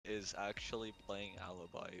is actually playing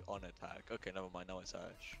Alibi on attack. Okay, never mind, now it's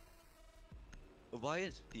Ash. Why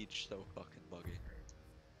is Peach so fucking buggy?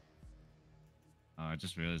 I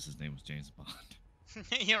just realized his name was James Bond.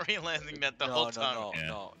 You're realizing that the whole time.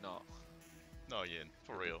 No. No, Ian,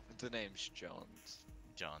 for real. The name's Jones.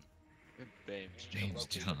 John. The name's James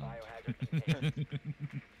Jones. John.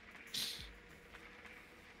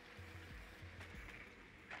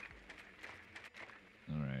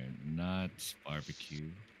 Alright, not barbecue.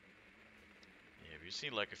 Yeah, have you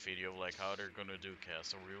seen like a video of like how they're gonna do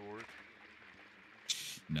castle rework?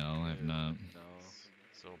 No, I've not. No.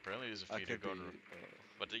 So apparently there's a I video could be. going.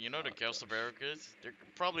 But you know the castle barricades? They're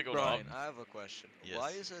probably going Brian, up. I have a question. Yes.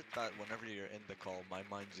 Why is it that whenever you're in the call, my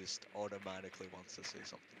mind just automatically wants to say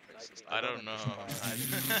something racist? I don't know.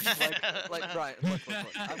 understand. like Brian, look.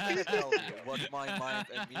 I'm gonna tell you what my mind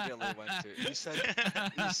immediately went to. You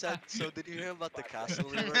said. So did you hear about the castle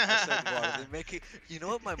rework? I said, well, are they making? You know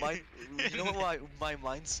what my mind? You know what my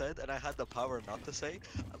mind said, and I had the power not to say.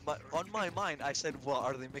 On my mind, I said, well,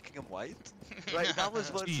 are they making him white? Right. That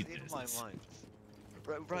was what's in my mind.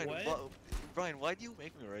 Brian, Brian, why do you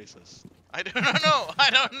make me racist? I don't know. I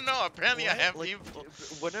don't know. Apparently I have like, people.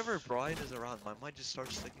 Whenever Brian is around, my mind just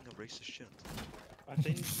starts thinking of racist shit. I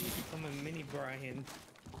think you need to become a mini Brian.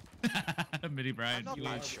 Mini Brian. I'm not you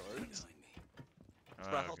that are- short. Oh,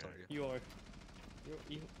 Brian, how okay. tall are you? You are.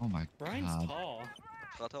 You, Oh my Brian's god. tall.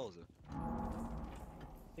 How tall is it?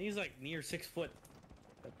 I think he's like near 6 foot.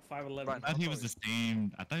 Like 5'11". Brian, I thought he was the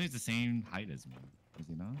same. I thought he was the same height as me. Was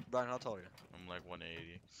he not? Brian, how tall are you? I'm like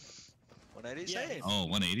 180. 180? Yeah, Same. Oh,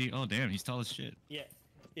 180. Oh damn, he's tall as shit. Yeah.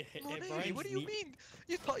 Yeah. 180? Brian's What do you neat. mean?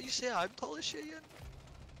 You say I'm tall as shit, Ian?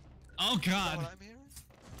 Oh Is that god. what I'm hearing?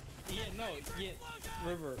 Yeah, no, yeah,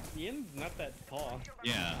 River, Ian's not that tall.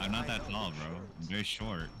 Yeah, I'm not that tall, bro. I'm very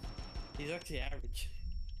short. He's actually average.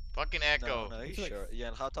 Fucking No, Echo. no, you He's like- sure?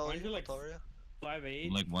 Ian, how tall are aren't you? you How like- tall are you? 5'8".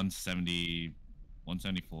 I'm like 170,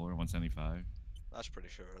 174, 175. That's pretty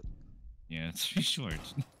short. Yeah, it's pretty short.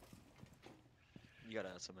 You gotta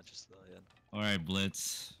add some inches to that, Ian. All right,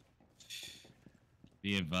 Blitz.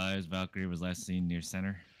 Be advised, Valkyrie was last seen near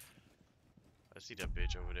center. I see that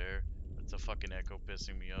bitch over there. That's a fucking Echo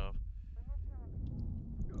pissing me off.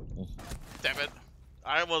 Oh, Damn it.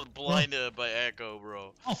 I was blinded by Echo,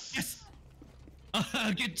 bro. oh yes.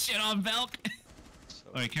 Get shit on, Valk. So,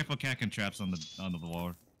 All right, careful cack and traps on the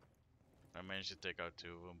wall. I managed to take out 2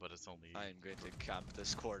 of them, but it's only. I am going to camp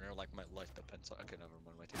this corner like my life depends on. Okay, never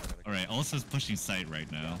mind. My team's gonna All right, Ulsa's pushing sight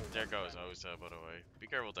right now. There goes Osa, by the way. Be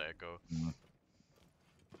careful with the Echo.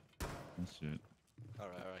 Oh shit.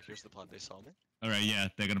 Alright, here's the plan. They saw me. All right, yeah,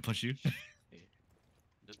 they're gonna push you.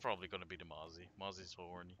 It's probably gonna be the Mozzie. Mozzie's so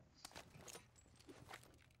horny.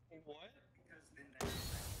 What?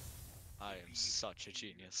 I am such a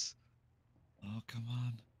genius. Oh come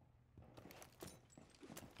on.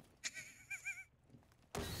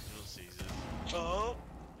 Little Caesar. Oh!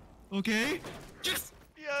 Okay. Yes.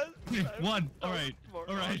 Yes! Okay, one. All right. All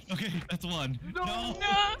right. Okay, that's one. No.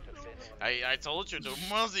 I told you the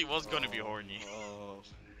Mozzie was gonna be horny. Oh.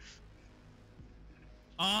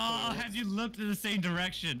 Oh, had you looked in the same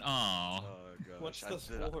direction? Oh. Oh gosh. What's I the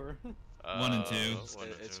did- score? 1 and 2.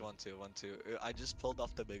 It's 1-2, 1-2. I just pulled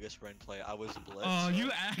off the biggest brain play. I was blitzed. Oh,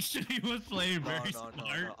 you actually was playing very no,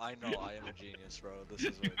 smart. I know. I am a genius, bro. This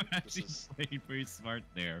is You what. This actually is. played very smart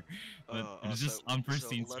there. But Oh, it was just so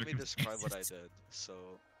unforeseen let me describe what I circumstances. did. So,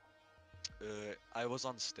 I was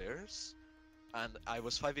on stairs, and I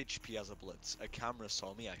was 5 HP as a blitz. A camera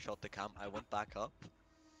saw me. I shot the cam. I went back up,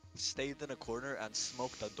 stayed in a corner, and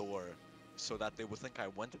smoked a door, so that they would think I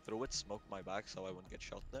went through it, smoked my back, so I wouldn't get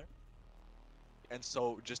shot there. And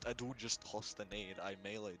so, a dude just tossed a nade. I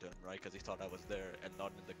meleeed him, right, because he thought I was there and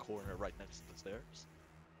not in the corner right next to the stairs.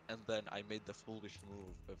 And then I made the foolish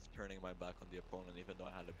move of turning my back on the opponent, even though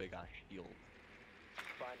I had a big ass shield.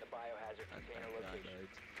 Find the biohazard And container I location.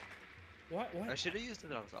 died. What? I should have used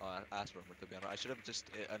it as ass armor, to be honest. I should have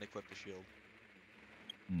just unequipped the shield.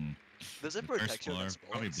 Hmm. Does it First protect you floor, against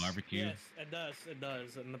probably bullets? barbecue. Yes, it does. It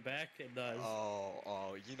does. In the back, it does.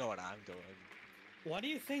 Oh, you know what I'm doing. Why do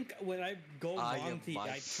you think when I go I am Monty, my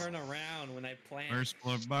I turn around when I plant? First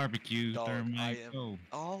floor barbecue. Dog, Thermite. I am- Go.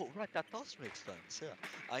 Oh, right, that does make sense, yeah.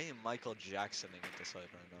 I am Michael Jacksoning into site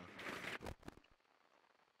right now.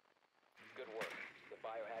 Good work. The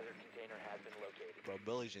biohazard container has been located. Bro,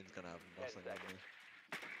 Billie Jean's gonna have 10 nothing on me. seconds.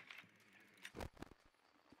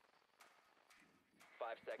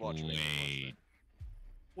 5 seconds. Watch me. Wait.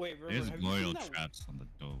 Wait, River, There's have you Royal seen that? traps on the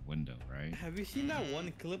door window, right? Have you seen that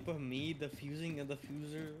one clip of me defusing a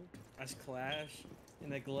diffuser as Clash,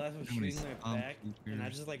 and the glass was How many shooting my stomp back, and I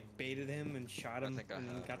creepers? just like baited him and shot I him, think I and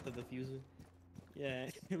then have. got the diffuser? Yeah,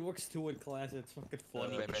 it works too with class. It's fucking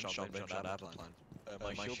funny.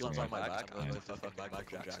 My shield's on my back. I'm going to fucking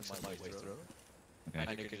Michael Jackson my way through. Okay.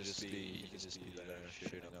 And you can just be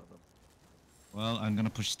shooting at them. Well, I'm gonna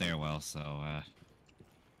push stairwell, so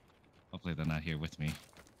hopefully they're not here with me.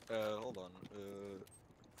 Hold on.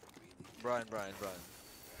 Brian.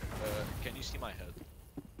 Can you see my head?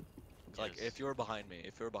 Like, Yes. if you're behind me,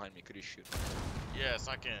 could you shoot me? Yes,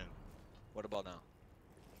 I can. What about now?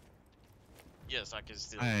 Yes, I can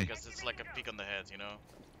still. Aye. Because it's like a peek on the head, you know?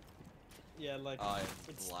 Yeah, like I'm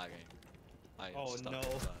it's lagging. I am Oh, stuck no. in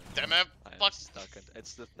time. Damn it! I am Fuck! stuck in.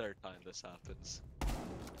 It's the third time this happens.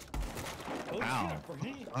 oh Ow. shit,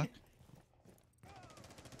 Brian. Fuck.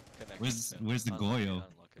 Connection. Where's the Unlucky, Goyo?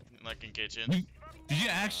 unlucky. Like in kitchen. Did you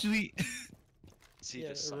actually? Siege Yeah,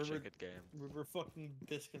 is such a remember- good game. We're fucking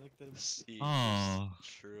disconnected. Siege Oh. is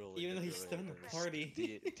truly Even though the he's still in the greatest.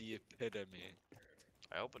 party. The epitome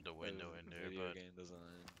I opened the window of in there, video but game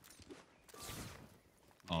design.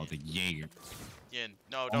 Oh, the Jaeger. yeah,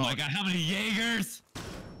 no, Oh no. my god, how many Jaegers?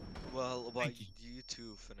 Well, Thank you. you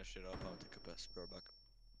two finish it up. I'll take a piss. Be right back.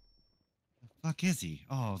 The fuck is he?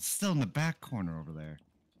 Oh, it's still in the back corner over there.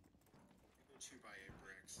 Go 2x8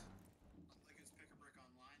 bricks. Like it's pick a brick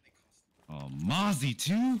online, they cost. Oh, Mozzie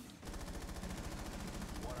too?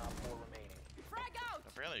 One op 4 remaining.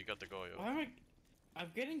 Apparently you got the Goyo. Why am I? I'm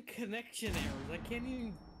getting connection errors. I can't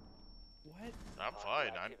even. What? I'm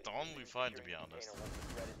fine. I'm totally fine to be honest.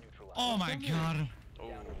 Oh my god.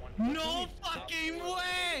 Oh, No fucking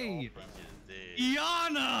way! he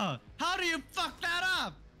Iana! How do you fuck that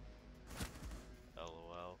up?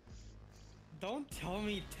 LOL. Don't tell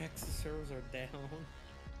me Texas servers are down.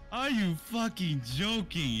 Are you fucking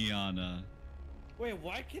joking, Iana? Wait,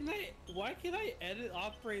 why can I edit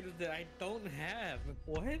operators that I don't have?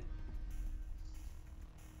 What?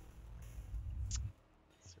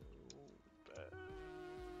 So bad.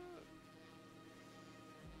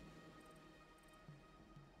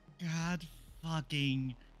 God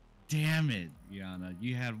fucking damn it, Iana.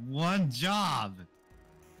 You had one job.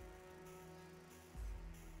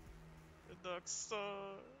 The Dark Star.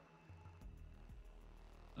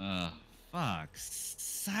 Fuck's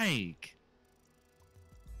sake.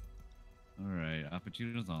 Alright,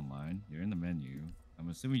 Opportunities online. You're in the menu. I'm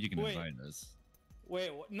assuming you can Wait. invite us.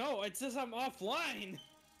 Wait, no, it says I'm offline.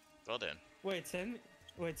 Well then. Wait, send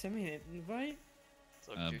me an invite. It's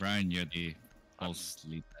okay. Brian, you're the I'm- host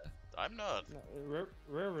leader. I'm not. No,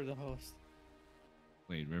 River the host.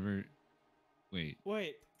 Wait, River. Wait,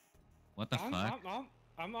 Wait, what the fuck?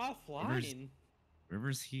 I'm offline.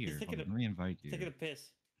 River's here. taking Hold on, a- let me invite you. Taking a piss.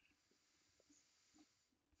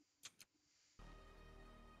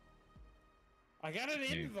 I got an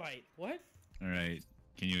Okay. invite. What? Alright,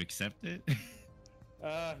 can you accept it?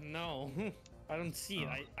 No. I don't see it.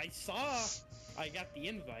 Oh. I saw I got the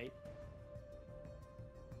invite.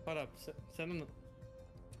 Hold up. Send him the...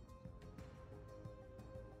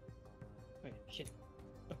 Wait, shit.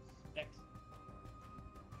 Oh, X.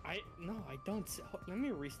 No, I don't see... Let me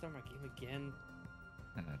restart my game again.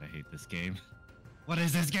 God, I hate this game. What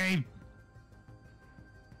is this game?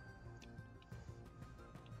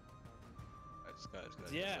 Guys.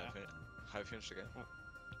 Yeah. Have you finished the game?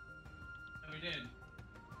 We did.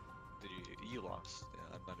 Did you lost?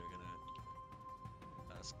 Yeah, I'm not even gonna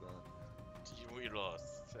ask that. We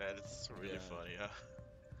lost. That's really Yeah. funny, huh?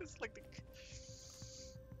 It's like the.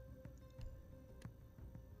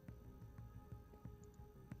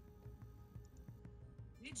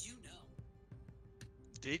 Did you know?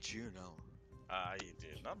 Did you know? I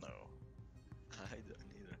did not know. I don't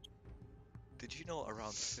either. Did you know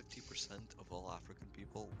around 50% of all African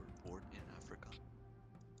people were born in Africa?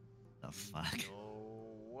 The fuck?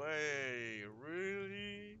 No way.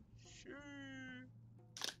 Really? Sure.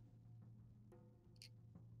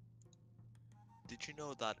 Did you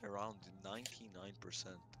know that around 99%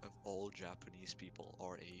 of all Japanese people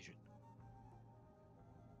are Asian?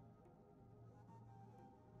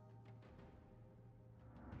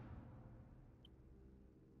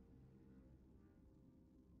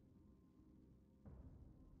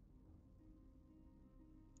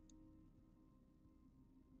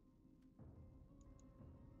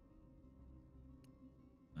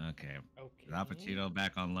 Okay. Okay. Rappuccino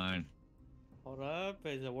back online. Hold up.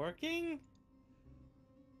 Is it working?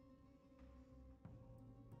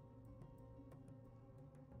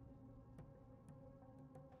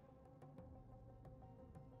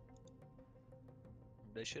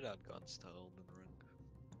 They should add guns to Elden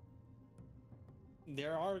Ring.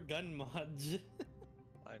 There are gun mods.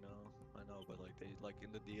 I know, but like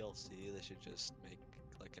in the DLC, they should just make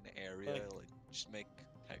like an area, Like- just make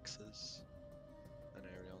hexes, an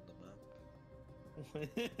area on the map.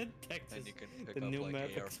 Texas, and you can pick the up new like map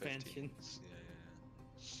AR-15s. expansion.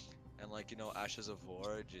 Yeah. And like, you know, Ashes of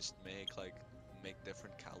War, just make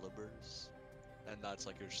different calibers, and that's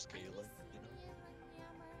like your scaling, you know.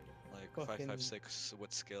 Like Fucking- 5.56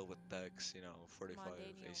 with skill with dex, you know, 45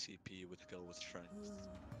 Daniel. ACP with skill with strength.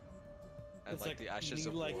 And It's like like the you Ashes need,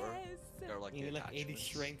 of like- War, they're like You the need like 80 attachments.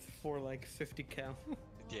 strength for like 50 cal.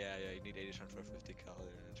 Yeah, you need 80 strength for 50 cal.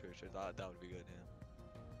 Yeah, true. That would be good, yeah.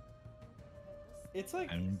 It's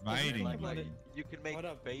like I'm if you inviting think about you. it, You can make What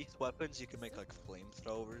up? base weapons, you can make like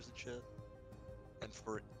flamethrowers and shit. And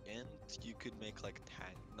for int, you could make like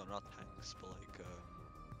not tanks, but like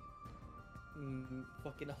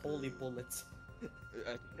fucking holy bullets.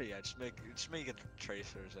 yeah, just make it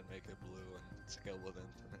tracers and make it blue and skill with int,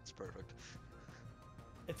 and it's perfect.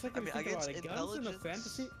 It's like I if mean, you think about against it, guns in a intelligence-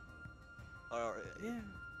 fantasy. Or Yeah.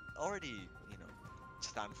 already, you know,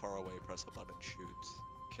 stand far away, press a button, shoot,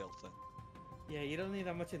 kill thing. Yeah, you don't need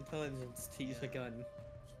that much intelligence to use a Yeah. gun.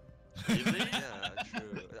 Really? Yeah,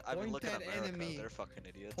 true. I mean, Point look at at America, enemy. they're fucking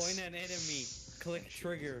idiots. Point at enemy, click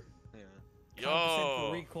trigger, Yeah. compensate for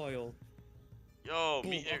Yo, recoil. yo,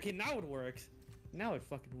 Boom. me, Okay, now it works. Now it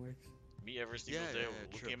fucking works. me every single Yeah, day yeah,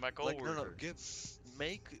 looking true. at my Like, coworker.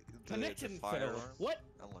 make the Connection failed. firearm. What?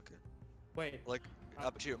 Unlock it. Wait. Like, I'm-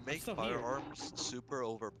 up to you. Make still here. firearms super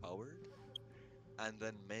overpowered, and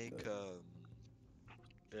then make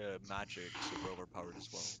magic super overpowered as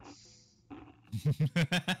well.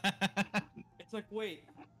 It's like, wait,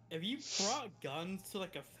 if you brought guns to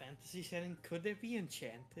like a fantasy setting, could they be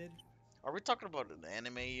enchanted? Are we talking about an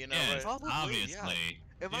anime? You know, Yeah, right? Probably, yeah. obviously.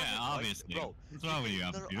 Imagine, Yeah, like, obviously. bro, What's wrong with you, no,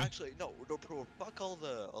 Abdu? actually, no, bro, fuck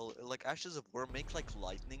all like Ashes of War. Make like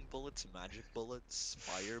lightning bullets, magic bullets,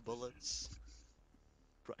 fire bullets.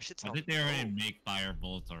 Bro, shit I sounds think they already dope. make fire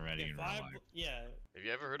bullets already Yeah, in real life. yeah, Have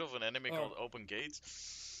you ever heard of an anime Oh. called Open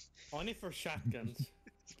Gates? only for shotguns.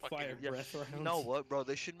 It's fucking- Fire yeah, breath rounds. You know what, bro?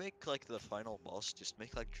 They should make like the final boss. Just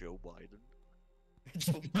make like Joe Biden.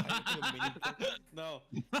 Joe Biden with a minigun. No.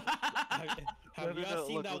 Have you no, guys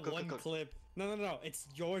seen look, that look, look, one look. clip? No. It's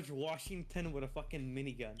George Washington with a fucking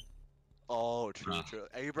minigun. Oh, true, Bruh. true.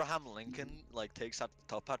 Abraham Lincoln like takes out the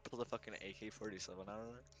top hat, pulls a fucking AK-47 out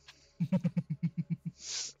of there.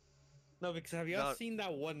 No, because have you guys No. seen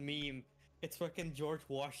that one meme? It's fucking George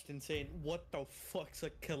Washington saying, "What the fuck's a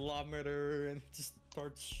kilometer?" and just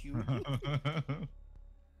starts shooting.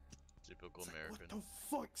 Typical What American. the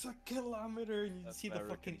fuck's a kilometer? And you see the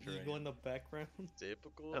American fucking eagle in dream. the background.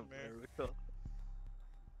 Typical American. America.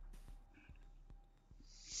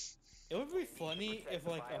 It would be funny if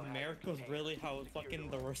like America was really how fucking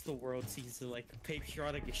the rest of the world sees it, like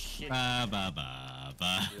patriotic as shit. Ba ba ba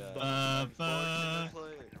ba Yeah. ba ba.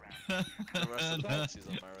 Unfortunately, the rest of the world sees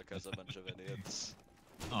America as a bunch of idiots.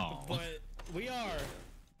 Oh. But we are.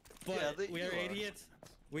 But Yeah, we you are are. idiots.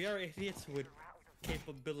 We are idiots with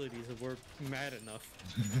capabilities if we're mad enough.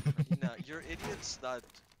 No, you're idiots that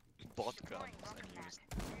bought guns and used.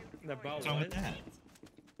 About What's wrong what? with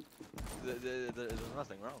that? There's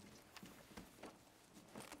nothing wrong.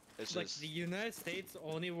 It's Like just the United States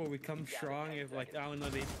only will become strong if like I don't know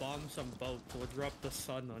they bomb some boat or drop the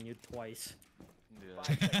sun on you twice. yeah.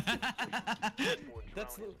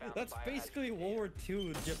 That's basically World War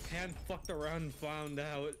II. Japan fucked around and found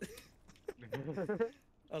out.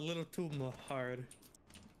 A little too hard.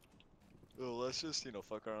 Well, let's just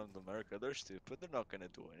fuck around with America. They're stupid. They're not gonna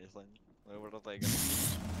do anything. Like, what are they gonna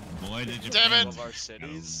Boy, did you Damn pick it! of our a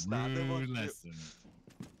cities? Nah, they won't rude do- lesson.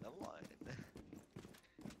 Never mind.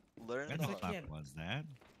 Learn Where the the like, fuck yeah. was that?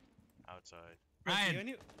 Outside. Like, Ryan. the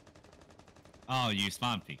only- Oh, you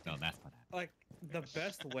spawn peeked. Oh, that's what happened. like the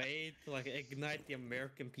best way to like ignite the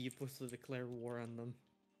American people is to declare war on them.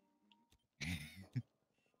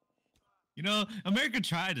 You know, America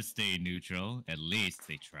tried to stay neutral. At least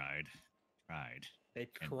they tried. They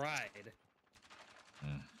And- tried. Uh,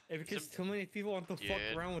 Because too many people want to fuck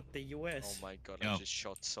Yeah. around with the Oh US. my god, Yo. I just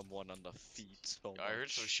shot someone on the feet so I heard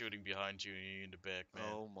much. some shooting behind you in the back, man.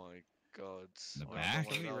 Oh my god. The Oh, back?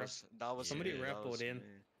 that Somebody was, that was somebody me, that rappelled was in. me.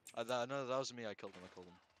 No, that was me. I killed him.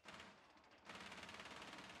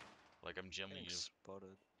 Like I'm jamming Getting you,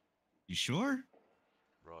 spotted. you sure?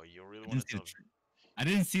 bro. You really I want didn't, to see tell? the I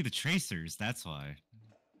didn't see the tracers. That's why.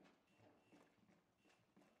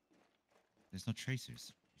 There's no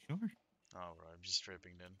tracers. You sure? Alright, I'm just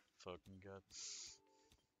tripping then. Fucking god.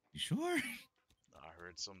 You sure? I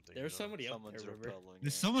heard something. There's though. somebody up Someone's there, River. repelling.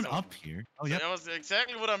 There's yeah. someone up here. Oh, yeah. That was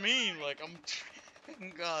exactly what I mean. Like I'm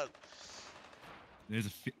tripping. God. There's a.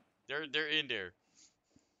 They're in there.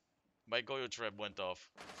 My Goyo trap went off.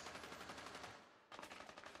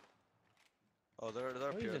 Oh, they're up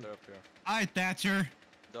Where here. is it? They're up here. Hi, Thatcher.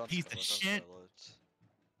 Don't piece spoil of it, don't shit. spoil it.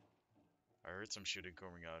 I heard some shooting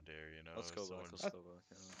coming out there, you know. Let's go back, someone- let's go back.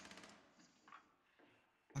 Yeah.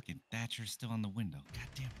 Fucking Thatcher's still on the window. God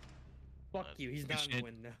damn it. Fuck you, he's Good down the shit.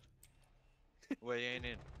 window. Wait, he ain't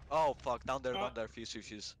in. Oh fuck, down there, Uh,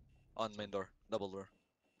 fuse. On main door, double door.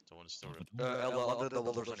 Someone's still. On the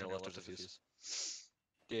double doors on your left, there's a fuse.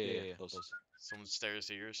 Yeah, those. Someone's stairs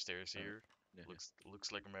here. Yeah.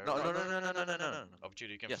 Looks like America. No.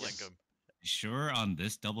 Opportunity, you can Yes. flank him. Sure on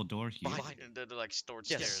this double door here? Behind. And they're like stored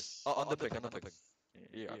Yes. stairs. On the pick.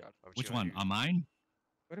 Yeah. Which Opportunity. one? On mine?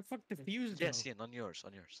 Where the fuck the fuse go? Yes, Ian, on yours.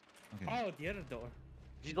 Okay. Oh, the other door.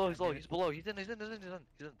 He's low, he's below. He's in.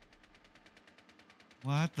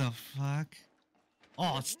 What the fuck?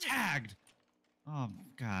 Oh, it's tagged! Oh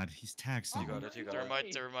god, he's tagged You somewhere. got it.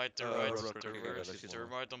 Termite. Road,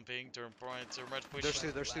 Termite on ping. Termite push. There's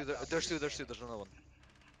two. There's another one.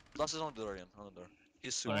 Last is on the door, Ian. On the door.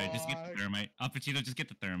 He's super. Alright, just get the thermite. Alpacino, just get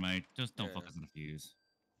the thermite. Just don't Yeah. focus on the fuse.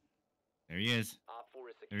 There he is. Op 4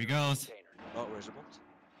 is There he securing the goes. container. Oh, where's the bolt?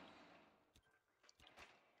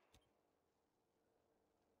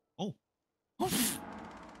 Oh!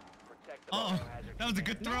 Protect the Oh, biohazard that was a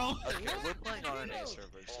good container. throw! Okay, we're playing on NA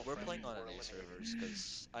servers. We're playing on NA servers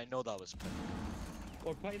because I know that was pinned.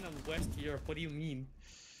 We're playing on West Europe, what do you mean?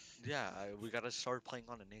 Yeah, we gotta start playing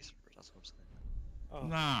on NA servers. That's what I'm saying. Oh.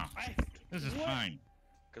 Nah, I, this is what? fine.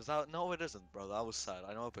 Cause that no, it isn't, bro. That was sad.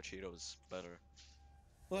 I know Pachito's better.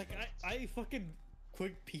 Like, I fucking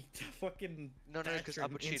quick peeked fucking No, because Thatcher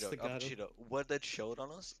and insta-got him. Apachito, what that showed on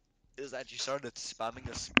us is that you started spamming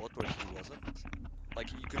a spot where he wasn't. Like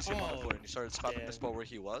you could see him on the Oh, floor and you started spamming yeah. the spot where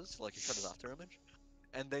he was, like you cut his after image,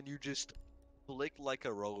 and then you just clicked like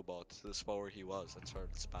a robot to the spot where he was and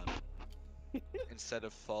started spamming instead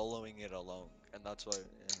of following it along, and that's why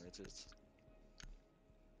it's just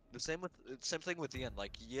the same thing with Ian.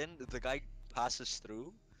 Like Ian, the guy passes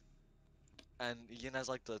through, and Ian has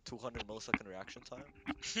like the 200 millisecond reaction time.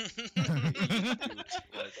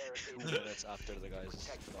 Like 2 minutes after the guy's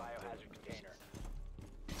Protect the done biohazard doing it. container.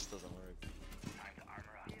 This doesn't work.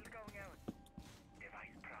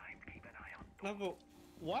 No, but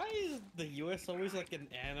why is the US always like in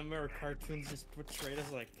anime or cartoons just portrayed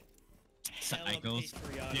as like hella Psychos.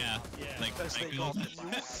 patriotic? Yeah, Yeah. like- Because they Psychos. got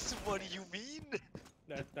nukes? What do you mean?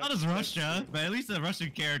 How does that's Russia? true. But at least the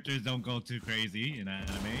Russian characters don't go too crazy in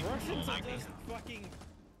anime. Russians Oh, are just fucking.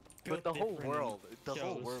 But built the whole different in world, the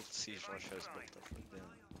whole shows. world sees Russia as built different. Yeah.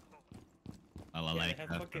 I Yeah, like they have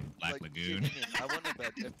that fucking- from Black Like, Lagoon. I want to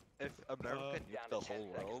bet if America down nuked to the 10 whole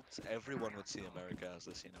world, everyone would see America as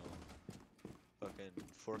this, fucking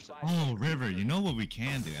force of Oh, River, you know what we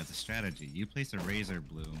can do as a strategy? You place a Razor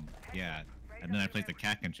Bloom, yeah, and then I place a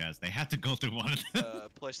Kakin chest. They have to go through one of them.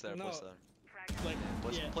 place there, No. place there. Like,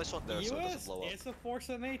 yeah. Place one there The so it doesn't US blow up. is a force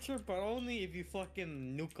of nature, but only if you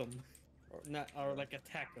fucking nuke them, or not, or like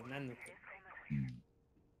attack them and nuke them.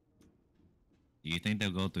 Do you think they'll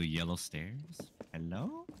go through yellow stairs?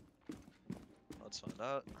 Hello? Let's find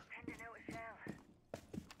out.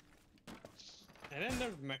 And then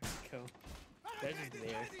there's Mexico. They're just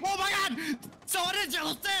there. Oh my god! Someone is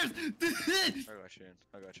yellow stairs! I got you, Ian.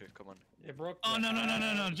 I got you. Come on. They broke. Oh the- no no no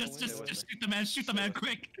no no! the Just window. shoot the man! Shoot the man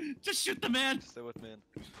quick! Just shoot the man! Stay with me, Ian.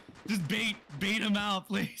 Just bait him out,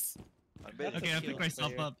 please. I'm That's baiting. a Okay, I shield picked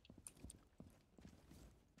myself player. up.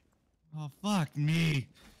 Oh fuck me!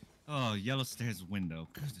 Oh, yellow stairs window.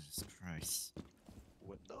 Goodness Christ.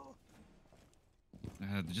 Window.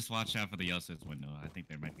 Just watch out for the yellow stairs window. I think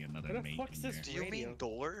there might be another Where the mate fuck's in this there. Do you Radio. mean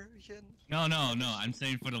door, Ian? No, I'm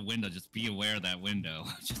saying for the window. Just be aware of that window,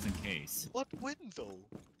 just in case. What window?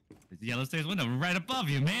 The yellow stairs window right above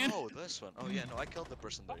you, man. Oh, this one. Oh yeah, no, I killed the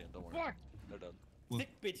person there, Ian. Don't worry. Fuck! They're done.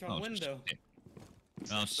 Thick bitch on Oh, window. shit.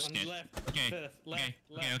 Oh On shit. left. Okay, Left.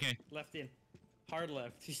 Left. Okay. Left in. Hard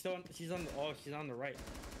left. She's on. She's on the right.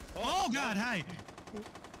 Oh god, hi.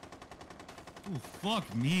 Oh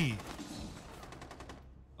fuck me.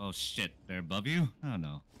 Oh shit, they're above you? Oh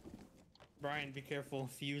no. Brian, be careful.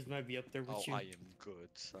 Fuse might be up there with Oh, you. I am good.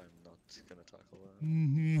 I'm not gonna tackle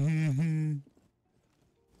that.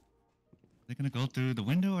 They're gonna go through the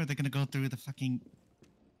window or are they gonna go through the fucking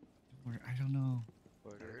door? I don't know.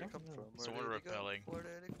 Where did don't it come know. from? Where Someone did it go? repelling. Where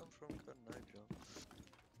did it come from? Couldn't I jump?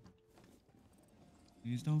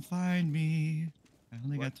 Please don't find me. I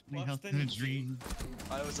only got 20 health Boston in a G. dream.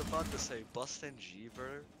 I was about to say Boston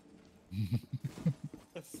Jeever.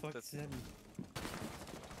 The fuck That's- is that?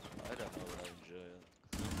 I don't know what I enjoy.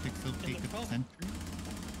 It. Pixel peek at the problem- center.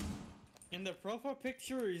 In the profile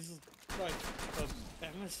picture is like the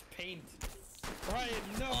MS Paint. Brian,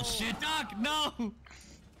 no. Oh shit, Doc, no!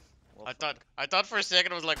 Well, I fuck. thought for a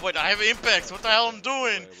second I was like, wait, I have impacts. What the hell I'm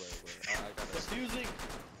doing? Wait. I got this. Defusing.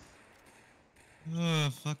 Oh,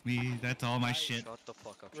 fuck me. That's all my shit. Shut the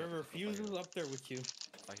fuck up. River, Fuse is up there with you.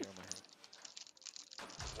 I hear my head.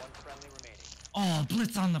 One friendly remaining. Oh,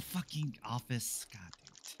 Blitz on the fucking office. God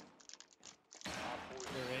damn it. Op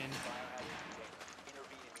 4 They're in. biohazard container.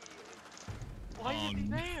 Intervene immediately. Why is he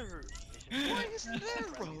no. there? Mission Why is he there,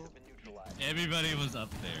 friendlies bro? have been neutralized. Everybody was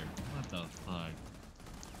up there. What the fuck?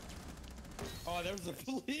 Oh, there was a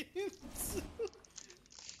police.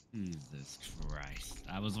 Jesus Christ.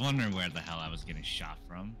 I was wondering where the hell I was getting shot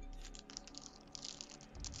from.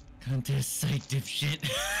 Contest site dipshit.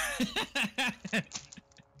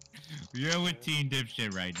 You're with Team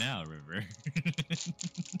Dipshit right now, River.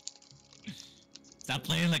 Stop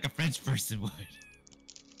playing like a French person would.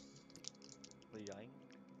 Liang?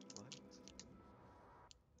 What?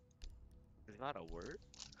 Is that a word?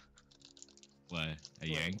 What? A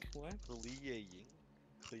yank? What? Liang?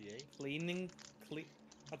 Liang? Cleaning?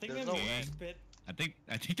 I think There's maybe no way. spit. I think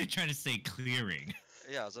they're trying to say clearing.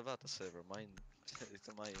 Yeah, I was about to say, but my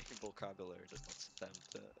vocabulary does not stem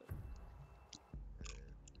to the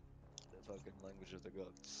fucking language of the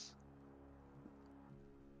gods.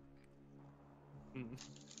 Mm. You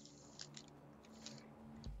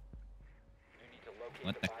need to locate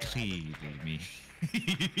What the biohazard clearing me?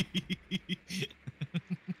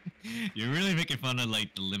 You're really making fun of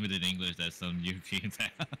like the limited English that some Europeans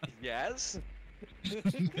have. Yes?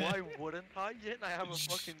 Why wouldn't I? Yet I have a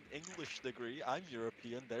fucking English degree. I'm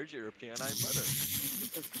European, they're European, I'm better.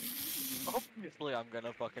 Obviously I'm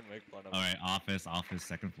gonna fucking make fun of Alright, office,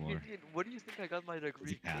 second floor. Idiot, what do you think I got my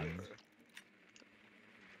degree have? for?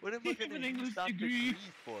 What am I You have gonna an use English that degree.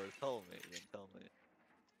 for? Tell me, Ian, tell me.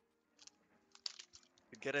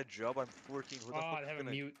 To get a job, I'm 14. Who the Oh, fuck they is have a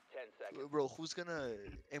gonna... mute. 10 seconds. Bro, who's gonna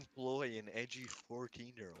employ an edgy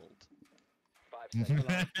 14-year-old? 5 seconds.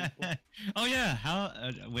 lot of people. Oh yeah, how?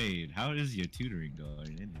 Wait, how is your tutoring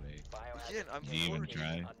going anyway? Biohazard Again, I'm You even 14. try?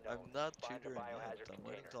 I'm unknown. not Find the tutoring yet. biohazard I'm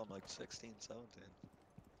waiting container. till I'm like 16,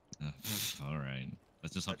 17. All right,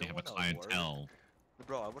 let's just I hope they don't have a wanna work. clientele.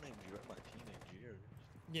 Bro, I wanna enjoy my teenage years.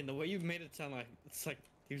 Yeah, the way you made it sound like it's like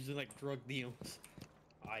he was doing like drug deals.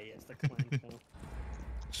 Ah, yes, the clientele.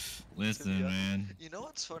 Listen, Yeah. man. You know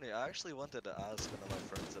what's funny? I actually wanted to ask one of my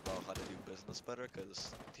friends about how to do business better,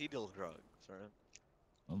 cause he deals drugs, right?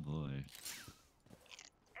 Oh boy.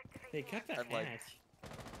 Hey, cut that And, like, hatch.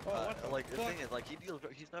 Oh, what the like the fuck? thing is, like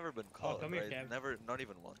he's never been caught, come here, right? Kev. Never, not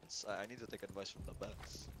even once. I need to take advice from the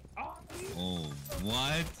best. Oh, Oh,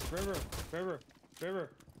 what? River.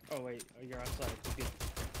 Oh wait, oh, you're outside. Okay.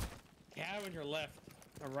 Cav on your left,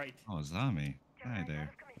 or right. Oh, Zami. Hi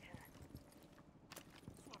there.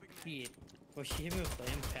 Shit. Well, she hit me with the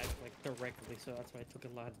impact like directly, so that's why I took a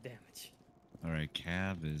lot of damage. All right,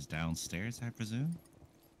 Cav is downstairs, I presume.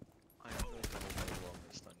 I am going to hold my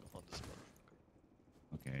longest time on this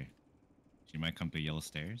motherfucker. Okay. She might come to yellow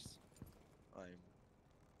stairs. I'm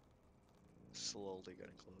slowly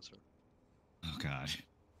getting closer. Oh God.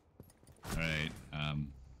 All right.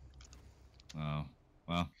 Oh.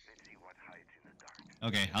 Well.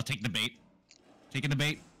 Okay, I'll take the bait. Taking the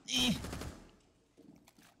bait. Eh.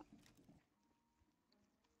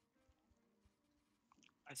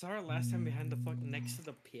 I saw her last time behind the fuck next to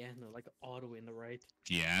the piano, like all the way in the right.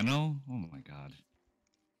 Piano? Oh my God.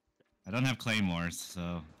 I don't have claymores,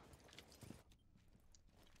 so.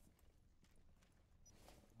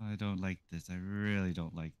 I don't like this. I really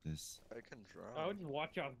don't like this. I can draw. I would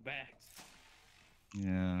watch out backs.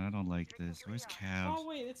 Yeah, I don't like this. Where's Cav? Oh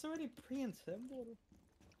wait, it's already pre-assembled.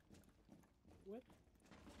 What?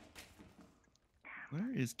 Where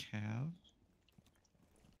is Cav?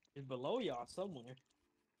 It's below y'all somewhere.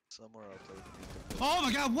 Somewhere out there. beneath the Oh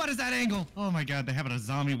my God, what is that angle? Oh my God, they have a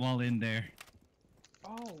zombie wall in there.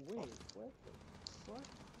 Oh wait, what? What?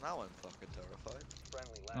 Now I'm fucking terrified.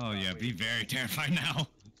 Friendly last Oh yeah, be operator very terrified now.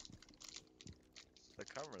 The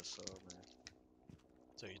camera's so man.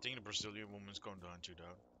 So you think the Brazilian woman's going down too,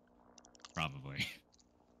 dog? Probably.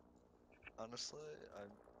 Honestly,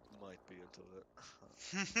 I might be into it.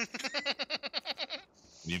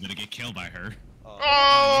 You're gonna get killed by her.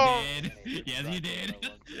 Oh! You did. Yes, you did.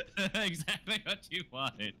 Exactly what I Exactly what you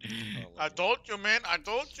wanted. I told you, man. I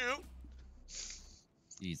told you.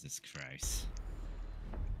 Jesus Christ.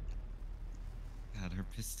 God, her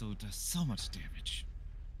pistol does so much damage.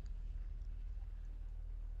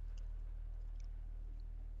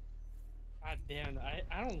 God damn,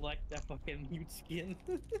 I don't like that fucking mute skin.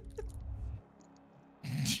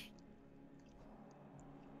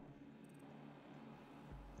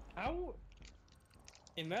 How?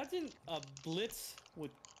 Imagine a blitz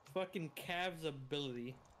with fucking Cav's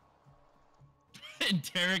ability.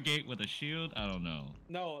 Interrogate with a shield? I don't know.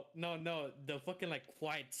 No, the fucking like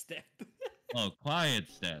quiet step. Oh, quiet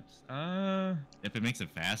steps. If it makes it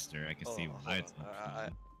faster, I can see Oh, why hold it's on. not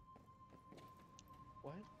fun.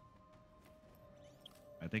 What?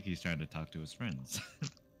 I think he's trying to talk to his friends.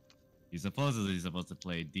 He's supposedly supposed to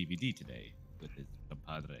play DVD today with his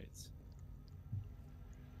compadres.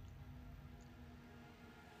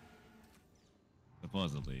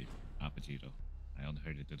 Supposedly, Apachito. I only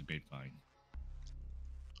heard it through the grapevine.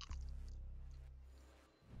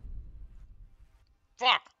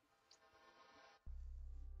 Fuck!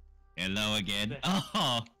 Hello again. The-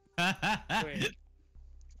 Oh! Wait.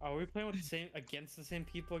 Are we playing with the same against the same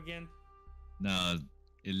people again? No,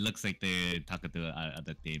 it looks like they're talking to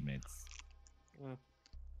other teammates. Uh,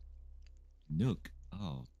 Nuke.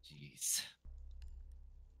 Oh, jeez.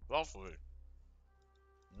 Lovely.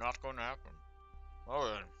 Not gonna happen.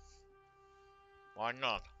 Alright. Why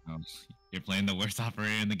not? Oh, you're playing the worst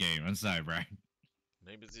operator in the game. I'm sorry, Brian.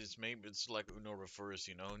 Maybe it's like Uno reverse,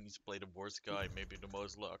 you know? Needs to play the worst guy, maybe the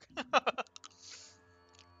most luck.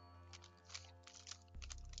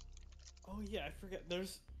 oh yeah, I forget.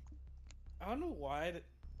 I don't know why,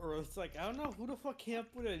 or it's like I don't know who the fuck came up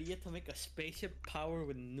with the idea to make a spaceship powered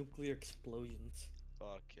with nuclear explosions.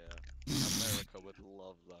 Fuck yeah. America would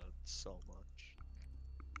love that so much.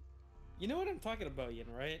 You know what I'm talking about, Ian,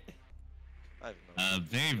 right? I have no idea.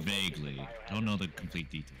 Very vaguely. Don't know the complete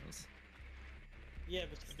details. Yeah,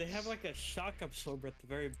 because they have like a shock absorber at the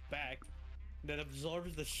very back that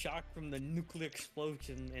absorbs the shock from the nuclear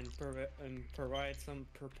explosion and provides some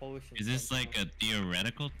propulsion. Is this somehow. like a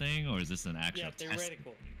theoretical thing, or is this an actual Yeah, test?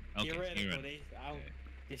 theoretical. Okay, Theoretical. theoretical. Okay.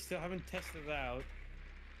 They still haven't tested it out,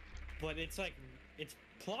 but it's like it's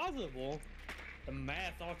plausible. The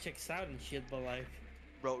math all checks out and shit, but like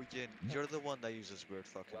Bro, Yin, you're the one that uses weird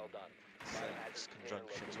fucking Well done. things,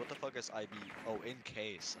 conjunctions. What the fuck is IB? Oh, in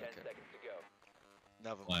case. 10 Okay. seconds to go.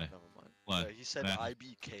 Never What? mind, never mind. What? He said What?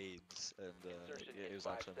 IB Cades, and Insertion it in was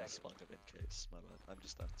 5 actually seconds. misspelled in case. My bad. I'm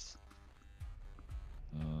just dense.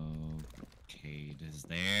 Okay, it is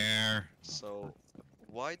there. So,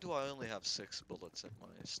 why do I only have 6 bullets in my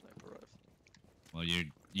sniper rifle? Well, you're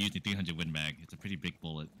using 300 Win Mag. It's a pretty big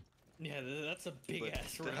bullet. yeah, that's a big But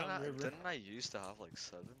ass round river. didn't I used to have like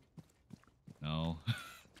 7? No.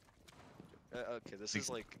 Okay, this is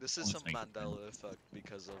Like, this is almost some like 10. Mandela effect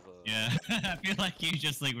because of Yeah, I feel like you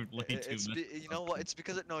just like were I- playing too it's much. you know what? It's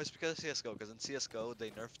because it's because of CS:GO. Because in CS:GO they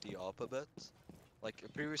nerfed the AWP a bit. Like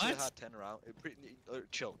previously you What? had 10 rounds.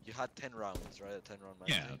 Chill. You had 10 rounds, right? A 10 round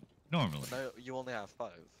Yeah, magazine. normally. Now you only have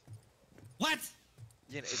 5. What?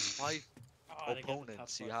 Yeah, it's 5 Oh, they got the top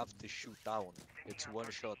opponents you button. have to shoot down. It's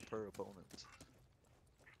 1 shot per opponent.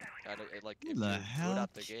 And like Who if the you're hell good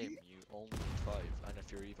at the game, you only need 5. And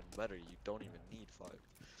if you're even better, you don't even need 5.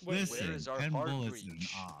 Wait, Listen, where is our 10 hard bullets and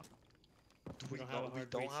breach? off. We don't have a hard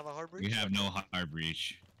breach. have a hard breach? We have no Okay. hard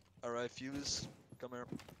breach. Alright, Fuse, come here.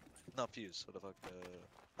 Not Fuse, what the fuck,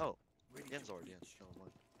 oh, Yen's already in, never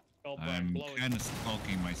mind. Oh, Brian, I'm blow it. kind of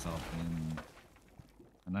skulking myself in.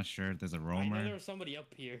 I'm not sure if there's a I know roamer. there was somebody up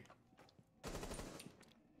here.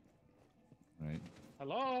 Right.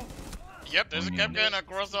 Hello? Yep, there's a Oh, cap yeah. gun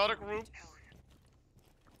across the other group.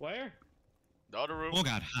 Where? The other room. Oh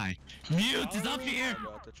god, hi. Mute is up Oh, here! I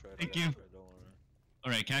got the trade, Thank I got you. the trade, don't worry.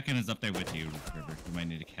 Alright, Kakin is up there with you, River. You might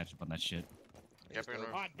need to catch up on that shit. Cap gun.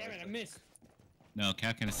 Oh, damn it, I missed. No,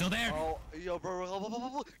 Kakin is still there! Oh, yo, bro,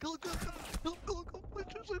 go,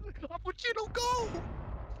 Appuccino, go!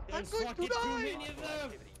 I'm There's going to fucking too die! many of them.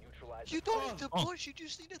 Activity neutralized. You don't need to Oh. push, you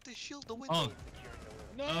just needed to shield the window. Oh,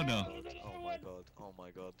 No, Oh, no. Oh my god, oh my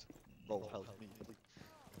god. Bro, help me.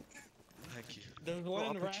 Thank you. There's Bro, one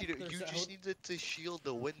in the Appuccino, rafters you out. just needed to shield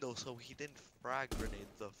the window so he didn't frag grenade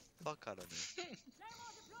the fuck out of me.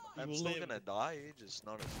 I'm You still lived. gonna die, just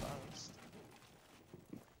not as fast.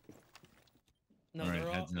 No, Alright,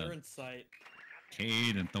 they're heads up. in sight.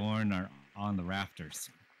 Cade and Thorn are on the rafters.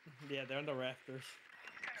 Yeah, they're on the rafters.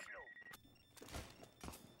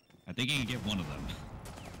 I think you can get one of them.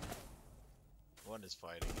 One is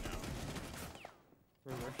fighting now.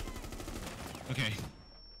 River. Okay.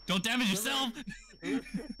 Don't damage yourself!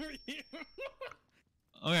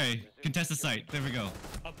 Okay, contest the site. There we go.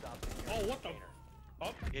 Up. Oh, what the?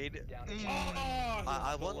 Up. Cade, Down to Oh, one.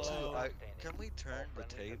 I he's want to. below. Can we turn the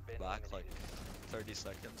tape back like 30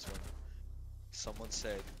 seconds when someone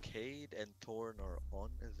said Cade and Torn are on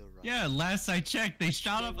the right? Yeah, last I checked, they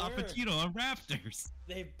shot They up were. Appuccino on rafters.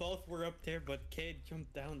 They both were up there, but Cade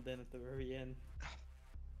jumped down then at the very end.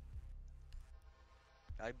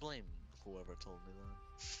 I blame whoever told me that.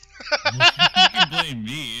 You can blame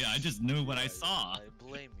me. I just knew what I Yeah, saw. I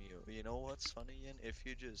blame you. You know what's funny, Ian? If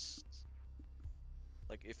you just.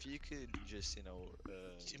 Like, if you could just,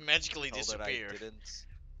 She magically tell that I disappeared. didn't.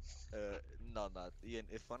 No, not Ian.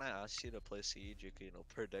 If when I asked you to play Siege, you could,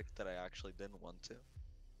 predict that I actually didn't want to,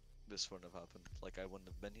 this wouldn't have happened. Like I wouldn't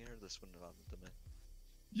have been here. This wouldn't have happened to me.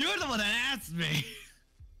 You're the one that asked me.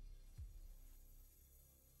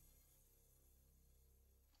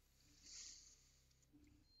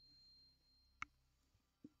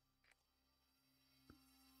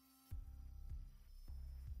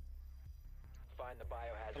 Find the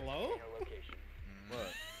biohazard Hello? container location. What?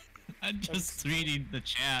 I'm just reading the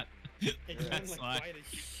chat. It's That's like why. quiet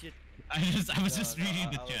as shit. I was just No, reading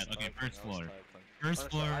the I was chat. Okay, typing, first I was floor. typing. First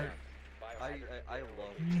Honestly, floor. I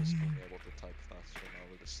love just being able to type faster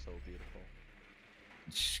now. It is so beautiful.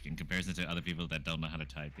 In comparison to other people that don't know how to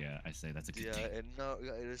type, yeah, I say that's a good Yeah, thing. and no,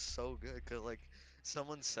 it is so good. Cause like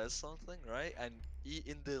someone says something, right? And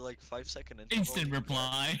in the like 5-second interval, Instant you get-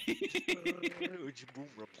 reply. Which boom,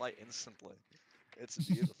 reply instantly. It's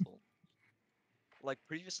beautiful. Like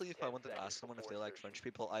previously, if I 10 wanted to ask seconds someone if before they like insertion. French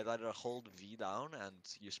people, I'd either hold V down and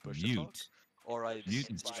use push to talk, Mute. or I'd Mute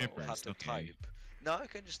and have strippers, to okay. type. Now I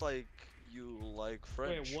can just like you like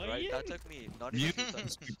French, what, right? That Ian? took me not even Mute 2 and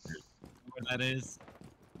seconds. strippers. What that is?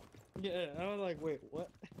 Yeah, I was like, wait, what?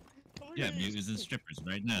 Yeah, mute is in strippers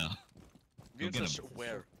right now. Mute get is 'em.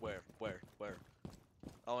 where?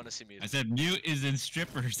 I want to see mute. I said mute is in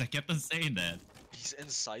strippers. I kept on saying that. He's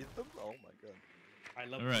inside them? Oh my god. I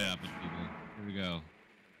love Alright, Apple people. Here we go.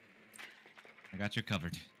 I got you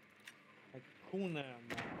covered. like Kuna, man.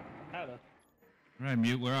 Hada. Alright,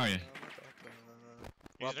 mute, where are you?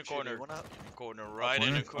 He's in the corner. One out. In the corner, right in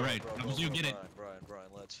corner? the corner. Alright, how would you get it? Brian,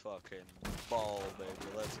 let's fucking ball, baby.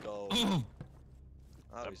 Let's go. Oh!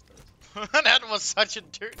 Oh, he's dead. That was such a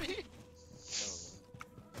dirty.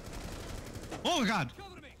 Oh god!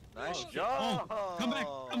 Nice Oh, job. come back,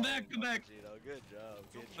 come back, come back. Vegito, good job.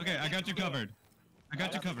 Good job. Okay, I got you covered. I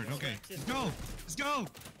got you covered, okay. Let's go! Let's go!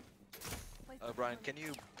 Brian, can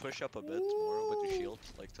you push up a bit more with your shield,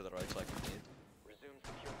 like to the right, so I can see it? Resume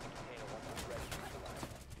securing the container once it's ready to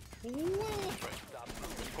neutralize. Whoa! Stop In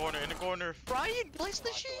moving. the corner, in the corner. Brian, place the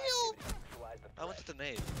Hostile shield. activity. Neutralize the I went threat. to the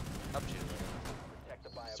nade. Up to you. Protect the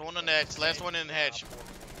bio Someone on the container. hedge, last one in the hedge.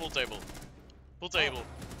 Pool table. Pool table.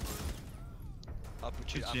 Up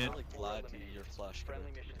to you. Good I'm shit. really glad your flash could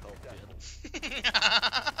Friendly mission help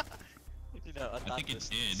successful. you know, at I that think it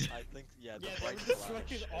distance, did. I think, yeah, the Yeah, they bright were just flash,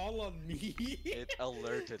 fucking all on me. it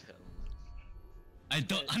alerted him. I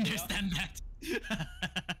don't Yeah. understand that!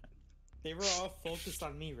 They were all focused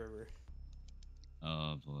on me, River.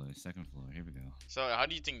 Oh boy, second floor, here we go. So how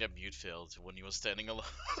do you think that mute failed when he was standing alone?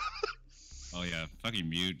 Oh yeah, fucking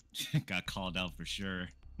mute. Got called out for sure.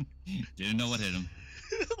 Didn't know what hit him.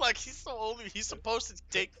 Like he's so old, he's supposed to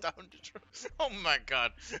take down the Oh my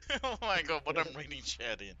god. Oh my god, what I'm reading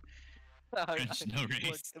chat in. French no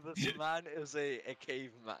race. Look, this man is a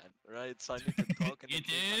caveman, right? So I need to talk in the It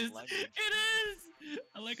caveman is! language. It is!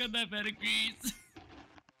 I like how that man agrees.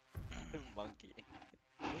 Monkey.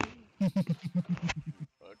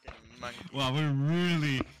 Fucking monkey. Wow, we're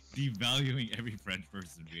really devaluing every French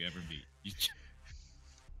person we ever meet. You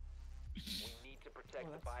We need to protect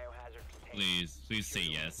Oh, the biohazard container. please say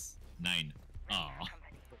yes. 9. Aw.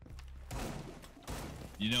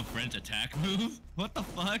 You know French attack move? What the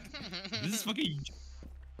fuck? This is fucking...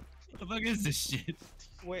 What the fuck is this shit?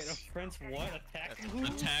 Wait, a French what? Attack move?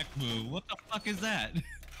 Attack move. What the fuck is that?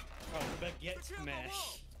 Oh, baguette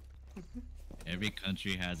smash. Every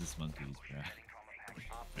country has its monkeys, bro.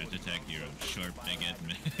 French attack hero, short baguette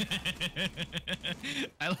man.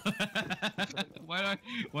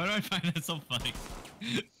 Why do I find that so funny?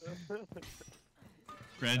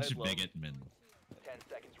 French I love- baguette man. 10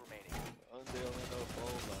 seconds remaining. They only know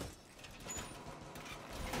fall back.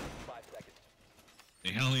 5 seconds.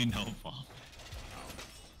 They only know fall.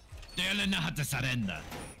 They only know how to surrender.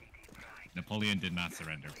 Napoleon did not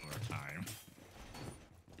surrender for a time.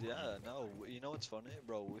 Yeah, no, you know what's funny,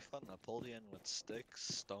 bro? We fought Napoleon with sticks,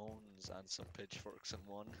 stones, and some pitchforks in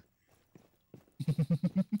one.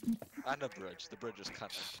 And a bridge. The bridge is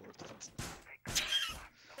kind of important.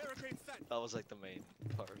 That was like the main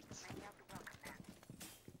part.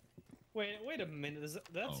 Wait a minute. Does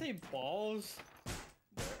that Oh. say balls?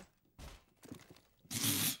 There?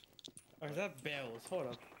 Or is that bells? Hold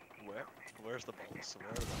up. Where? Where's the balls? Where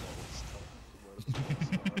are the balls? Tell me where the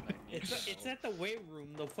balls are. I need to It's know. at the weight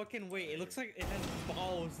room. The fucking weight. It looks like it has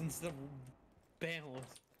balls instead of bells.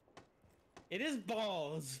 It is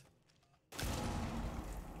balls.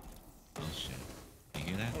 Oh shit. You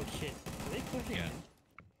hear that? Oh shit. Are they pushing Yeah. in?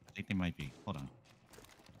 I think they might be. Hold on.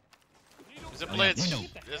 There's a Oh, yeah, blitz. window.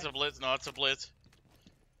 There's a blitz. No, it's a blitz.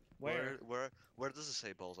 Where does it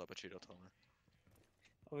say balls up, Cheeto? Tell me.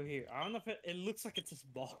 Over here. I don't know if it looks like it's just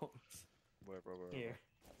balls. Where? Here.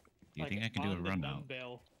 Do you Like, think I can do a on the run now?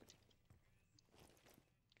 dumbbell.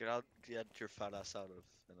 Get your fat ass out of.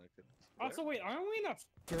 And I could. Also, wait, aren't we in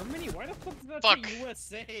Germany? Why the fuck is that Fuck. the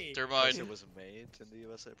USA? Thermite. It was made in the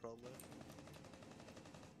USA, probably.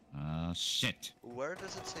 Shit. Where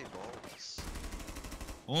does it say balls?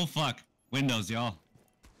 Oh fuck. Windows, y'all.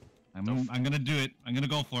 I'm gonna do it. I'm gonna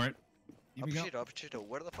go for it. Here we go. Appuchito,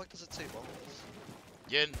 where the fuck does it say balls?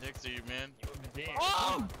 Yeah, next to you, man. There.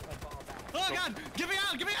 Oh! Oh god! Get me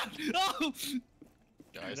out! Get me out! Oh!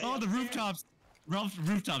 Guys, Oh, the rooftops!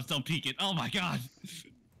 Rooftops don't peek it. Oh my god!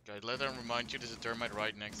 guys, let them remind you there's a thermite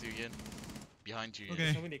right next to you again. Behind you. Ian.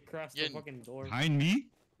 Okay. Somebody crashed Yeah. the fucking door. Behind me?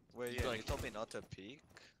 Wait, He's yeah, like- you told me not to peek.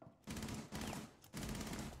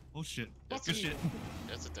 Oh shit. That's Good a shit.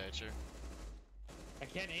 That's a Thatcher. I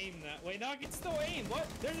can't aim that. Wait, no, I can still aim. What?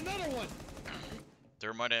 There's another one.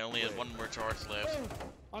 Thermite only has Wait. one more charge left.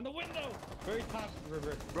 Oh, on the window. Very top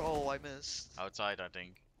river. Bro, I missed. Outside, I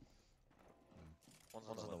think.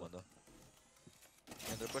 One's on the window.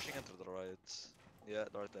 And they're pushing into the right. Yeah,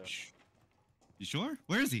 right there. Shh. You sure?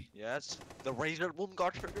 Where is he? Yes, the razor one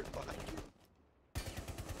got triggered behind you.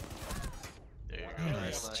 There you Oh, go. Yeah,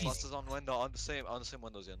 Nice, yeah. nice. Jeez. Plus is on window, on the same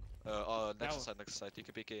windows in. Next That side, next side. You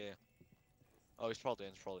can peek it. Oh, he's probably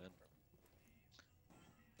in.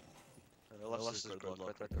 Let's just good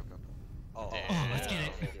luck. Right. Oh, Yeah. Oh, let's get it.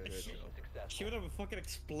 okay, good, Mission good. successful. She would have fucking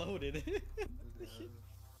exploded.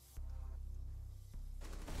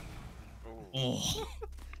 Oh.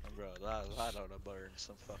 Bro, that ought to burn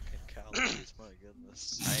some fucking calories. My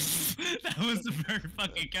goodness. That was a very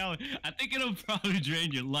fucking calorie. I think it'll probably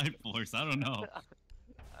drain your life force. I don't know.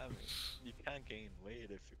 I mean, you can't gain weight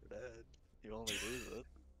if you're dead. You only lose it.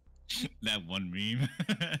 That one meme.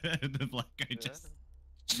 The black guy Yeah. just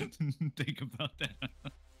think about that.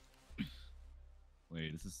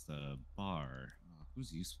 Wait, this is the bar. Oh,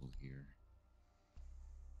 who's useful here?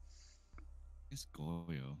 I guess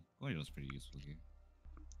Goyo. Goyo's pretty useful here.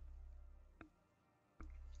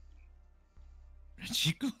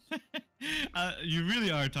 Chico? You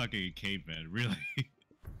really are talking a caveman, really.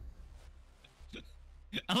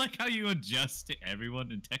 I like how you adjust to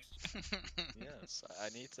everyone in texture. Yes, I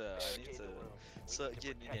need to. So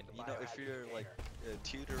you know, if you're like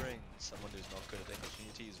tutoring someone who's not good at English, you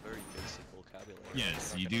need to use very basic vocabulary.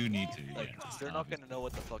 Yes, They're you not gonna- do need to. Like, Yes, they're not gonna obviously. know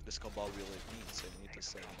what the fuck discombobulate means, so you need to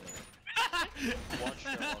say, watch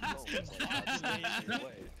Sherlock Holmes. Like, that's the easy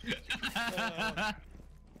way.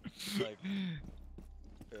 Like, you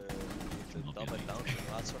need to dumb it down.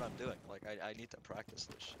 That's what I'm doing. Like, I need to practice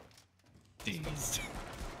this shit. Dazed.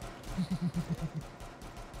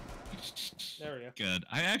 There we go. Good.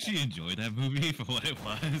 I actually enjoyed that movie for what it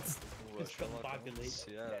was. Ooh, Sherlock Discombobulate. Holmes,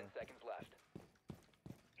 10 yeah. seconds left.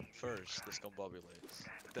 First, discombobulates.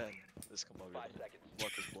 Then, 5 discombobulate. seconds.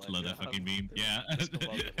 Luck is blind. Love that fucking meme. Yeah.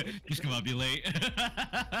 Discombobulate. Discombobulate.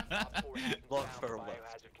 Op 4 hasn't Block found for the what?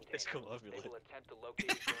 biohazard container. Discombobulate. They will attempt to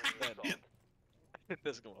locate it during the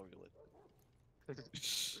assault.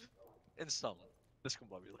 Discombobulate. In some,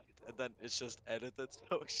 discombobulate. And then it's just edited,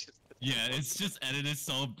 so it's just. Yeah, it's just edited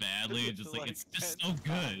so badly. It's just like it's just 10 so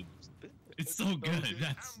good. It's so good.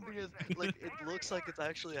 That's Because, like, it looks like it's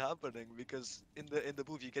actually happening because in the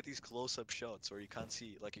movie you get these close-up shots where you can't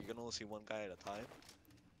see, like, you can only see one guy at a time.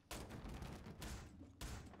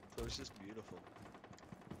 So it's just beautiful.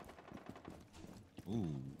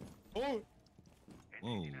 ooh. Oh,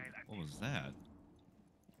 Whoa. What was that?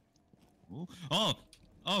 Ooh. Oh.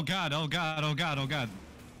 Oh god. Oh god. Oh god. Oh god.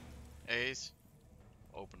 Ace.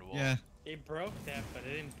 Open the wall. Yeah. it broke that, but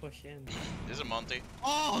it didn't push in. This is a Monty.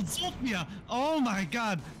 Oh, Zolfia! Oh my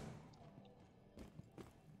god!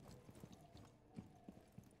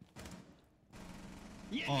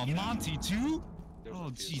 Yeah, Oh, get out. Monty too? There's Oh,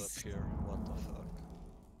 a fuse jeez. up here. What the fuck?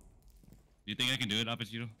 Do you think I can do it,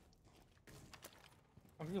 Apachito?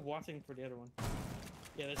 I'm just watching for the other one.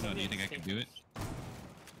 Yeah, there's No, do somebody you at the think I can do it? stations.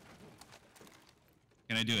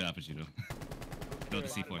 Can I do it, Apachito? Go to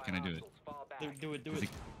C4, can I do it? Fall back. Do it, do Is it.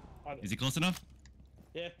 Is he close enough?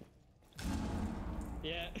 Yeah.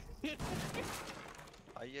 Yeah.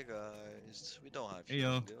 Hiya guys. We don't have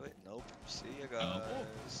Heyo. to do it. Nope. See ya Oh.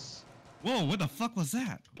 guys. Whoa, what the fuck was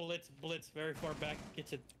that? Blitz, very far back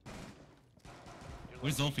kitchen.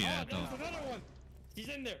 Where's Zolfia Oh, at, though? there's another one. She's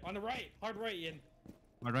in there, on the right, hard right, Ian.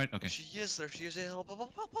 Alright, okay. She is there. She is there.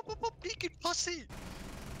 Peeking pussy.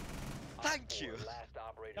 Op Thank 4, you. last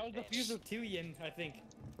operator That was the standing. fuser too, Ian, I think.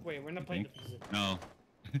 Wait, we're not playing the fuser. No.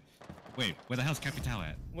 Wait, where the hell's Capital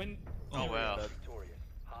at? When? Oh, wow. Victorious.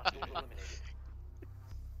 Hostiles eliminated.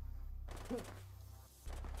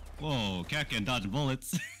 Whoa, Cat can dodge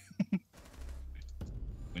bullets.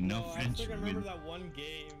 With no I French still remember win. that one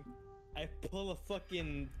game. I pull a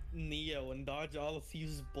fucking Neo and dodge all of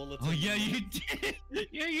Fuse's bullets. Oh and yeah, you did.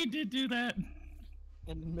 Yeah, you did do that.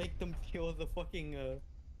 and make them kill the fucking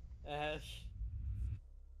Ash.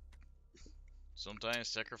 Sometimes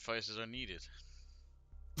sacrifices are needed.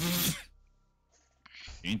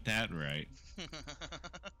 Ain't that right?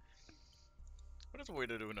 What is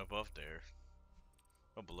Weirdo doing above there?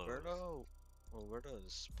 Oh, below. Weirdo. Well, Weirdo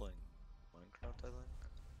is playing Minecraft, I think.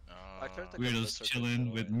 Uh, I tried to Weirdo's convince her to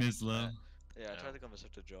chilling with join. Mizlo. Yeah, I Yeah. tried to convince her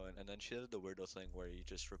to join, and then she did the weirdo thing where you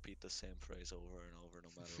just repeat the same phrase over and over, no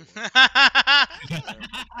matter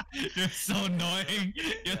what. You're so annoying.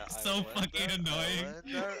 You're Yeah, I so went fucking there, annoying. I went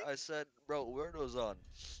there, I said, bro, Weirdo's on.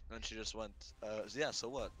 And she just went, yeah, so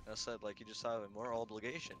what? I said, like, you just have a moral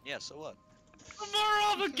obligation. Yeah, so what? More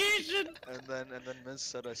obligation. And then Miz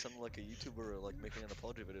said I sounded like a YouTuber, like, making an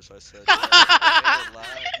apology video, so I said, yeah,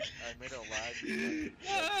 I made it lag.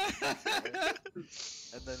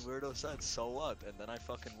 And then Weirdo said, so what? And then I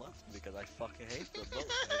fucking left because I fucking hate them both.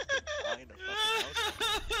 I hate them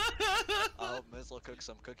fucking house. I hope Miz will cook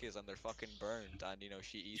some cookies and they're fucking burned, and you know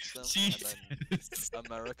she eats them, and Jesus. then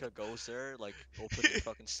America goes there, like open their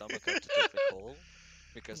fucking stomach up to take the coal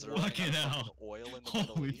because they're running out Fucking of hell. fucking oil in the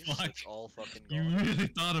Holy Middle East. fuck. It's all fucking You gone. really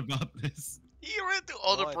thought about this. You ran through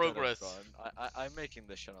all No, the I didn't, progress. Ron. I'm making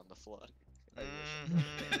this shit on the fly. I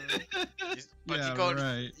wish. But Yeah, you go,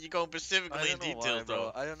 right. you go specifically I in don't know why, details bro.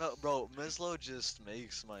 though. I don't know, bro. Mizlo just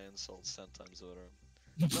makes my insults 10 times better.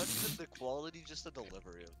 Not even the quality, just the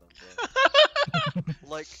delivery of them, bro.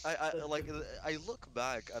 Like I look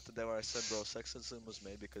back at the day where I said, bro, sexism was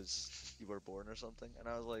made because you were born or something, and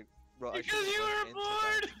I was like, bro, I Because should've you went were into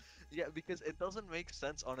born. that. Yeah, because it doesn't make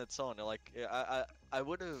sense on its own. Like, I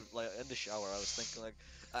would have, like, in the shower, I was thinking, like,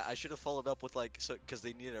 I should have followed up with, like, so, because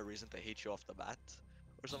they needed a reason to hate you off the bat,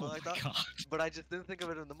 or something Oh like my that. God. But I just didn't think of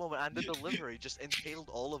it in the moment, and the delivery just entailed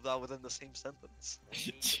all of that within the same sentence.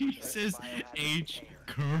 Jesus H.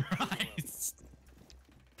 Christ.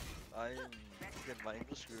 Again, my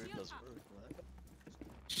English degree does work, man.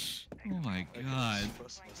 Oh my I can God.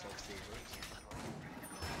 express myself through words.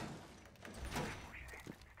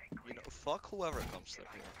 You know, fuck whoever comes through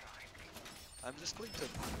here. I'm just going to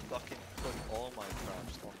fucking put all my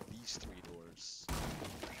traps on these 3 doors.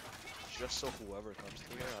 Just so whoever comes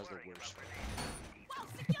through here has the worst.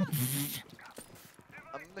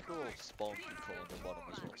 I'm gonna make a little spawn control on the bottom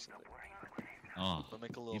as well, so Oh, I'll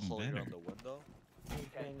make a little even hole here better. on the window. Bang,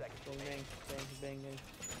 bang, bang, bang, bang, bang.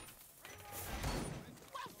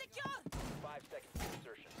 5 seconds to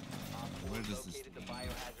insertion. Where does this Located the lead?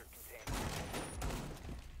 biohazard container.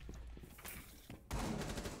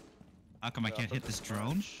 How come I Yeah, can't after hit this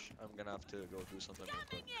drone? match, I'm gonna have to go do something real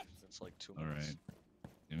quick. It's like 2 minutes. Alright.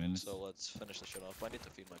 2 minutes? So let's finish the shit off. I need to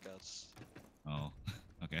feed my cats. Oh,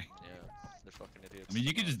 okay. Yeah, they're fucking idiots. I mean,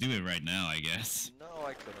 you could just do it right now, I guess. No,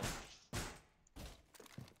 I couldn't.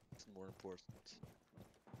 It's more important.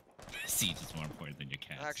 Siege is more important than your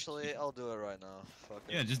cats. Actually, I'll do it right now. Fuck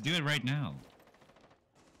it. Yeah, just do it right now.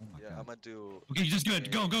 Oh my Yeah, God. I'm gonna do Okay, just do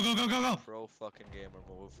it. Go, go, go, go, go, go. pro fucking gamer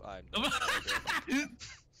move. I'm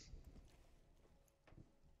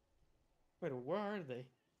Wait, where are they?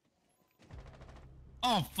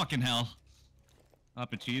 Oh, fucking hell.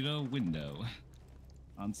 Apachito window.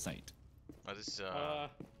 On site. Oh, this is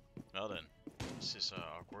well then. This is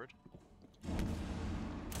awkward.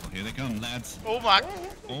 Oh, here they come, lads. Oh my!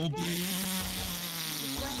 Oh,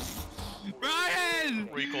 Brian!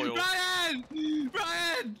 Recoil. Brian!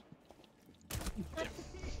 Brian!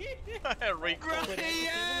 Recoil.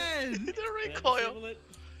 Brian! The Did I recoil. disable it?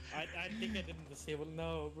 I think I didn't disable it.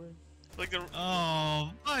 No, bro. Like the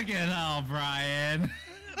Oh, fucking hell, Brian.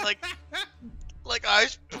 like I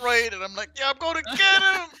sprayed and I'm like, yeah, I'm gonna get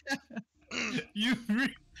him.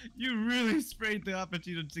 You really sprayed the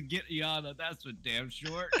opportunity to get Yana. That's for damn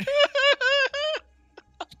short.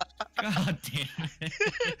 God damn it.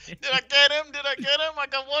 Did I get him? Did I get him? I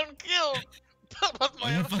got 1 kill. That was Oh,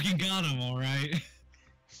 my you fucking got him, alright.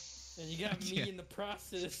 And you got me Yeah. in the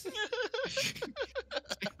process.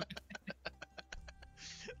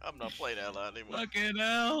 I'm not playing that lot anymore. Fucking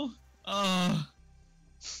hell. Oh.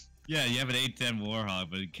 Yeah, you have an 810 Warhog,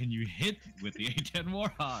 but can you hit with the 810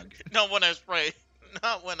 Warhog? Not when I spray.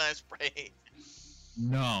 Not when I spray.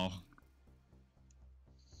 No.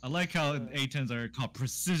 I like how 810s are called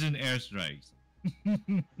precision airstrikes.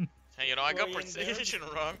 Hey, you know, I got Well, yeah, they're- precision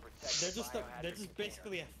wrong. They're just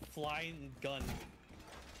basically a flying gun.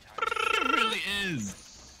 It really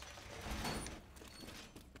is.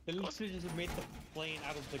 They literally just made the plane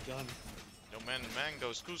out of the gun. Yo, man,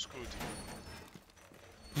 go scoot.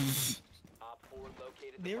 Op 4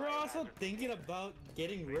 located the They were also biohazard thinking about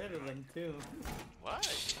getting rid of them too. Why?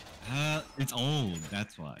 It's old.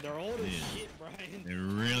 That's why. They're old as Yeah. shit, Brian. They're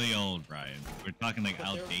really old, Brian. We're talking like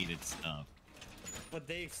But they're- outdated stuff. But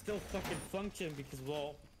they still fucking function because,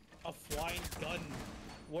 well, a flying gun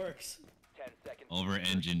works. 10 seconds.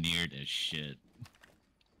 Over-engineered as shit.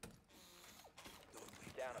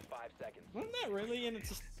 Down to 5 seconds. Wasn't that really? And it's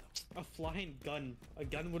just a flying gun. A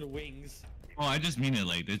gun with wings. Oh, I just mean it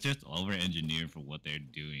like they're just over-engineered for what they're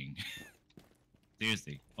doing.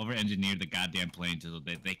 Seriously, over-engineered the goddamn plane so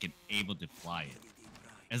that they can able to fly it,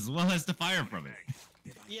 as well as to fire from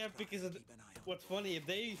it. Yeah, because of what's funny, if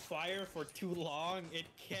they fire for too long, it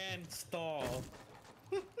can stall.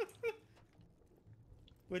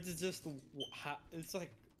 Which is just, it's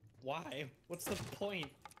like, why? What's the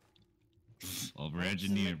point?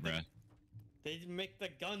 Over-engineered, bruh. They make the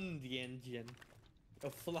gun the engine. A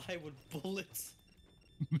fly with bullets.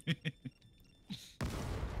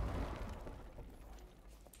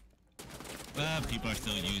 People are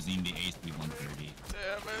still using the AC-130.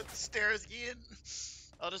 Damn it, stairs again.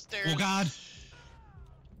 Oh, the stairs. Oh God!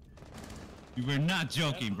 You were not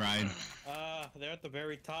joking, Brian. They're at the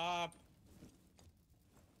very top.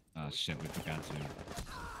 Oh shit, we forgot to.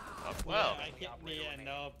 Oh, well, Yeah,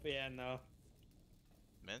 no.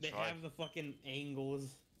 man, They try. have the fucking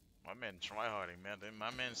angles. My man tryharding, man.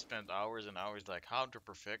 My man spent hours and hours like how to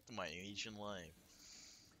perfect my Asian life.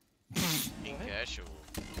 In What? casual.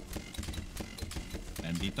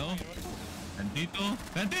 Bandito? Bandito?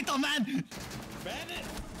 Bandito, man! Bandit!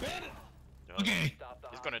 Bandit! Okay. Stop the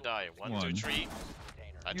He's gonna hostile die. One, One. two, three.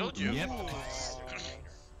 container. I told you. Yep.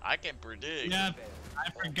 I can predict. Yeah, I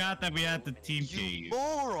forgot that we had the team You cave.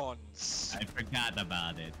 morons! I forgot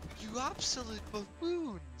about it. You absolute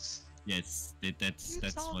buffoons! Yes, that's You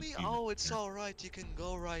tell what me, we oh, were- it's alright, you can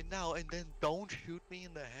go right now, and then don't shoot me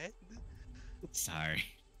in the head? Sorry.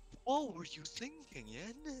 What were you thinking,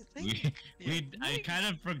 Yen? I kind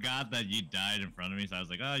of forgot that you died in front of me, so I was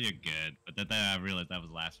like, oh, you're good. But then I realized that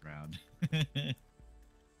was last round.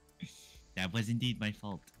 That was indeed my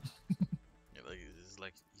fault. Yeah, like, it's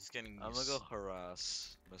like he's getting. I'm gonna go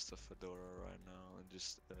harass Mr. Fedora right now, and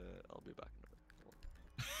just, I'll be back in a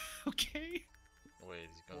minute. Okay. Wait,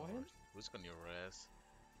 he's gonna. What? Who's gonna harass?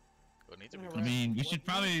 Go need to be. Gonna I harass- mean, we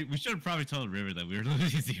What? should have probably told River that we were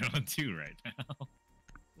losing 0-2 right now.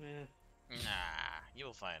 Yeah. Nah,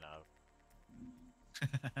 you'll find out.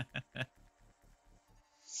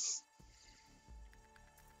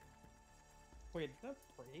 Wait, did that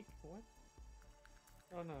break? What?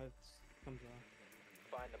 Oh no, it comes on.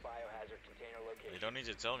 Find the biohazard container location. You don't need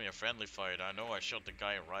to tell me a friendly fight. I know I shot the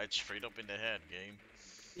guy right straight up in the head, game.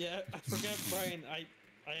 Yeah, I forgot, Brian. I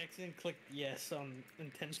accidentally clicked yes on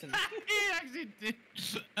intention. He actually did.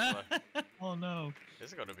 Oh no. This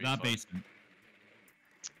is gonna be Not fun. basement.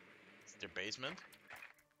 It's their basement?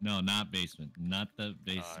 No, not basement. Not the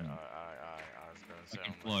basement. I was gonna say. Second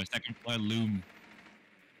I'm like, floor. Second floor. Loom.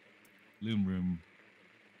 Loom room.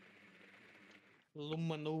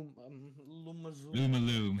 Lumanoom, Lumazoom. Luma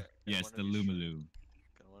loom. Okay, Yes, one the of you Luma should- loom.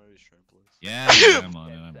 Can one of you shrimp, please? Yeah, yeah, I'm on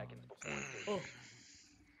it. 10 I'm on seconds it. before insertion. Oh.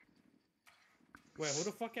 Wait, who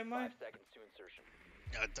the fuck am I? 5 seconds to insertion.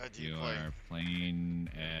 I thought You played. are playing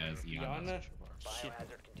as Iana. Iana? Shit.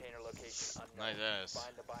 Biohazard container location unknown. Nice ass.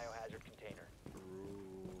 Find the biohazard container.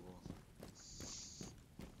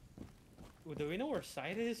 Ooh, do we know where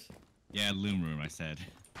site is? Yeah, loom room. I said.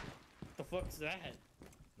 The fuck's that?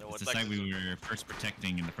 No, It's what the like site we were first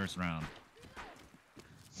protecting in the first round.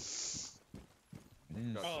 It is.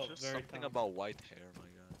 God, Oh, there's very something top. about white hair, my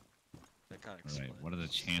god. I can't explain. Alright, what are the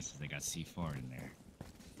chances they got C4 in there?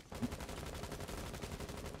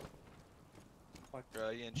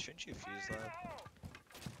 Ian, shouldn't you fuse that?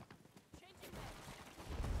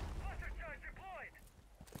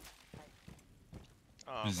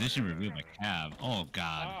 Oh, Position my revealed by Cav. Oh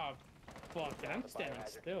god. Ah, fuck, I'm The standing biohazard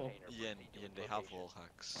still. container Ian, proceed to Ian, its they have location. wall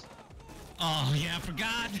hacks. Oh yeah, I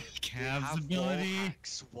forgot. They Cav's have ability. wall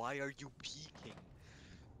hacks. Why are you peeking?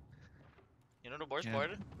 You know the worst Yeah.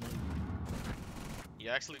 part? You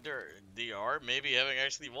actually, they are maybe having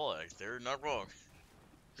actually wall hacks. They're not wrong.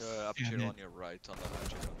 Up Damn here it. on your right, on the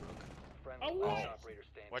hatchet overlook. Friendly Oh, last wow. operator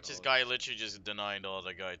standing. Watch this guy literally just denying the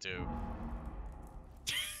other guy too.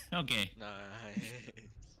 Okay. Nice.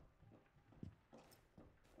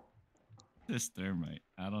 This thermite.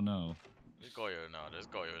 I don't know. This Goyo, no, this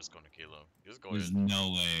Goyo is gonna kill him. This There's Goyo, no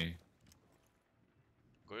way.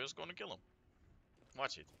 Goyo's gonna kill him.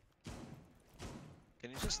 Watch it.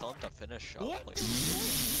 Can you just start the finish shot, What?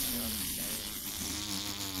 please?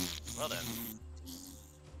 Well then.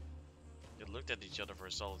 They looked at each other for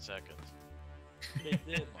a solid second. They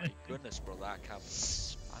did. My goodness, bro, that cap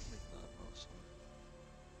is spamming that also.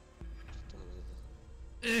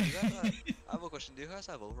 You guys have, I have a question. Do you guys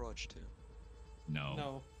have Overwatch 2? No.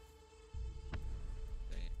 No.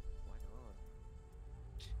 Hey,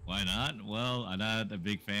 why not? Why not? Well, I'm not a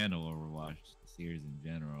big fan of Overwatch series in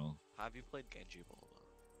general. Have you played Genji Ball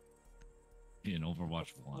In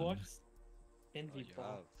Overwatch 1. What's though? Envy You Ball?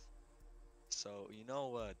 have. So you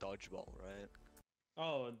know Dodgeball, right?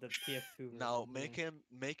 Oh, the TF2. Now version,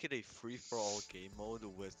 make it a free for all game mode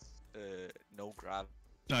with no grab.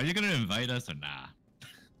 So are you gonna invite us or nah? yeah.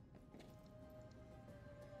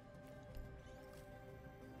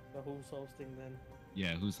 The who's hosting then?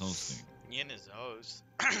 Yeah, who's hosting? Yin is the host.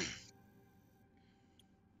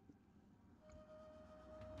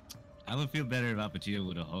 I would feel better if Apachito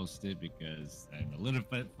would have hosted because I'm a little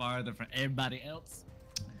bit farther from everybody else.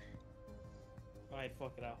 Alright,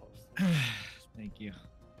 fuck it, I'll host. Thank you.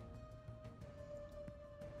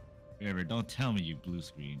 River, don't tell me you blue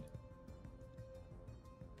screened.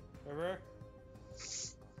 River?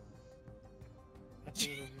 I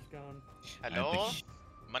think River's gone. Hello, think-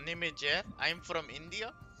 my name is Jeff. I'm from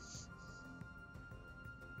India.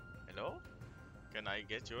 Hello, can I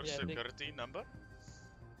get your Yeah, I think- security number?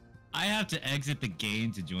 I have to exit the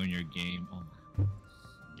game to join your game. Oh my.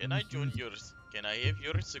 Can I join yours? Can I have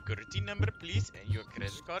your security number, please, and your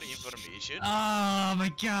credit card information? Oh my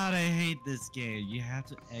god, I hate this game. You have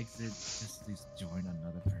to exit just to join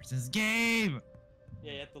another person's game.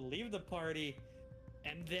 Yeah, you have to leave the party,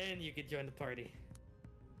 and then you can join the party.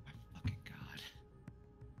 My fucking god.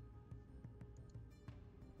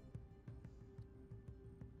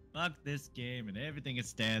 Fuck this game and everything it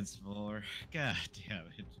stands for. God damn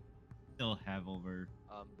it. Still have over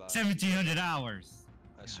I'm back. 1,700 hours.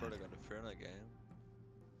 I swear to God, if you're in a game.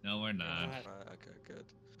 No, we're not. Alright. Okay,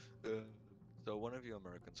 good. So one of you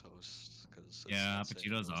Americans hosts, because Yeah,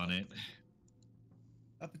 Apachito's on it.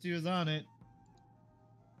 Apachito's on it.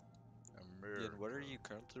 Ian, where are you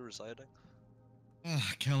currently residing?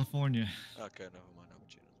 California. Okay, never mind.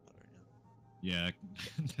 Apachito's better. Yeah.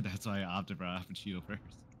 Yeah, that's why I opted for Apachito first.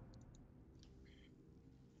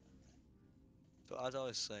 So as I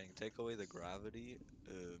was saying, take away the gravity,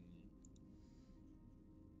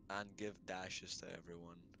 and give dashes to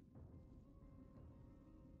everyone,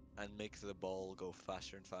 and make the ball go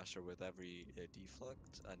faster and faster with every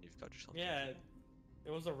deflect, and you've got yourself. Yeah,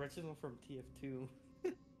 it was original from TF2.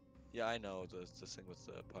 Yeah, I know the thing with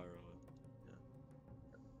the pyro. Yeah.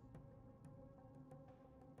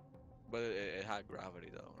 But it had gravity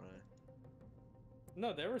though, right?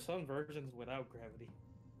 No, there were some versions without gravity.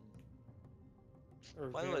 Or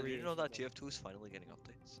By the way, did you know that variations TF2 is finally getting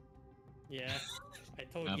updates? Yeah, I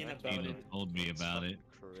told Yin about Apachito it. told me It's about it.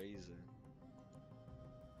 fucking Crazy.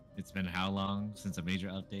 It's been how long since a major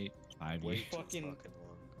update? 5 Way years. too Fucking- fucking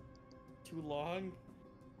long. Too long.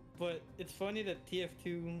 But it's funny that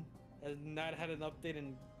TF2 has not had an update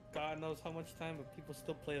in God knows how much time, but people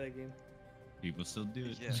still play that game. People still do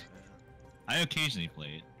it. Yeah. I occasionally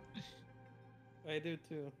play it. I do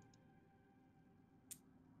too.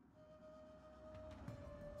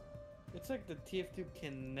 It's like the TF2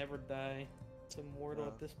 can never die. It's immortal Yeah.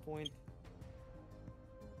 at this point.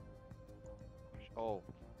 Oh,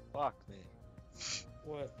 fuck me.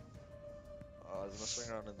 What? I was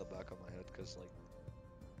messing around in the back of my head because, like,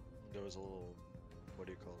 there was a little. What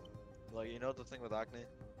do you call it? Like, you know the thing with acne?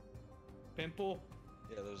 Pimple?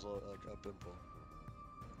 Yeah, there's like a pimple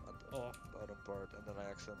at the Oh. bottom part, and then I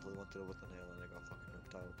accidentally went through it with a nail and it got fucking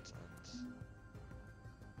ripped out. And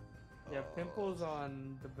Yeah, pimples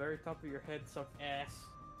on the very top of your head suck ass.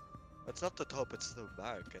 It's not the top, it's the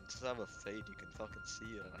back. And to have a fade, you can fucking see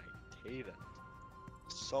it, and I hate it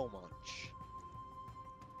so much.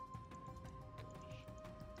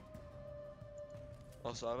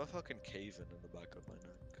 Also, I have a fucking cave-in the back of my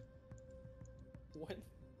neck. What?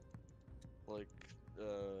 Like,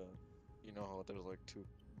 you know how there's like two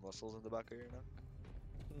muscles in the back of your neck,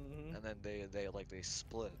 Mm-hmm. and then they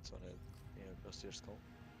split when it goes to your skull.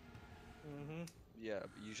 Mm-hmm. Yeah,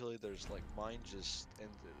 but usually there's like mine just in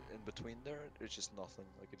between there. It's just nothing.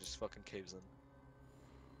 Like it just fucking caves in,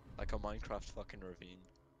 like a Minecraft fucking ravine.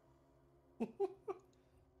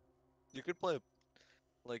 You could play,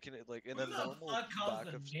 like in a normal back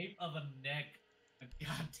of nape of a neck a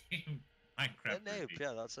goddamn Minecraft a nape.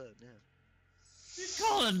 Yeah, that's it. Yeah. You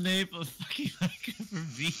call a nape a fucking Minecraft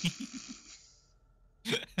ravine?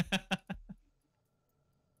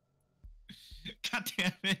 God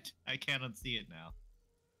damn it! I can't unsee it now.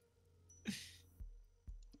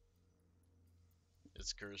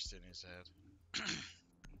 It's cursed in his head.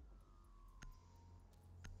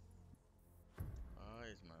 Why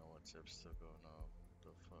is my WhatsApp still going off? What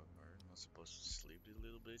the fuck? Are you not supposed to sleep, you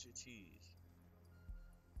little bitch of cheese?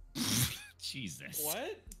 Jesus.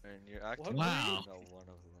 What? And you're acting Wow. like you know one of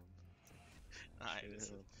them.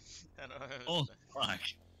 Nice. I don't Oh, fuck.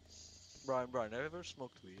 Brian, have you ever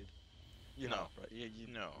smoked weed? You No. have, right? Yeah, you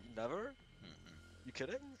No. never? Mm-mm. You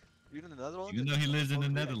kidding? You're in the Netherlands? Even though he lives in the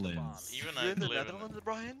Netherlands. Even You're I in the live Netherlands,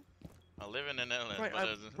 Brian? I live in the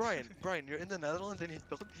Netherlands, Brian, but Brian, you're in the Netherlands and you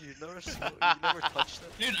never you never touched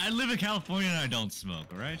it. Dude, I live in California and I don't smoke,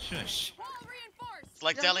 alright? Shush. it's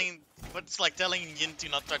like Yeah, it's like telling Yin to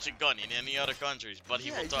not touch a gun in any other countries, but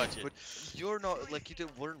he will touch it. But you're not like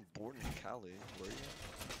weren't born in Cali, were you?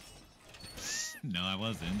 No, I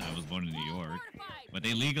wasn't. I was born in New York. But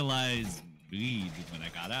they legalized weed when I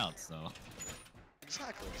got out, so.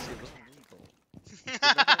 Exactly. See, it wasn't legal.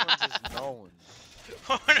 The Netherlands is known.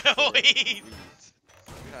 Oh no, for wait! weed.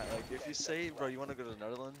 Yeah, like if you say, bro, you want to go to the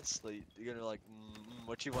Netherlands, like you're gonna like,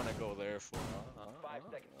 what you want to go there for? 5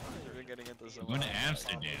 seconds. You're getting into some. Going to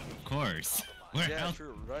Amsterdam, of course. Where Yeah, else?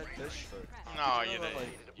 true, right? This shirt. No, You you know, didn't.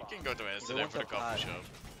 like, You can go to they Amsterdam want for the the coffee pie. shop.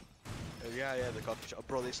 Yeah, the coffee shop.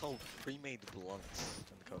 Bro, they sold pre-made blunts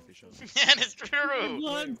in the coffee shop. Man, it's true!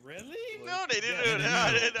 What? Wait, really? No, they didn't. Yeah, No,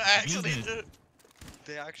 they they do. didn't actually Business. do.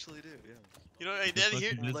 They actually do, yeah. You know, I The did hear.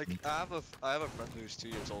 fucking business. Like, I have a friend who's 2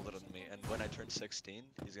 years older than me, and when I turn 16,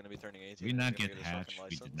 he's gonna be turning 18. We and not he's get gonna his hatch. fucking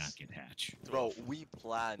We did not license. get hatch. Bro, we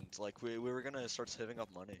planned, like, we were gonna start saving up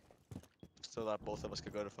money. So that both of us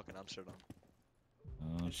could go to fucking Amsterdam.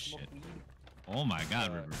 Oh And shit. smoke weed? Oh my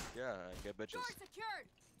god, River. Yeah, and get bitches. secured.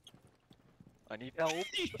 I need help.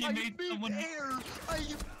 He I made need someone. air! I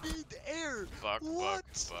need air! Buck, What?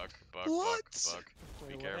 buck. What? Be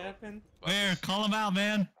Wait, what careful. happened? Where? Call him out,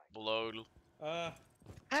 man. Below.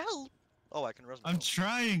 Help! Oh, I can res I'm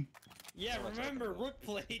trying. Yeah, So much I remember, can do. rook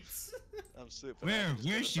plates. I'm stupid. Where? I can just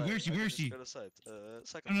Where go is to she? site. Where is she? I can Where is just she? go to site.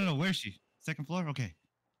 Second No, no, floor. no. Where is she? Second floor? Okay.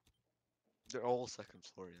 They're all second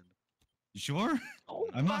floor, Ian. You sure? Oh,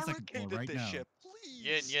 I'm on second floor barricaded right this now. shit,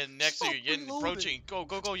 Yin, please. Yin, next to Stop you. Yin, reloading.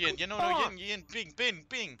 approaching. Go, Yin. You know, Fuck. Yin,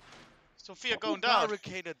 ping. Sophia Who going down.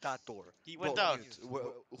 barricaded that door? He went Bro, down.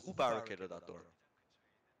 Who barricaded that door?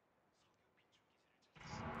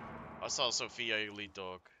 I saw Sophia Elite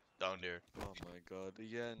Dog down there. Oh my god,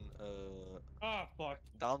 Ian, Ah, fuck.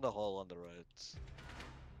 down the hall on the right.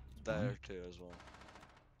 There too as well.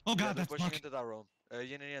 Oh Yeah, god, they're that's pushing Buck. into that room.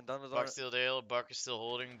 Ian, down the door. Buck's still there. Buck is still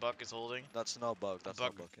holding. Buck is holding. That's no bug, that's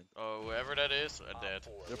Buck- not bugging. Oh, whoever that is, dead.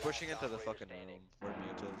 They're pushing into the fucking room where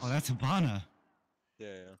Mute is. Oh, that's Habana. Yeah.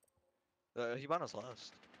 Hibana's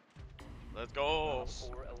last. Let's go.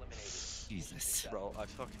 4 eliminated. Jesus. Bro, I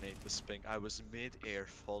fucking hate this ping. I was mid-air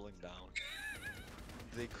falling down.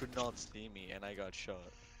 They could not see me and I got shot.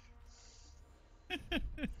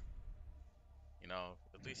 You know,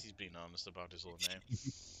 at least he's being honest about his whole name.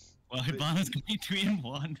 Well, Habana's gonna be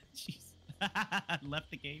 3-1. Jeez. Left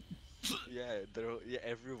the game. Yeah,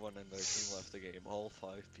 everyone in their team left the game. All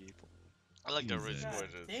 5 people. I like the Jesus. rich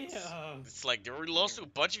God boy. damn. It's like they lost to a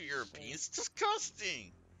bunch of Europeans.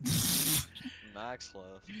 Disgusting. Max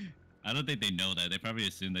left. I don't think they know that. They probably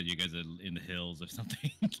assume that you guys are in the hills or something.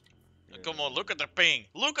 Come on, look at the ping.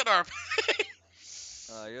 Look at our ping.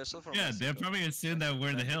 You're still from Yeah, Mexico. they'll probably assume that we're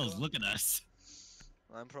in the hills. Mexico? Look at us.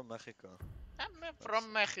 I'm from Mexico. I'm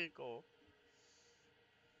from Mexico.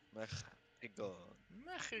 Mexico.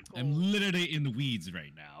 Mexico. I'm literally in the weeds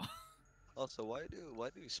right now. Also, why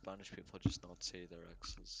do Spanish people just not say their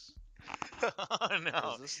exes? Oh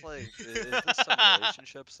no. Is this like is this some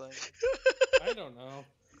relationship thing? I don't know.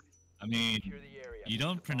 I mean, Secure the area. you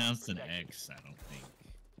don't The bomb pronounce an protected. X, I don't think.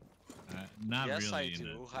 Not yes, really. I in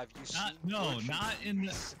do. Have you Not, seen? no,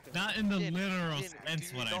 Portuguese? not in the Ian, literal Ian, sense.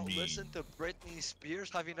 do you What I not mean. listen to Britney Spears?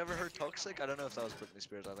 Have you never heard Toxic? I don't know if that was Britney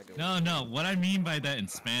Spears. I think it was. No, no. What I mean by that in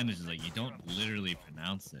Spanish is like you don't literally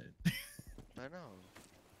pronounce it. I know.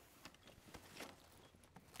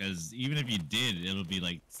 Because even if you did, it'll be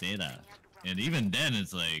like seda, and even then,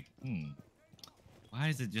 it's like, why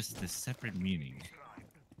is it just this separate meaning?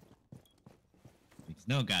 Makes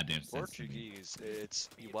no goddamn sense. to me. Portuguese, it's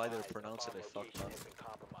you either pronounce it a fuck ton.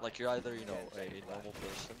 Like you're either, you know, a normal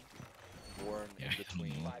person born Yeah, in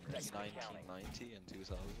between normal 1990 and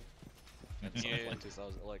 2000. And Yeah. something like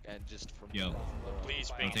 2000, like, and just from Yo. Please,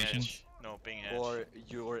 ping Rotation? hedge. No, ping hedge. Or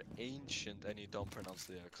you're ancient and you don't pronounce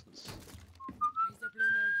the X's.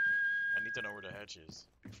 I need to know where the hedge is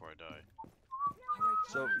before I die.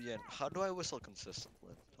 So, Ian, how do I whistle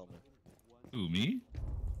consistently? Tell me. Who, me?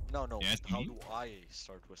 No, no. You asking How me? do I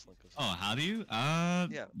start whistling Oh, consistently? how do you?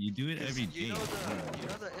 Yeah, You do it 'Cause every you day. know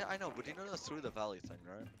the, yeah, I know, but you know the through the valley thing,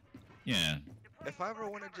 right? Yeah. If I ever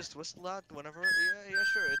want to just whistle that whenever, yeah,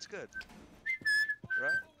 sure, it's good.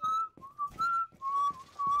 Right?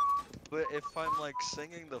 But if I'm like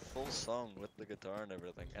singing the full song with the guitar and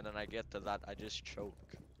everything, and then I get to that, I just choke.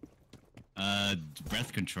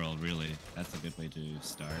 Breath control, really. That's a good way to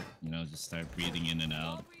start. You know, just start breathing in and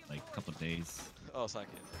out, like a couple days. Oh, thank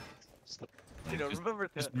you. Stop. Like, You know, just, remember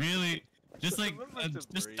to just really, just like, remember to just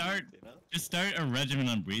breathe, start, you know? just start a regimen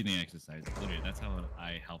on breathing exercises. Literally, that's how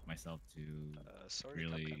I help myself to Sorry,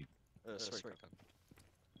 really. Capcom. Sorry, Capcom.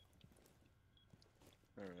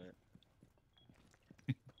 Alright.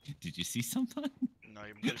 Did you see something? No,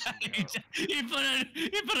 you blew something out. he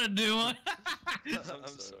put a new one. I'm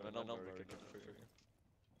sorry, I'm not very good for you.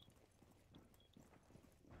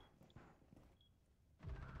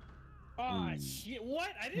 Oh Ooh. shit! What?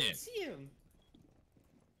 I didn't Hit. see him.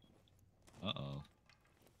 Uh-oh.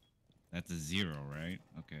 That's a 0, right?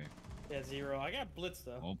 Okay. Yeah, 0. I got blitz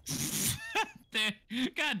though. Oh.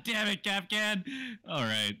 God damn it, Capcan!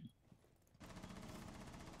 Alright.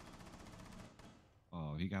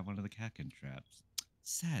 Oh, he got one of the Capcan traps.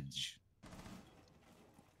 Sedge. In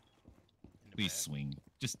the Please back. swing.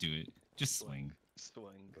 Just do it. Just swing.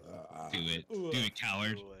 Swing. Do it. Do it,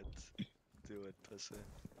 coward. Do it. Do it, pussy.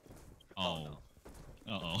 Oh.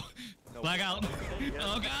 Uh-oh. No, Blackout. Yeah.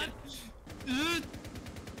 Oh, God.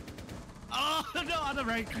 Oh, no, on the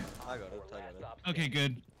right. I got it, I got it. Okay,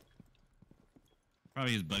 good.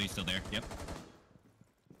 Probably his buddy's still there. Yep.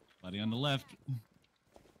 Buddy on the left.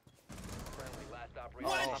 Friendly, last operator.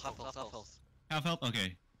 Oh, standing. half health, half health. Half health?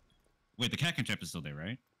 Okay. Wait, the Capcan trap is still there,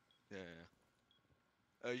 right? Yeah,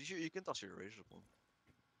 yeah. You can toss your razor blade.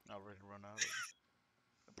 I already run out.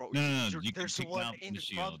 Bro, No, no, no, you're- you can there's pick one out in the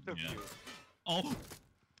front shield, of yeah. you. Oh!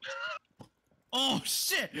 Oh,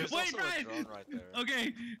 shit! There's Wait, also Brian! a drone right there.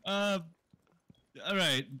 Okay,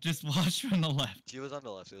 alright, just watch from the left. He was on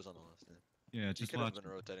the left, he was on the left. Yeah. Yeah, He just could have watch.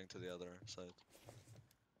 been rotating to the other side.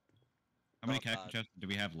 How many not Capcan bad. traps do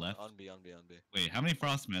we have left? On B, on B, on B. Wait, how many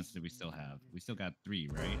Frostmans do we still have? We still got 3,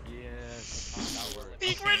 right? Yes.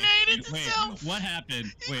 He grenaded Wait, himself! what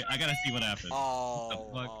happened? Wait, I gotta see what happened. Oh,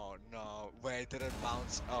 fuck? oh no. Wait, did it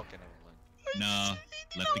bounce? Oh, okay, never mind.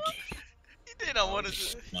 No, left the game. He did not want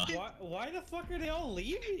to. No. Why the fuck are they all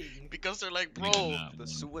leaving? Because they're like, They did bro. not The wanna play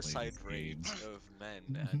suicide this rate game. of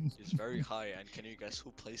men is very high, and can you guess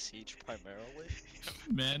who plays Siege primarily?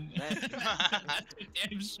 Men. Men.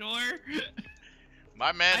 Damn sure.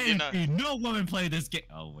 My man I did didn't not. see no woman play this game.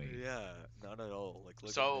 Oh wait. Yeah, not at all. Like,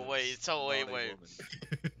 look So at wait, this. so wait, Not a wait.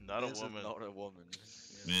 woman. Not a This is woman. Not a woman.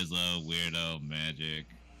 Yeah. Mizzo, Weirdo, Magic,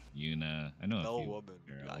 Yuna. I know a No few woman.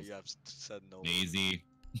 Yeah, girls. you have said no. Lazy.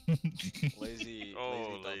 Lazy.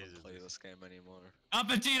 Oh, Lazy doesn't lazy. play this game anymore.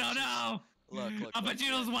 Appuccino, no! Look, look.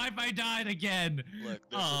 Appuccino's look, Wi-Fi died again. Look,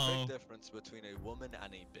 there's a Oh, big difference between a woman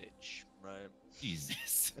and a bitch, right?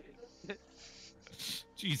 Jesus.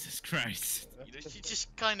 Jesus Christ. You know, she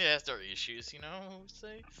just kind of has their issues, you know. I would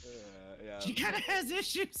say. Yeah, She kind of has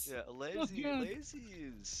issues. Yeah, lazy, God. lazy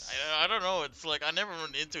is. I don't know. It's like I never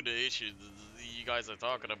run into the issues you guys are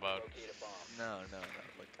talking about. Locate a bomb. No, no, no.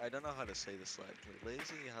 Like, I don't know how to say this. Like,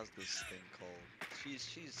 lazy has this thing called.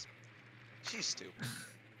 She's stupid.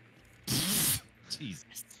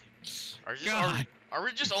 Jesus. Are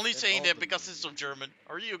we just only In saying all that the because it's of German?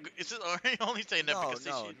 Are you only saying that No, because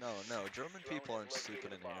no, it's no. German people aren't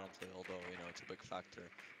stupid inherently, although you know it's a big factor.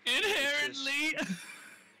 Inherently.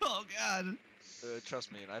 Oh God.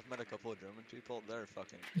 Trust me, and I've met a couple of German people. They're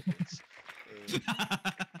fucking idiots.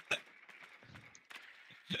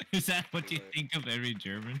 Is that what you Right. think of every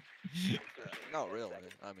German? Not really.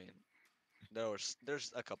 I mean, there's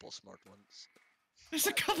a couple smart ones. There's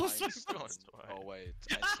a couple Einstein- smart Oh wait,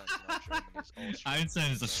 Einstein's not German. He's Austrian.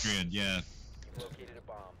 Einstein is Austrian, yeah. You've located a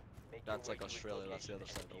bomb. Make your That's way like to its Australia. That's the location other and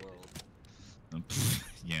side of the world.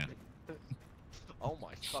 Yeah. Oh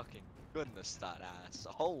my fucking goodness, that ass.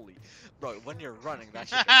 Holy, bro, when you're running, that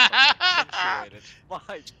shit gets fucking accentuated. My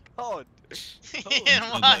god. Holy Yeah,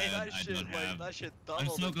 fuck, why? that I shit, don't like, have- that shit I'm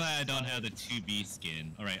doubled so in glad I don't size. have the 2B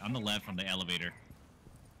skin. Alright, on the left from the elevator.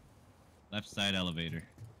 Left side elevator.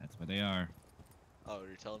 That's where they are. Oh,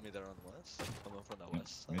 you're telling me they're on the west? Coming from the Yep,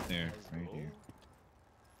 west right side? there, Let's right go. here.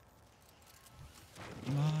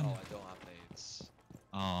 Come Oh, on. I don't have nades.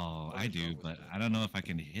 Oh, What I is do, wrong with but you? I don't know if I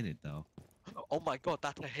can hit it though. Oh my god,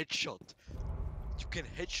 that's a headshot. You can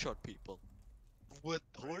headshot people. With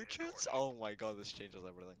torches? Oh my god, this changes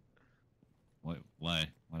everything. What? What?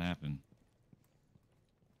 What happened?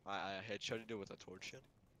 I headshotted you with a torch.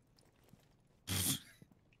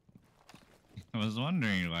 I was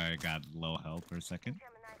wondering why I got low health for a second.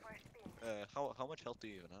 How much health do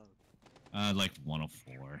you even have? Like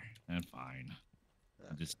 104. I'm fine. Yeah.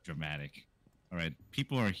 I'm just dramatic. Alright,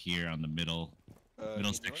 people are here on the middle Can you middle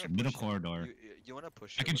wanna section, middle push it? corridor. You wanna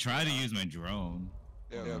push I it can with try to the, use my drone.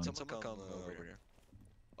 Yeah, Hold on. someone come over here.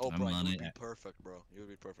 Oh, I'm Brian, on you would it. be perfect, bro. You would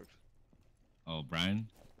be perfect. Oh, Brian?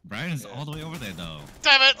 Brian is Yeah. all the way over there, though.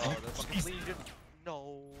 Damn it! Oh, the fucking jeez. Legion.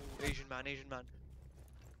 No, Asian man, Asian man.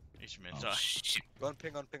 Ishmael, Oh, die. shit. Go on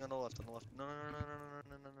ping on the left, on the left. No, no, no, no, no, no,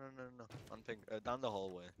 no, no, no, no, no. On ping, down the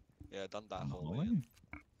hallway. Yeah, down that On the hallway. hallway?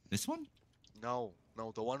 This one? No,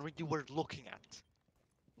 no, the one where you were looking at.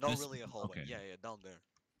 Not This- really a hallway. okay. Yeah, yeah, down there.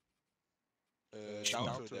 Sure.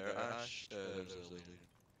 Down through there, Ash. There's a Legion.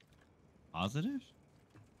 Positive?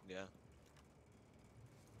 Yeah.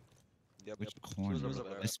 Yep, Which yep. corner? He was over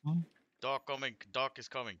there. This one? Doc coming. Doc is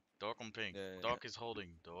coming. Doc on ping. Yeah, yeah, Doc is holding.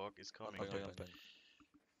 Doc is On coming. ping, on ping.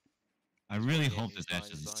 I really Yeah, hope he's this behind,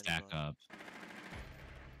 Ash he's doesn't behind, he's stack behind.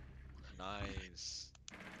 up. Nice.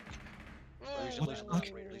 Ooh. Legion, What Legion, the fuck?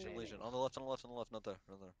 Legion, Legion, Legion. On the left, on the left, on the left, not there,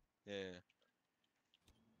 not there. Yeah, yeah,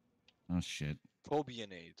 yeah. Oh, shit. Phobia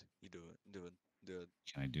nade. You do it, do it, do it.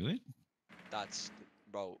 Can I do it? That's,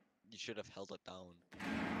 bro, you should have held it down.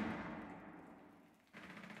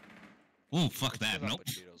 Oh, fuck that. Kill Nope.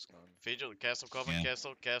 Cheeto's gun. Vigil, castle coming. Yeah.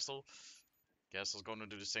 Castle, castle. Castle's going to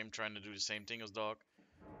do the same, trying to do the same thing as Doc.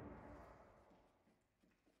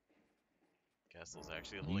 Castle's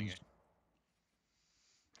actually holding it.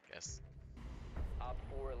 Guess. Op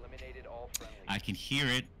 4 eliminated all friendly. I can hear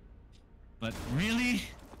it. But really?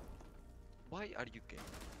 Why are you gay?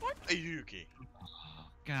 What? Ayuki. Oh,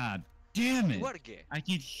 God damn it. You are gay. I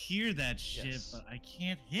can hear that shit, Yes. but I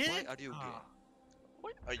can't hit Why it. are you gay? Ah.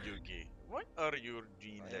 What are you gay? What are you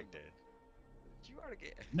doing I like am- that? You are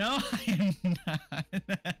gay. No, I am not.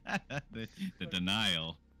 The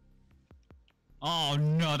denial. Oh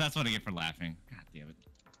no, that's what I get for laughing. God damn it.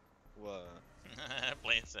 What?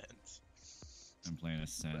 Plain sense. I'm playing a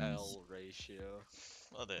Sens. L ratio.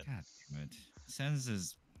 Well then. God damn it. Sens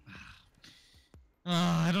is.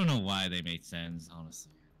 I don't know why they made Sens,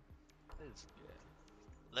 honestly. It's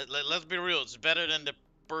gay. Let's be real. It's better than the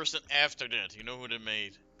person after that. You know who they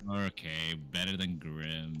made? Okay, better than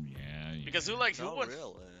Grim, yeah. Because who like who No, would?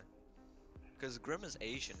 really. Because Grim is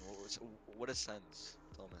Asian. What is sense?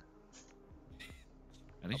 Tell me.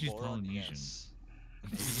 I think A she's moron? Polynesian. Yes. An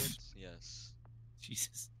idiot? Yes.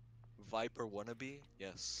 Jesus. Viper wannabe?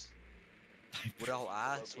 Yes. Without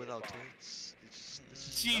ass, without tits. It's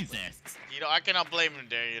just nothing. Jesus. You know, I cannot blame him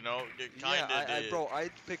there. You know, they Yeah, kinda did. bro,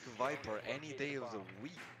 I'd pick Viper any day of the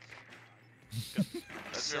week. Let's be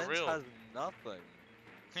Sense real. has nothing.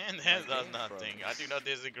 And that does game nothing. I do froze. not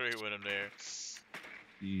disagree with him there.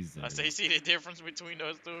 Jesus. I say, see the difference between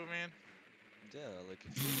those two, man. Yeah, like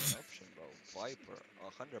if you have an option, bro. Viper,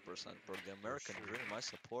 100%, bro. The American dream, I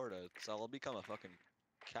support it. So I'll become a fucking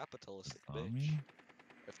capitalistic bitch. Zombie?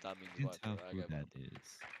 If that means You can tell Viper, I who give that up.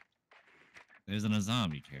 is. There's an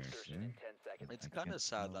Azami character. Insertion in 10 seconds. It's I kind can't of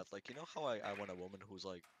sad tell. that, like, you know how I want a woman who's,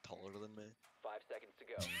 like, taller than me? 5 seconds to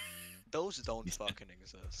go. Those don't Yeah. fucking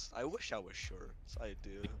exist. I wish I was sure. So I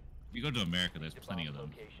do. If you go to America, there's The plenty of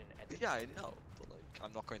bomb them. location and Yeah, I know. But, like,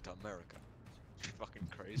 I'm not going to America. You fucking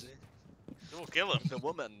crazy? We'll kill him. The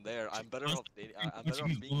woman there, I'm better Most- off dating. I'm better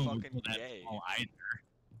Portuguese off being woman would fucking go that gay. tall either.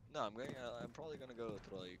 No, I'm going. I'm probably gonna go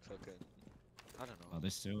to like fucking. I don't Oh, know. they're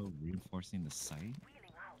still reinforcing the site?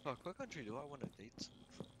 Fuck, what country do I want to date?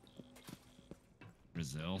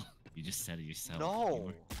 Brazil? You just said it yourself. No. You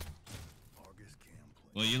were-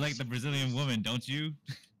 Well, you like the Brazilian woman, don't you?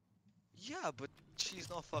 Yeah, but she's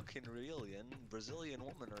not fucking Brazilian. Brazilian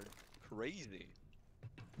women are crazy.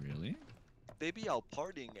 Really? They be out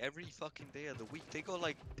partying every fucking day of the week. They go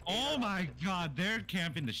like. Oh my god, they're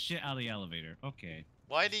camping the shit out of the elevator. Okay.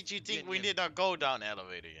 Why did you think we Yeah. did not go down the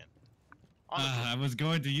elevator yet? Honestly. I was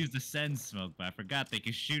going to use the Sen smoke, but I forgot they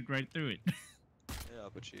can shoot right through it. Yeah,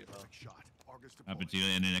 but you know. I bet you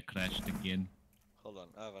and then it crashed again. Hold on,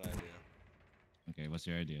 I have an idea. Okay, what's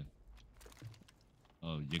your idea?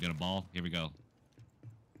 Oh, you got a ball? Here we go.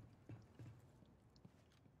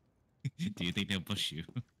 Do you think they'll push you?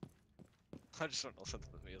 I just don't listen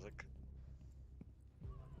to the music.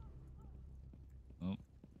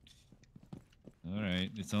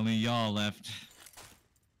 Alright, it's only y'all left.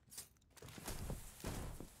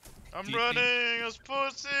 I'm Do you running as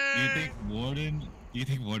pussy. Do you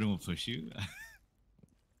think Warden will push you?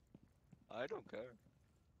 I don't care.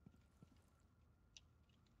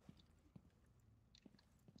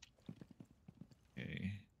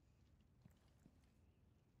 Okay.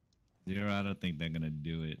 Zero, I don't think they're gonna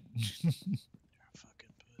do it.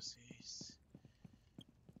 Fucking pussies.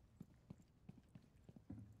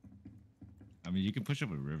 I mean, you can push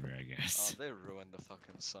up a river, I Oh, guess. they ruined the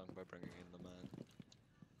fucking song by bringing in the man.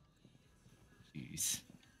 Jeez.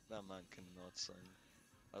 That man cannot sing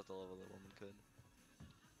at the level that woman could.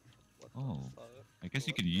 What Oh, the fuck? I guess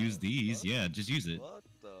you What can the use these. fuck? Yeah, just use it. What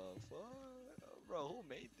the fuck? Bro, who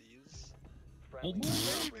made these? Friendly Oh.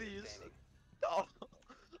 last Who operator made these? standing. Oh,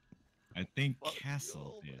 I think fuck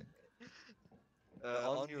Castle you, did.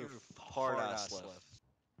 on your hard ass left.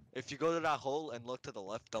 If you go to that hole and look to the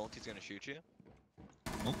left, don't, he's gonna shoot you.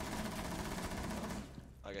 Oh.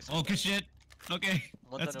 I guess. Oh, good shit. Okay,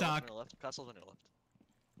 One's let's on your left, talk. on your left. Castle's on your left.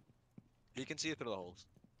 You can see it through the holes.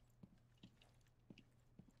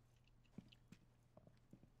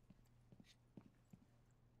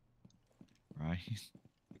 Right.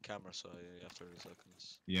 The camera saw you after 30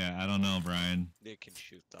 seconds. Yeah, I don't know, Brian. They can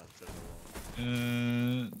shoot that through the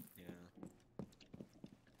wall. Uh, Yeah.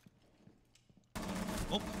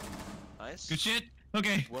 oh, Nice. good shit.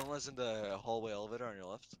 Okay. One was in the hallway elevator on your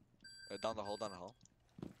left. Down the hall, down the hall.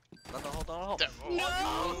 Down the hall, down the hall.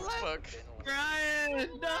 No! Fuck. Brian,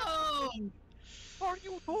 no. Are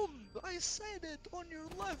you dumb? I said it on your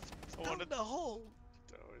left. I Down wanted- the hall.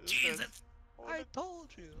 Jesus. I told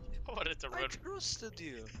you. I wanted to I run. trusted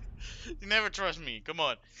you. You never trust me. Come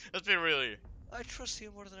on. Let's be real here. I trust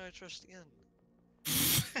you more than I trust Ian.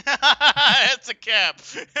 That's a cap.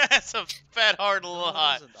 That's a fat hard No, it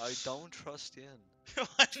lie. isn't. I don't trust Ian.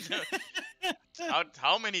 What the-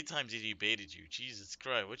 how many times did he baited you? Jesus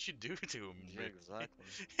Christ, what'd you do to him? Yeah, Rick? exactly.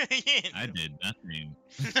 I did nothing.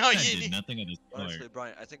 No, I you did didn't. nothing of the Honestly, sort.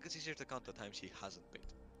 Brian, I think it's easier to count the times he hasn't bait.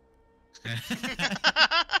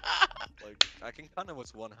 Like, I can count him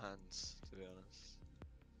with one hand, to be honest.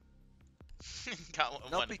 Got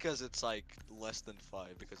one. Not because it's like less than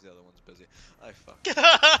 5, because the other one's busy. I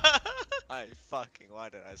fucking, why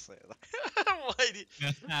did I say that? Why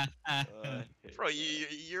did... Bro,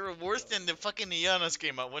 you're worse than the fucking Iana's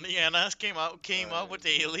came out. When Iana's came out with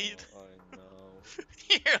the elite, I know.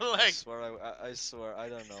 you're I like, swear, I swear, I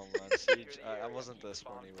don't know, man. Siege, I wasn't this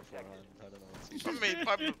horny beforehand. I don't know. Siege.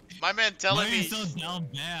 my man Why telling are you me. so down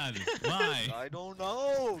bad? Why? I don't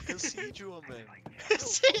know, cause Siege woman.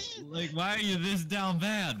 Like, why are you this down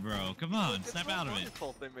bad, bro? Come on, snap out of it.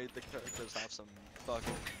 Fault they made the characters have some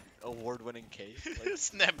fucking award-winning cake. Like,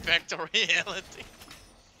 Snap back to reality.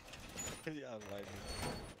 yeah, right.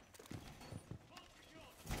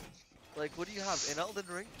 Like, what do you have? In Elden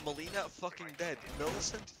Ring, Melina fucking dead.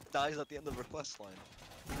 Millicent dies at the end of her quest line.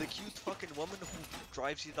 The cute fucking woman who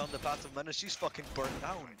drives you down the path of menace, she's fucking burnt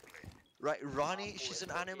down. Right, Ronnie, she's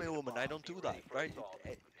an anime woman, I don't do that, right?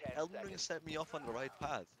 Elden Ring set me off on the right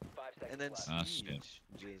path. And then Ah, Siege,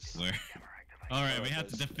 just... Where? Alright, we have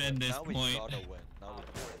to guys, defend this now we point. gotta win. Now we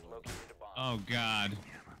gotta win. Oh god.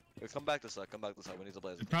 Come back to side, come back to side, we need to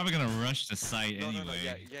blaze They're it. probably gonna rush the site No, anyway. no,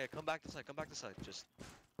 no, yeah, come back to side, come back to side.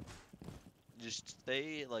 Just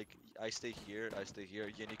stay, like, I stay here, and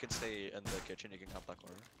you can stay in the kitchen, you can camp that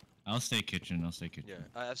corner. I'll stay kitchen, I'll stay kitchen. Yeah,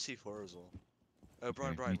 I have C4 as well.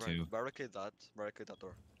 Brian, Okay, Brian, me Brian, too. barricade that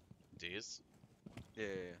door. These? Yeah.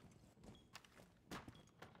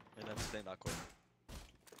 And then stay in that corner.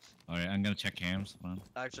 Alright, I'm gonna check cams. Hold on.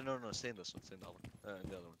 Actually, no, stay in this one, stay in that one.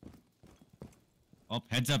 The other one. Oh,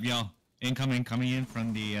 heads up, y'all. Incoming, coming in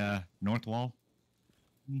from the north wall.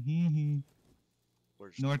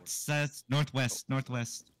 Where's Northwest. Northwest.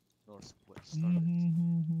 Northwest.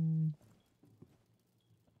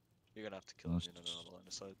 You're gonna have to kill me in another line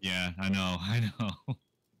of sight. Yeah, I know.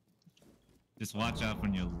 Just watch out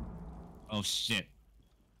when you. Oh shit.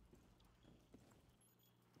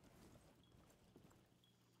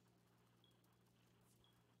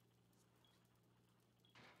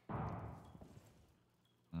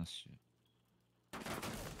 Oh shit. I'm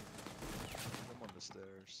on the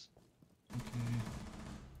stairs.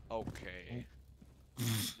 Okay. Okay.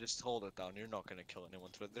 Just hold it down. You're not gonna kill anyone.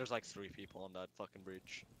 There's like 3 people on that fucking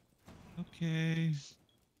bridge. Okay.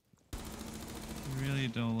 I really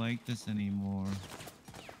don't like this anymore.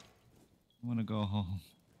 I wanna go home.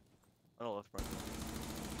 I don't left, Brian.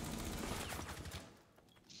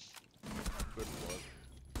 Good blood.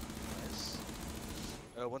 Nice.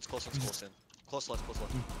 One's close in. Close left.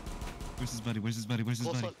 Where's his buddy? Where's his buddy? Where's his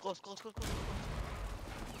Close buddy? left, close.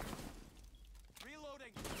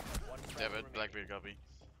 Damn it, Blackbeard copy.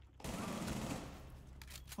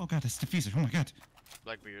 Oh god, that's diffuser. Oh my god.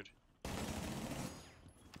 Blackbeard.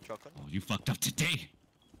 Shotgun. Oh, you fucked up today.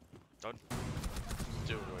 Do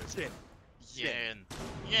it. Yen.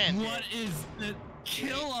 Yen. What is the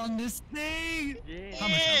kill on this thing? How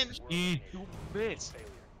much Yen. health? E. Bitch.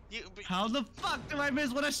 How the fuck do I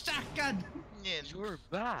miss with a shotgun? Yen. You're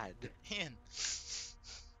bad. Yen.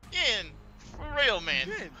 For real, man.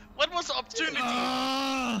 Yen. What was the opportunity?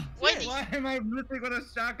 Ah! Why Why am I missing with a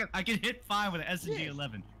shotgun? I can hit 5 with an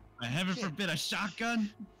SMG-11. I heaven Yeah. forbid a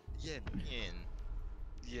shotgun. Yen. Yen.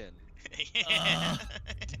 Yen. Yen.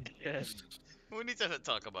 Yen. We need to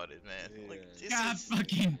talk about it, man. Like, Yeah. this God is,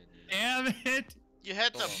 fucking damn it! you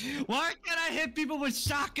had to. Oh. Why can't I hit people with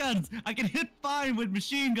shotguns? I can hit fine with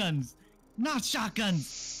machine guns, not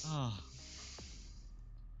shotguns. Oh,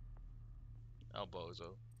 Oh,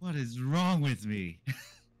 bozo. what is wrong with me?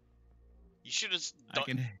 You should have. I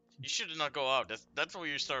can. You should have not go out. That's where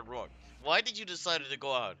you start wrong. Why did you decide to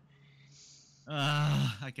go out?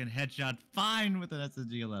 I can headshot fine with an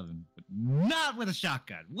SMG-11, but not with a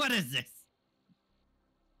shotgun. What is this?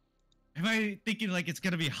 Am I thinking like it's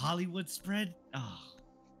gonna be Hollywood spread? Oh,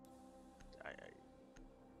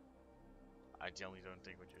 I generally don't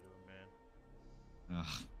think what you're doing, man.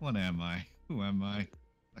 what am I? Who am I?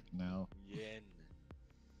 Fucking hell. Yen.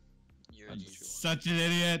 You're I'm unusual. such an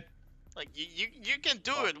idiot. Like you can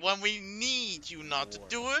do it when we need you not to War.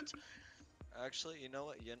 do it. Actually, you know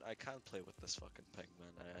what, Yen? I can't play with this fucking ping,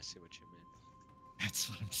 man. I see what you mean. That's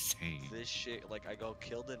what I'm saying. This shit, like, I got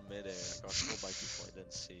killed in midair. I got killed by people I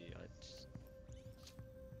didn't see.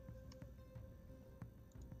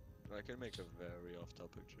 I can make a very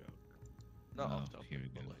off-topic joke. Not Oh, off-topic, here we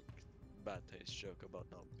but go. like bad taste joke about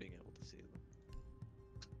not being able to see them.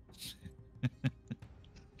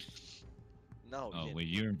 No, Oh Yen. wait,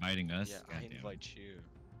 you're inviting us? Yeah, I Goddamn. invite you.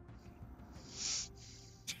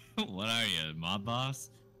 What are you, mob boss?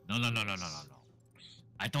 No.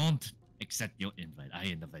 I don't accept your invite. I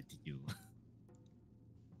invited you. Oh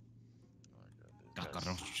my God,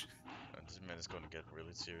 Cockroach. this man is going to get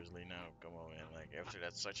really seriously now. Come on, man. Like after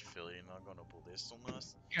that such a failure, you're not going to pull this on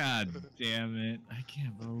us. God damn it. I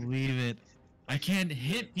can't believe it. I can't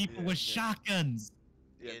hit people with Yeah. shotguns.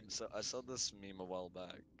 Yeah, It- so I saw this meme a while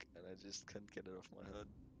back, and I just couldn't get it off my head.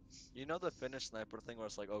 You know the Finnish sniper thing where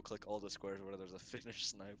it's like, oh, click all the squares where there's a Finnish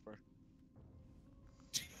sniper?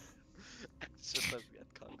 It's just a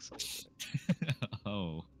Vietcong soldier.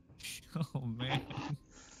 Oh. Oh man.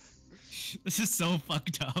 This is so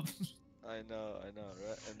fucked up. I know, right?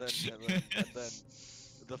 And then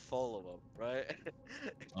the follow-up, right? If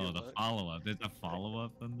you Oh, the look, follow-up. There's a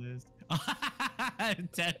follow-up on this?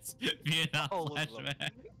 Intense Vietnam all of them.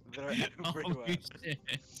 flashback. They're everywhere. Holy shit.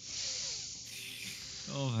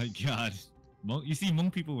 Oh my god. You see,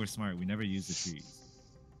 Hmong people were smart. We never used the trees.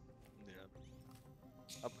 Yeah.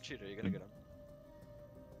 Apachito, you gonna get him?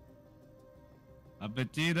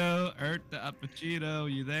 Apachito, the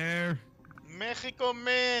Apachito, you there? Mexico,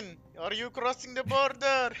 man, are you crossing the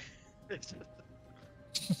border? Oh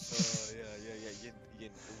yeah. Yin,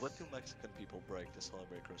 what do Mexican people break to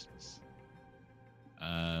celebrate Christmas?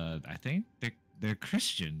 I think they're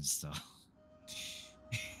Christians, so.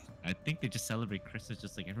 I think they just celebrate Christmas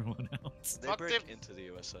just like everyone else. They Fuck break them. into the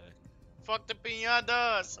USA. Fuck the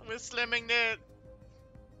piñatas. We're slamming it.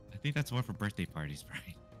 I think that's more for birthday parties,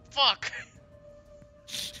 Brian. Fuck.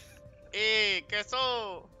 Hey,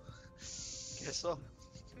 queso. Queso.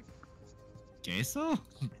 Queso?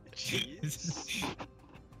 Cheese?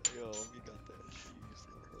 Yo, we got that cheese.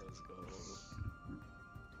 Let's go.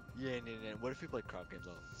 Yeah. What if we play crop games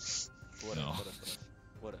though? What No.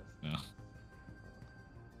 What if? No.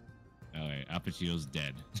 Alright, Apachito's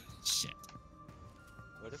dead. Shit.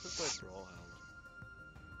 What if we play Brawlhalla?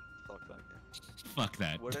 Fuck that game. Fuck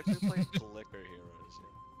that. What if we play Clicker Heroes?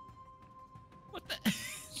 What the?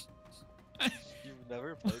 You've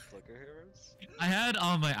never played Clicker Heroes? I had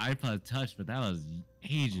on my iPod Touch, but that was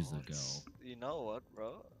ages Oh, ago. it's- You know what,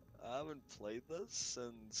 bro? I haven't played this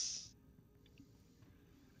since.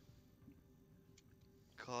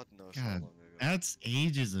 God knows how God, long ago. That's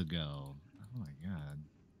ages ago. Oh my god.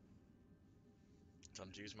 Some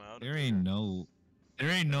juice my out. There ain't no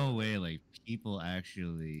way like people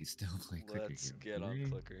actually still play Clicker Let's Heroes. get on Really?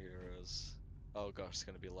 Clicker Heroes. Oh gosh, it's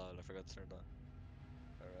gonna be loud. I forgot to turn it on.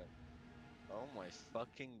 Alright. Oh my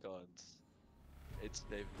fucking god. It's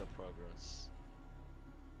Dave the Progress.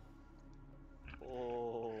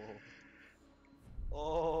 Oh.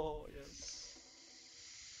 Oh, yes.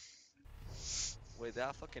 Wait,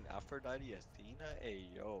 that fucking Aphrodite Athena? Hey,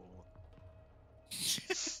 yo.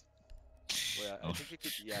 Wait, I Oh. think you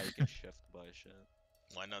could, yeah, you can shift by shit.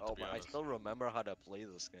 Why not? Oh, To be but I honest. still remember how to play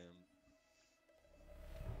this game.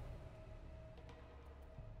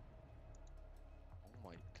 Oh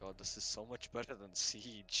my god, this is so much better than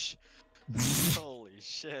Siege. Holy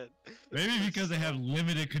shit. Maybe This is because they have so-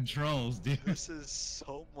 limited controls, dude. This is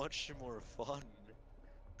so much more fun.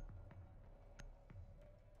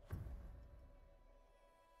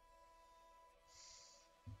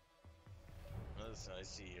 I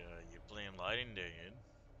see you're playing lighting there, Yin.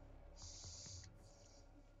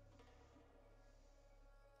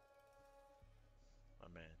 My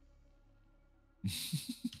man.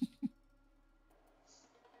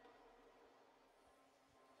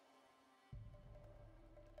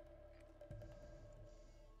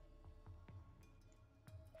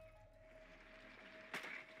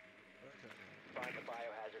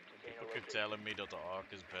 telling me that the ARC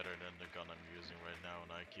is better than the gun I'm using right now,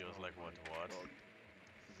 and I was like, what? Bro,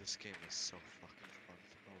 this game is so fucking fun.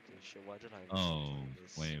 Holy shit, why did I Oh, resort to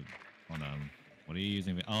this? wait. Hold on. What are you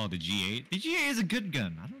using? Oh, the G8? The G8 is a good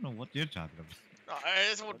gun. I don't know what you're talking about. No,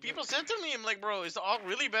 that's what people said to me. I'm like, bro, is the ARC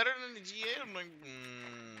really better than the G8? I'm like,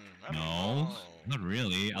 I don't No, know. not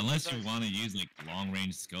really. Unless you want to use like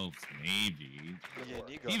long-range scopes, maybe. Yeah, and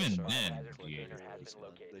you Even gotta then, start yeah. heroes,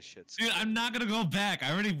 man. This shit's Dude, I'm not gonna go back.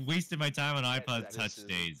 I already wasted my time on iPod This Touch is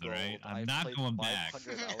days, alright? gold. I'm I've not played going back.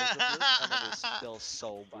 500 hours of this, and it is still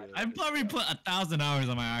so good. I've probably put 1,000 hours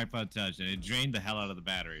on my iPod Touch, and it drained the hell out of the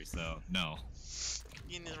battery. So no,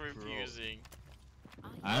 Ian is refusing.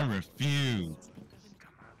 I refuse.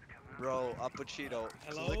 Bro, Appuccino,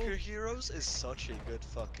 Hello? Clicker Heroes is such a good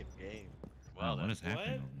fucking game. Wow, Well, what is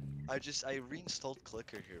happening? I reinstalled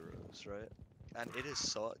Clicker Heroes, right? And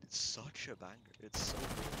it's such a banger. It's so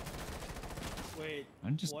good. Wait,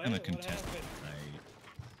 I'm just what? gonna What contest happened? it.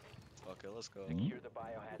 Right? Okay, let's go. Mhm. Secure the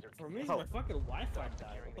biohazard For me, Oh. my fucking Wi-Fi died.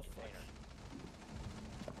 securing What the the fuck?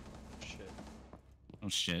 container. Shit. Oh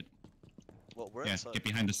shit! Well, we're Yeah, inside. get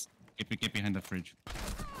behind this. Get behind the fridge.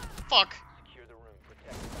 fuck. Secure the room.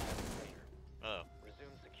 Protect the biocontainer. Oh, Resume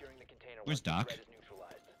securing the container Where's once the Doc? threat is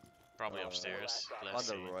neutralized. probably Uh, upstairs. On Let's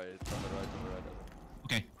the see. right, on the right.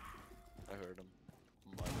 Okay. I heard him.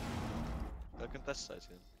 I contest sites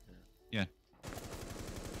in. Yeah.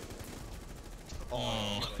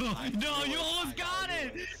 Oh, I no! knew You almost I got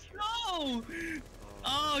knew it. No!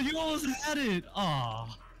 Oh, you almost had it.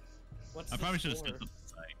 Oh. What's I probably this should have for? skipped the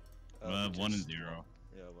site. We 1 and just- 0.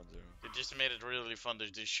 Yeah, 1-0. It just made it really fun to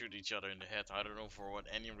just shoot each other in the head. I don't know for what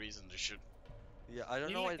any reason to shoot. Yeah, I don't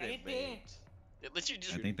You know why like they it? made. It lets you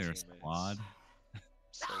just. I think they're a teammates. squad.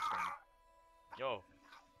 So funny. Yo.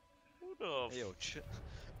 Who the Hey, yo,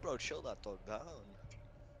 bro, chill that dog down.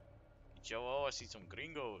 Yo, I see some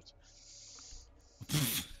gringos.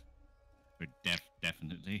 We're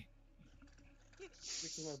definitely. Which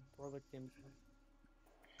is my brother came from.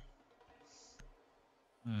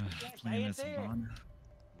 Playing as cállate. Vaughn.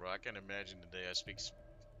 Bro, I can imagine the day I speak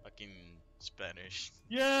fucking Spanish.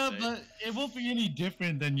 Yeah, Say. but it won't be any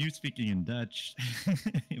different than you speaking in Dutch.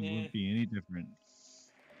 It Yeah. won't be any different.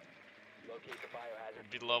 Locate the biohazard.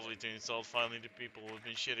 It'd be lovely to insult finally the people who've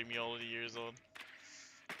been shitting me all the years on.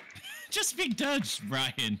 Just speak Dutch,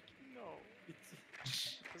 Brian.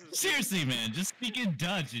 It's, Seriously, man, just speak in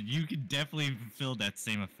Dutch and you can definitely fulfill that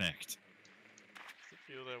same effect.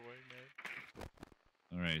 I feel that way, man.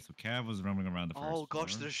 Alright, so Cav was roaming around the first Oh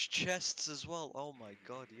gosh, floor. there's chests as well. Oh my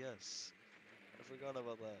god, yes. I forgot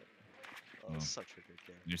about that. Oh, Oh. such a good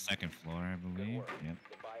game. Your second floor, I Good believe. work. Yep.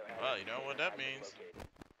 The biohazard Well, you know what that has been means. located.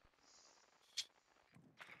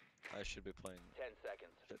 I should be playing 10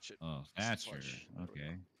 seconds. that shit. Oh, Such- Thatcher. there we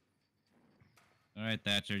Okay. Alright,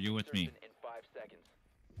 Thatcher, you're with me. Insertion in 5 seconds.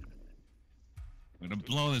 We're gonna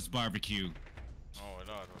blow this barbecue. Oh,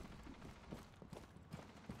 no.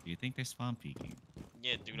 Do you think they're spawn peeking?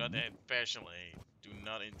 Yeah, do not add passionately. Do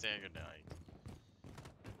not antagonize.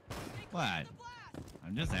 What?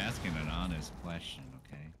 I'm just asking an honest question,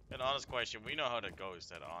 okay? An honest question. We know how that goes,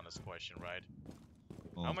 that honest question, right?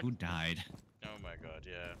 Well, much- who died? Oh my god,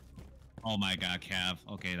 yeah. Oh my god, Cav.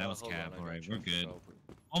 Okay, that was hold on, Cav. I got Alright, you. we're good. No,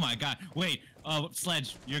 Oh my god, wait. Oh,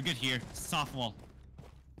 Sledge, you're good here. Soft wall.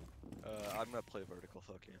 I'm gonna play vertical,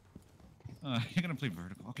 fuck you. You're gonna play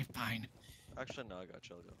vertical. Okay, fine. Actually, no, I got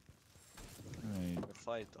you, I'll go. Alright. If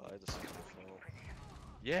I die, this is my fault.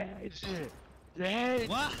 Yeah, it's it. Yeah.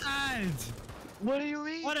 What? What do you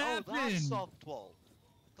mean? What Oh, happened? that's soft wall.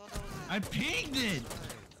 Thought that was I pinged it.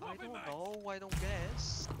 I don't know, I don't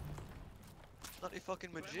guess. Not a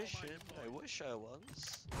fucking magician, I wish I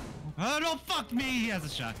was. Oh, don't fuck me. He has a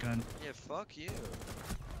shotgun. Yeah, fuck you.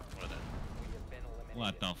 What the? We have been eliminated.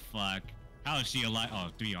 What the fuck? How is she alive? Oh,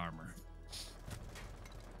 3 armor.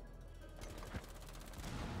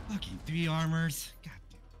 Fucking 3 armors. God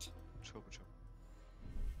damn it. Chopa chopa.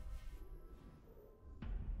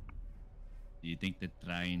 Do you think they're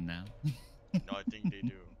trying now? No, I think they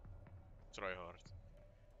do. Try hard.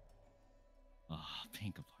 Oh,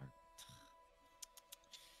 pink apart.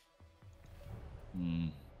 Hmm.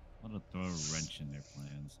 What to throw a wrench in their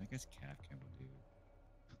plans. I guess Cat can do.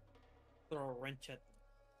 throw a wrench at.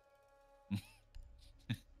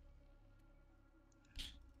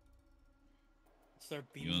 Start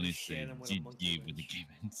You beating only the shit say out of him with a monkey GG with the wrench. game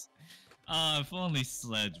ends. If only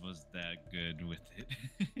Sledge was that good with it.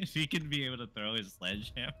 If he could be able to throw his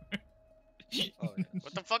sledgehammer. Oh, yeah.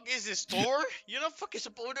 What the fuck is this, Thor? You're not fucking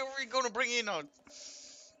supposed to. We're gonna bring in a.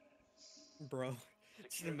 Bro,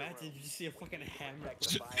 Just Secure the imagine room. you see a fucking hammer. Protect the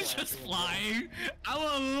It's biohazard just container. flying. I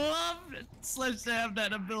would love Sledge to have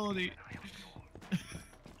that ability.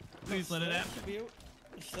 Please let it happen.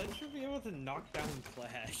 Sledge should be able to knock down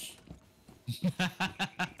Clash. Because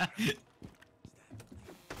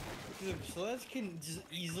if Sledge can just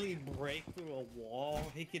easily break through a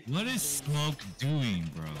wall, he could. What is easily- Smoke doing,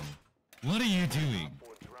 bro? What are you doing? Op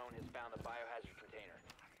 4 drone has found the biohazard container.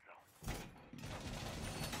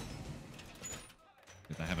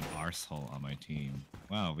 Because I have an arsehole on my team.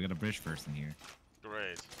 Wow, we got a British person here.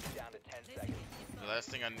 Great. Down to 10 seconds. The last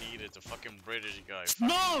thing I need is a fucking British guy.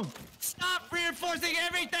 Smoke! Stop reinforcing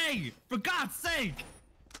everything! For God's sake!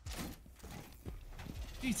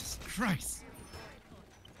 Jesus Christ.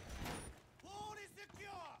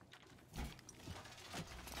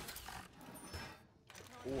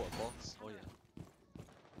 Oh, a box. Oh yeah.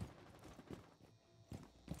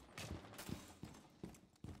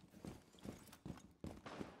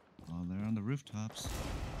 Oh, they're on the rooftops.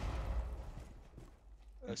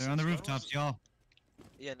 They're since on the when rooftops, was- y'all.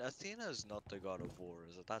 Yeah, and Athena is not the god of war,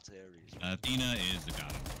 is it? That's Ares. Athena is the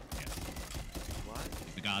god of war. Yes. What?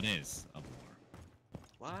 The goddess of war.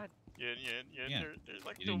 What? Yeah. Yeah. There's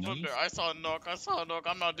like You two didn't of know them there. these? I saw a knock.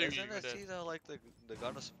 I'm not digging Isn't you with that. Athena like the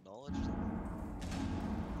goddess of knowledge?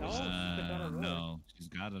 Or something? No, it's the God of War. No. She's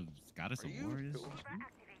goddess Are of you- war. Is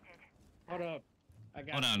Hold up. I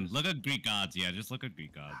got Hold on. this. Look at Greek gods. Yeah, just look at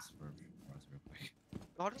Greek gods for us real quick.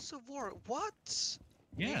 Goddess of war? What?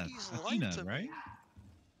 Yeah, Ladies lie Athena, to me. right?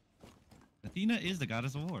 Athena is the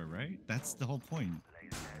goddess of war, right? That's the whole point.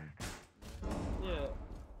 Yeah.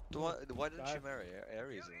 Why didn't she God. marry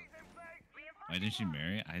Ares then? Why didn't she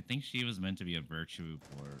marry? I think she was meant to be a virtue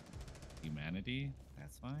for humanity.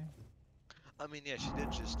 That's why. I mean, yeah, she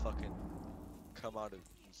did just fucking come out of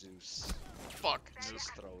Zeus' Fuck.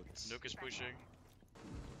 throat. Nuke is pushing.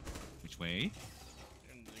 Which way?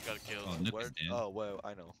 And you gotta kill Oh, him. Nuke Where? is dead. Oh, well,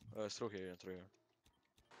 I know. It's through here, through here.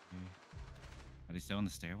 Are they still on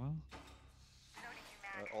the stairwell?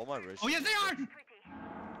 All my rich. Oh yes, they are!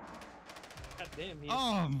 God damn. He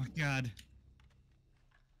Oh my god.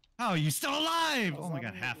 How are you still alive? Oh my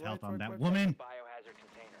god, half health on that woman. Biohazard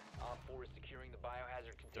container. Op 4 is securing the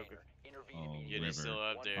biohazard container. Intervene Oh, immediately. Yeah, River. he's still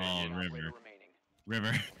out there. Oh, yeah. One operator River.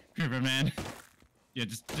 remaining. River man. Yeah,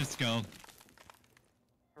 just go.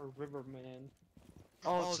 a river man.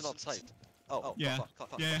 Oh, it's not sight. Oh, Yeah.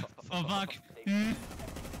 fuck, Yeah. Oh fuck. Take Eh.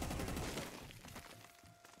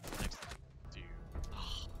 Dude.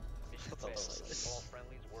 mission What the failed. hell? All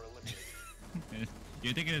friendlies were eliminated.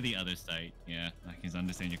 You're thinking of the other site. Yeah, I can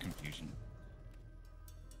understand your confusion.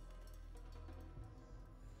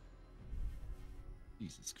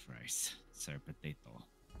 Jesus Christ. Serpentito.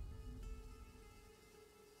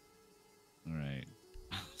 Alright.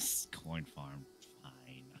 Corn farm.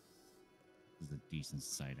 Fine. This is a decent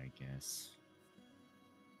site, I guess.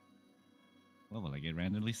 Well, will I get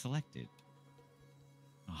randomly selected?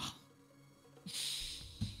 Oh.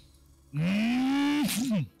 Well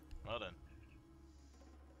then.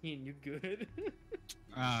 Ian, you good?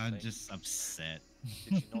 I'm just upset.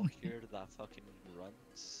 Did you not hear that fucking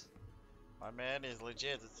runs? My man is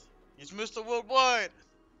legit. He's Mr. Worldwide.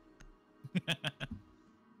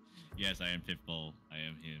 Yes, I am Pitbull. I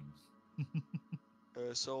am him.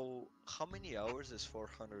 So, how many hours is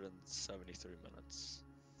 473 minutes?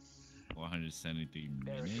 473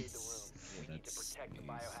 Barricade the minutes. room. So We need to that's protect the a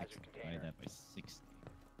biohazard 60. Divide container. that by 60.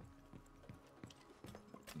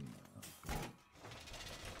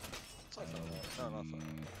 It's not that long. No, not that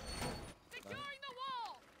long.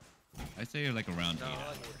 I say like around No, 8 I-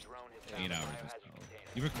 hours. Drone has found 8 the hours or biohazard so.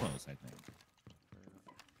 container. You were close, I think.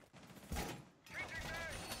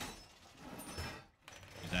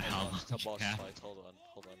 Is that how long It's a you boss have? fight. Hold on.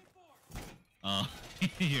 Oh,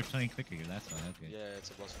 you're playing quicker. That's why. Okay. Yeah,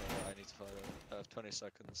 it's a boss fight. I need to fight it. I have 20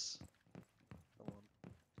 seconds. Come on.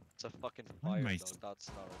 It's a fucking Why am fire I dog. That's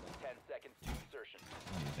not a 10 seconds to insertion.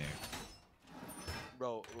 Oh, you're there.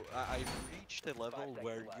 Bro, I reached a level seconds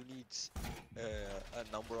where left. you need a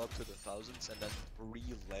number up to the thousands and then 3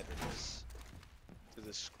 letters to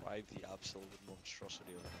describe the absolute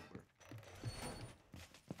monstrosity of a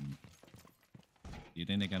number. Do you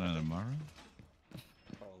think they got on tomorrow?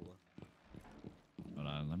 Probably. Hold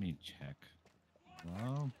on, let me check.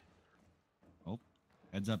 Well, oh,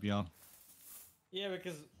 heads up, y'all. Yeah,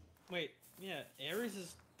 because wait, yeah, Ares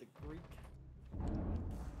is the Greek.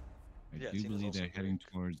 I Yeah, do Tina's believe also they're heading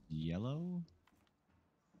Greek. towards yellow.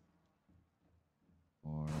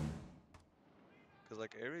 Or Because,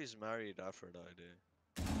 like, Ares married Aphrodite.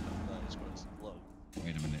 That is what's low.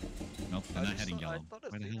 wait a minute. Nope, they're not heading I yellow. thought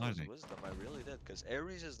Where the Athena hell are was they? wisdom. I really did. Because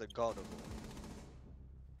Ares is the god of war.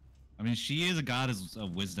 I mean, she is a goddess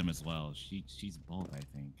of wisdom as well. She's both, I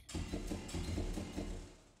think.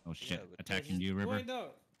 Oh shit! but- Attacking you, River. Wait, no.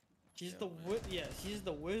 She's the she's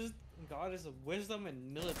the goddess of wisdom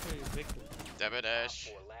and military victory. Damn it, Ash.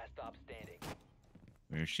 Op 4, last stop standing.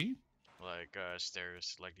 Where is she? Like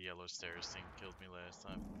stairs, like the yellow stairs thing killed me last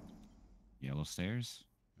time. Yellow stairs.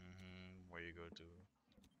 Where you go to?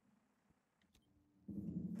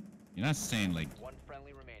 You're not saying like, One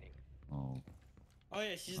friendly remaining. oh, Oh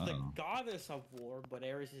yeah, she's the Uh-oh. goddess of war, but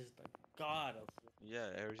Ares is the god of Yeah,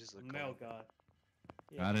 Ares is the male god. god.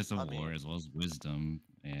 Yeah. goddess of I war mean- as well as wisdom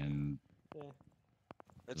and.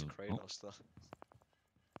 It's Oh. Kratos though.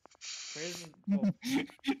 Ares is, oh,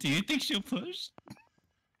 Do you think she'll push?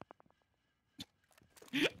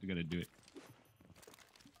 We gotta do it.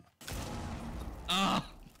 Ah!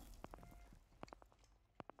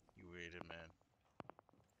 You waited, man.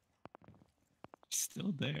 She's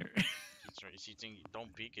still there. That's right. You think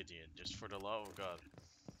don't peek it yet, just for the love of God.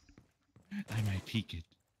 I might peek it.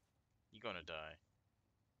 You're gonna die.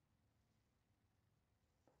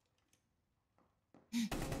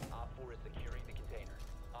 Op 4 is securing the container.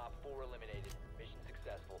 Op 4 eliminated. Mission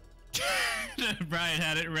successful. Brian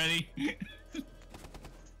had it ready.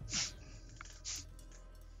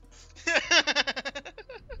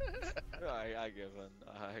 I give in.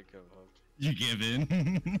 I give up. You give in.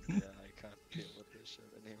 Yeah, I can't deal with this shit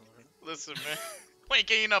anymore. Listen, man. Wait,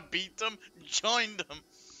 can you not beat them? Join them.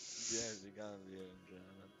 Yes, you gotta be in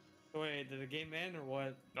German. wait, did the game end or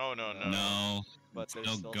what? No, no, no. No, But it's they're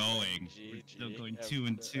still still going. saying We're still GG going every- 2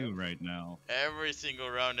 and 2 every- right now. Every single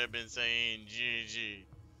round I've been saying GG.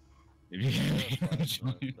 If you They're a can fun join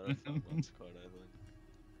one. They're a fun one them. squad, I think.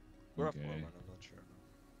 We're a 4-1, Okay. I'm not sure.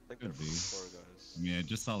 I think Could they're be. 4 guys. I mean, I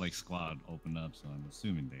just saw like squad open up, so I'm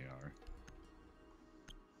assuming they are.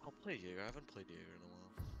 I'll play Jaeger. I haven't played Jaeger in a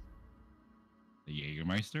while. The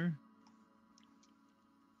Jägermeister?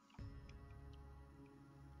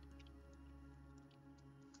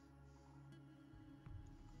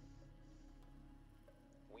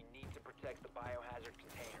 We need to protect the biohazard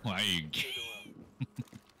container. Why are you Clear gay? the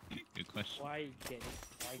room. Good question. Why gay?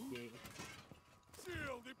 Why gay?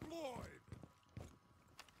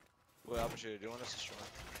 Wait, Opportunity, do you want us to stream?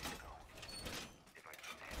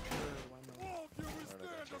 Sure, why not? Op 4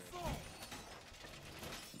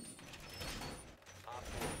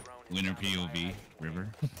 drone has Winner found the POV, biohazard River.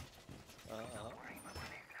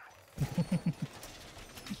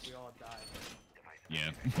 We all died.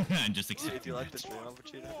 Yeah, I'm just Do accepting. you like the stream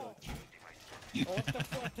Opportunity? Oh, what the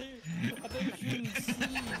fuck? I think you shouldn't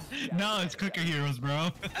see. No, it's Clicker Heroes, bro.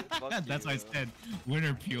 Fuck That's why I you, said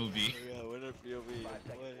winner POV. Yeah, winner POV. 5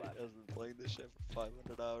 seconds Wait, left. has been playing this shit for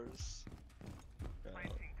 500 hours. Yeah,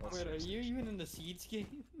 I'll Wait, are search you this. even in the Seeds game?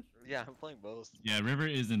 Yeah, I'm playing both. Yeah, River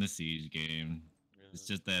is in the Siege game. It's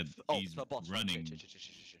just that Oh, he's the boss. running. Shit.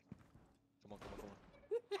 Come on.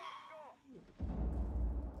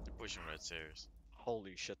 They're pushing red stairs.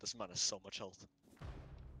 Holy shit, this man has so much health.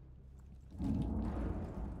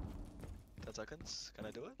 10 seconds. Can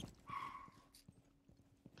I do it?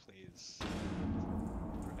 Please.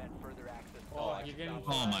 Prevent further access to Oh, the you're getting-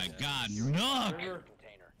 Oh my god, Yes. Nook! River,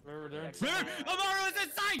 container. River, they're in River! Amaru is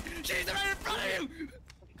inside! She's right in front of you!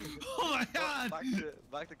 Oh my god!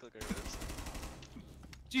 Back to clicker.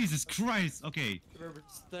 Jesus Christ! Okay, River,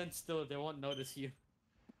 stand still. They won't notice you.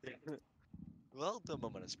 Well, the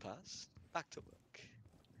moment has passed. Back to work.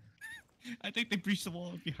 I think they breached the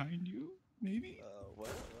wall behind you. Maybe. What?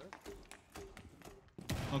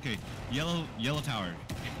 Okay, yellow tower.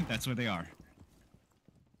 That's where they are.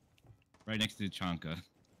 Right next to Chanka.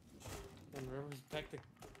 And River's back to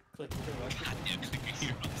click. Goddamn Clicker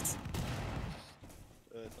Heroes.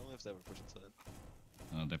 Tell me if they ever push inside.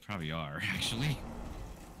 Oh, they probably are actually.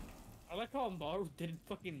 I like how Maru didn't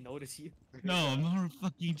fucking notice you. No, Amaru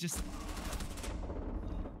fucking just.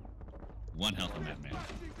 One health on that man.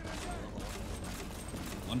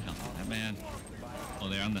 One health on that man. Oh,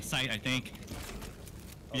 they're on the site, I think.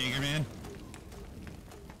 Jaegerman.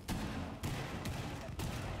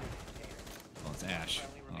 Oh, it's Ash.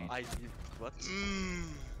 Oh. What? Mmm.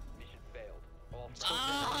 Mission failed. All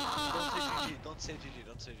Don't say GG.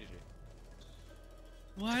 Don't say GG.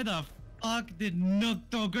 Why the fuck did Nook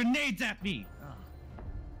throw grenades at me?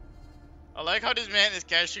 I like how this man is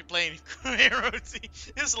casually playing Heroes.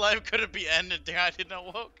 His life could have been ended there. I did not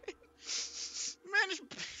walk. Man,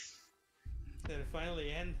 Did it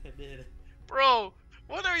finally end? It did. bro,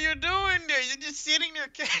 what are you doing there? You're just sitting there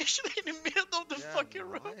casually in the middle of the Yeah, fucking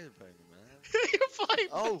room. vibing, man. You're fine.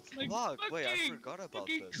 Oh, Like, fuck. Wait, I fucking- forgot about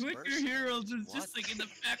Fucking this. Clicker Mercy. Heroes is What? just like in the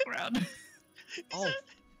background. Oh.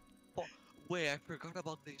 Wait, I forgot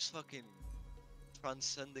about these fucking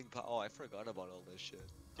transcending power. Oh, I forgot about all this shit.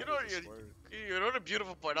 You How know, does this work? you know the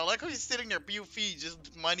beautiful part. I like how he's sitting there, POV,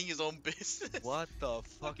 just minding his own business. What the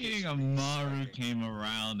fuck is Fucking Amaru came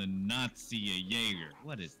around and not see a Jaeger.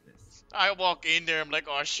 What is this? I walk in there, I'm like,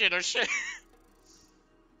 oh shit, oh shit.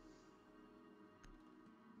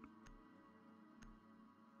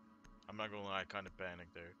 I'm not gonna lie, I kind of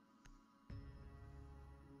panicked there.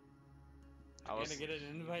 I was. Gonna get an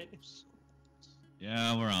invite.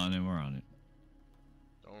 Yeah, we're on it. We're on it.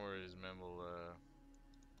 Don't worry, this man will.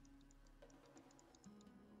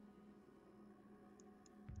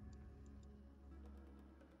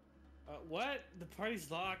 What? The party's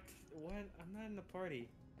locked. What? I'm not in the party.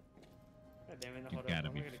 God damn it! You Hold gotta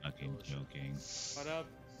up. be I'm gonna fucking joking. Hold up.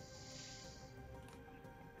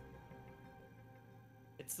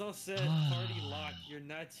 It still says party locked. You're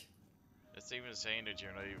not. It's even saying that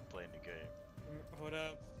you're not even playing the game. Hold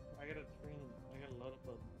up. I gotta train. I gotta load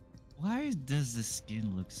up Why does the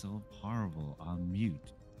skin look so horrible on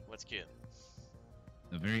mute? What skin?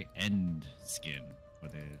 The very end skin for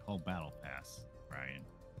the whole battle pass, Brian.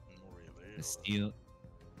 Really? The steel,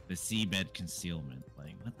 the seabed concealment.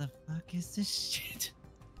 Like, what the fuck is this shit?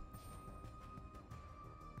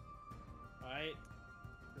 Alright.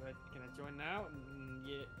 Can I join now?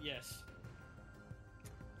 Yes.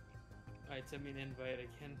 Alright, send me an invite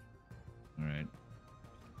again. All right.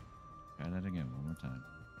 Try that again one more time.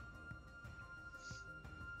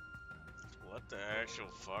 What the actual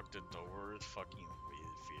fuck? The door is fucking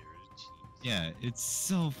weird, fear. Jeez. Yeah, it's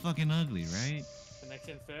so fucking ugly, right?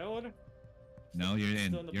 Connection failed? No, you're in.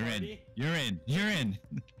 Still in the You're in. party? You're in. You're in.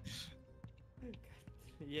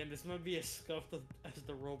 Yeah, this might be as scuffed as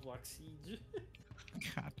the Roblox siege.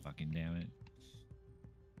 God fucking damn it.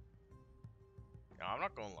 No, I'm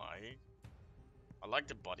not gonna lie. I like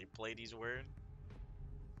the body plate he's wearing.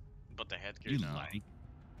 But the headgear You is not. like?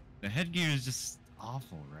 The headgear is just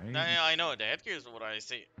awful, right? No, I know. The headgear is what I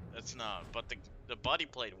say. It's not. But the body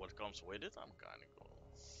plate, what comes with it, I'm kind of cool.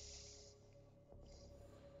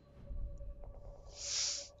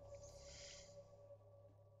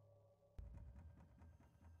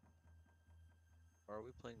 Or are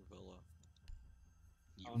we playing Villa?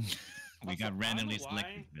 We Also, got I randomly don't know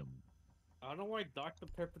selected why. villain. I don't know why Dr.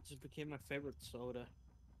 Pepper just became my favorite soda.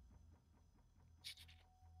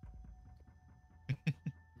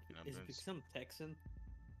 Is it because I'm Texan?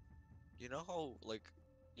 You know how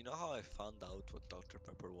I found out what Dr.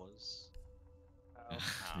 Pepper was?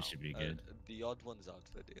 This should be Uh, good. the Odd Ones Out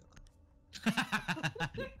video.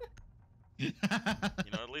 You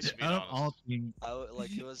know, at least be Out of honest. all things,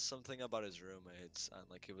 Like it was something about his roommates, and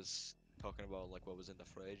like he was talking about like what was in the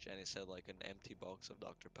fridge, and he said like an empty box of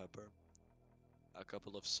Dr. Pepper, a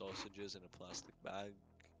couple of sausages in a plastic bag,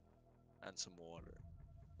 and some water,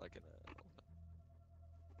 like in a.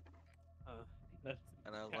 That's,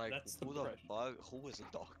 And I'm Yeah, like, that's the who the brush. fuck? Who is a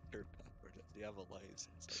Dr. Pepper? Does he have a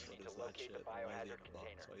license? Like, Need what is to that locate the shit? Why is he in biohazard a box?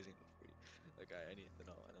 container. Why is he in free? Like, I need to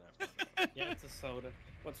know. And then I found out. yeah, it's a soda.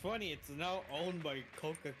 What's funny, it's now owned by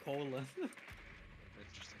Coca-Cola.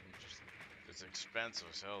 Interesting, interesting. It's expensive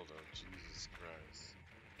as hell, though. Jesus Christ.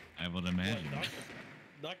 I would What, imagine.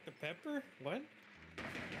 Dr. Pepper? What?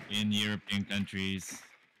 In European countries.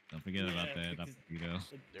 Don't forget about Yeah, that, because- Alfredo. It's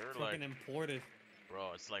They're fucking like, imported.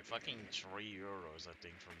 bro, it's like fucking €3, I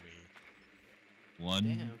think, for me. One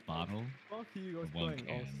Damn. bottle. Fuck are you guys One playing?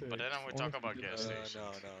 can. Oh, But then I would talk about gas No, stations.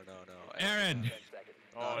 no. Aaron! 10 seconds.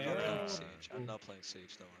 Oh, I'm not no. playing no. Siege. I'm not playing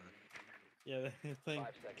Siege, don't worry. Yeah, they're playing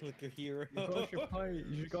 5 seconds. Clicker Hero.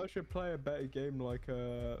 You guys should play a better game like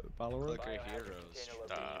Valorant. Clicker Biohazard Heroes. container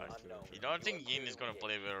Dog. located unknown. You don't think Yin is gonna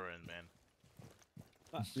play Valorant, man?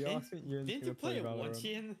 Yeah, I Didn't- think Yin's Didn't you gonna play it Valorant. once,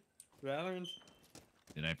 Ian? Valorant?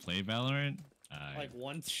 Did I play Valorant? Like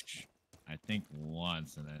once? I think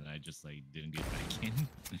once, and then I just like didn't get back in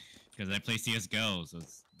because I play CS:GO, so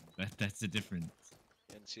that's the difference.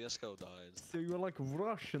 And CS:GO dies. So you're like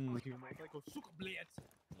Russian. You might like, "Suka, blядь."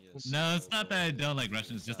 Yes, No, it's not that I CS:GO don't like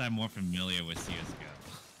Russians. It's just I'm more familiar with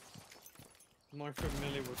CS:GO. More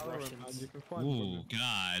familiar with Valorant, man, Russians. you can find Ooh, some-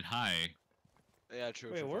 God, hi. Yeah,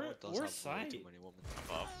 true. Wait, true, where- Valorant does where's have way Sai? too many women.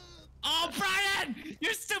 Above. Oh, Brian!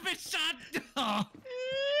 You stupid shot! Oh,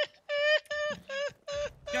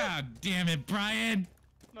 God damn it, Brian!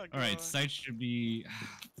 Not All right, gonna- site should be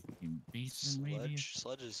fucking basement maybe.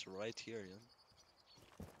 Sludge is right here,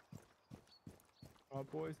 yeah. Alright,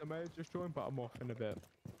 boys, I may have just joined, but I'm off in a bit.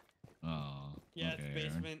 Oh, Yeah, okay, it's Aaron.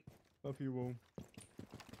 basement. Love you all.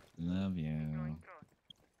 Love you. I mean,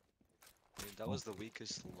 that was the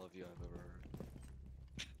weakest love you I've ever heard.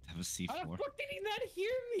 Have a C4. How the Oh fuck did he not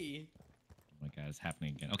hear me? my God, it's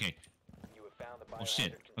happening again. Okay. You have found the Oh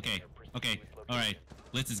shit. biohazard Okay. container. Proceed Okay. with All right. location.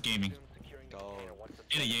 Blitz is gaming. Resume securing go.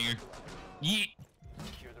 Get a Jaeger. Yeah.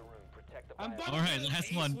 Secure the room. Protect the I'm bio- about Alright, to last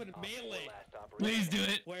ace one. with Op 4 melee. last operator Please do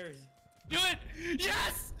it. Where is Do it.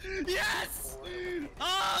 Yes. Yes.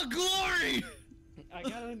 Oh, glory. I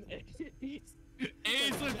got an ace.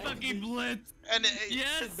 Ace with fucking blitz. And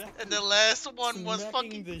Yes. and the last one was Smacking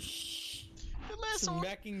fucking. the The last one,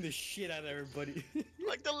 smacking the shit out of everybody.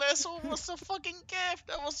 like the last one was a fucking gaff.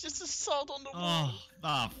 That was just assault on the wall. Oh,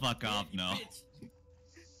 oh, fuck off, You no.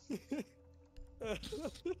 bitch.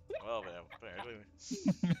 Well, man, apparently.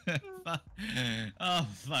 Oh,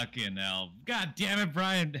 fucking hell. God damn it,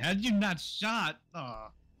 Brian. How did you not shot? Oh.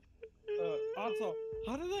 Also,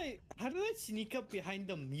 how did I sneak up behind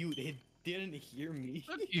the mute? It didn't hear me.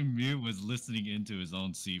 Fucking Mute was listening into his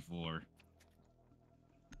own C4.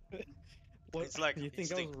 What, It's like you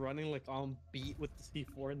think I instinct. was running like on beat with the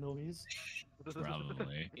C4 noise?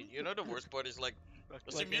 Probably. You know the worst part is like,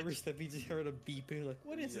 was Like it mute? every step you just heard a beep, you're like,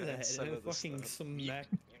 what is Yeah, that? it's And some then of the fucking stuff. smack.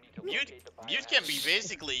 You need to Mute, locate the mute can be biohazard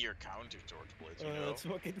basically your counter George Blitz, you know? That's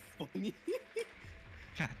fucking funny.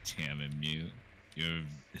 God damn it, Mute. You're a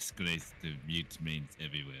disgrace to Mute mains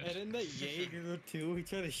everywhere. And then the Jaeger too, he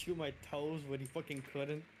tried to shoot my toes, but he fucking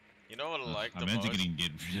couldn't. You know what I like the I'm most? getting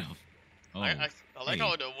get rid of. Oh, I like hey.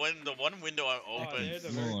 how the one window I Oh, opened. there's the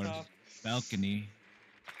very Lord. top. balcony.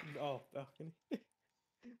 Oh, balcony.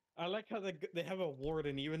 I like how they have a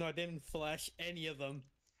warden, even though I didn't flash any of them.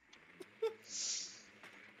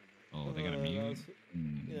 Oh, they got a that mute. was-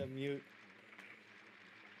 Hmm. Yeah, mute.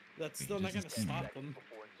 That's Wait, still not does gonna this stop seconds them.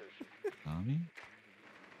 before insertion. Tommy?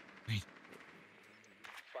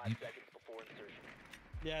 5 seconds before insertion.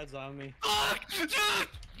 Yeah, it's on me. Fuck!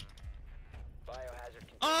 Biohazard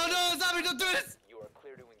container. Oh no, Zombie, don't do this! You are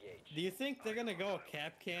clear to engage. Do you think they're gonna go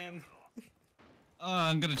cap cam? Oh,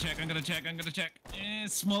 I'm gonna check.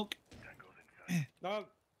 Smoke. No.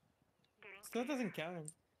 Still doesn't count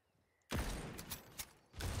him.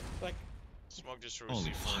 Like, Smoke just through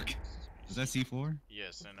Holy C4. fuck. Is that C4?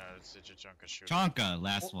 Yes, and it's a Chunka shooter. Chonka,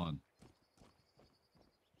 last one.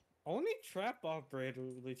 only trap operator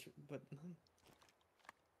really, but.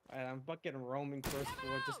 Alright, I'm fucking roaming first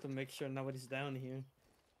floor just to make sure nobody's down here.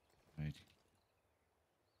 Right.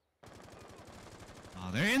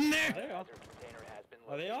 Oh, they're in there! Are they all, Biohazard container has been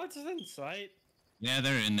are they located. all just in sight? Yeah,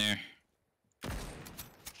 they're in there.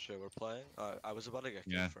 Shit, we're playing? I was about to get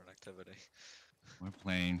killed Yeah. for an activity. We're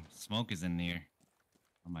playing. Smoke is in there.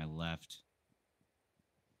 On my left.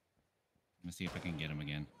 Let me see if I can get him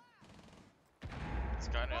again. It's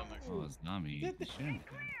kind of Oh, it's not me. Get the- Shit.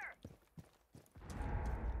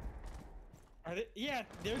 Are they? Yeah,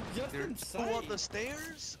 they're just There's in two sight. on the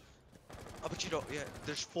stairs? Oh, but you don't, yeah,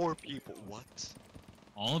 there's 4 people. What?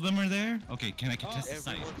 All of them are there? Okay, can I contest the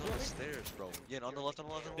site? Everyone's on the stairs, bro. Yeah, on the left, on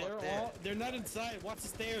the left, on the They're left. There. all. They're not inside. Watch the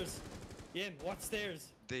stairs. Ian, watch stairs.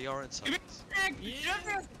 They are inside. Yeah.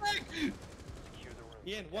 Secure the room.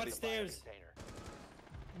 Ian, watch Every stairs. biocontainer.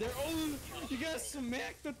 They're all. You got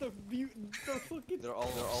smacked with the the fucking. They're all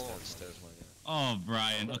on the stairs, my guy. Oh,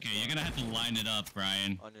 Brian. Okay, you're gonna have to line it up,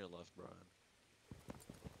 Brian. On your left, Brian.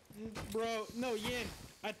 Bro, no, Ian.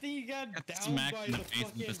 I think you got Got down smacked by in the the face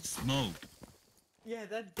fucking. with the smoke. Yeah,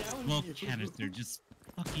 that down. Smoke you. canister just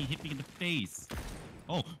fucking hit me in the face.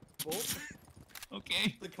 Oh, Oh,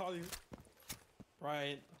 okay. they call you.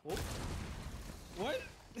 Right. Oh. What?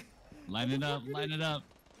 Line it up, line it up.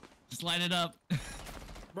 Just line it up.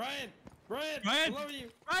 Brian! Brian! Brian! Below you!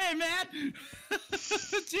 Brian, man!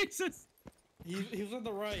 Jesus. He was on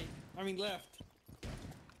the right. I mean left.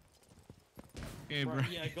 Okay, Brian,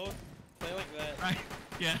 Brian. yeah, go play like that. Brian.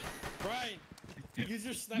 Yeah. Brian! Use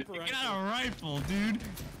your sniper Get rifle. out a rifle, dude.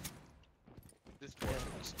 This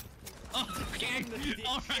dwarf is Oh, okay. the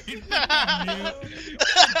Alright. dick. Mute.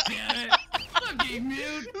 Damn it. Fucking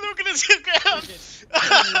mute. Look at this ground.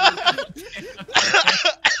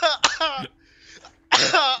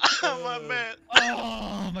 My man.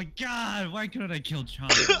 Oh my god. Why couldn't I kill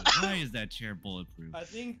Chonka? Why is that chair bulletproof? I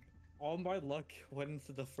think all my luck went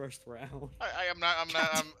into the first round. I'm not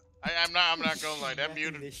gonna lie. That Smacking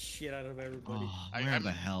mute. the shit out of everybody. Oh, I- where I'm-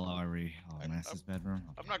 the hell are we? Oh, I'm- Master's bedroom?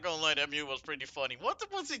 I'm not gonna lie. That mute was pretty funny. What the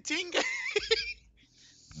was it, Tinga?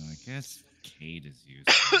 I guess Kate is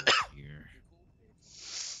useful here.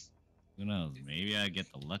 Who knows? Maybe I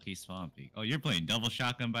get the lucky spawn peak. Oh, you're playing double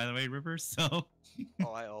shotgun, by the way, River. So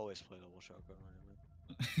Oh, I always play double shotgun,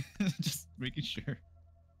 man. just making sure.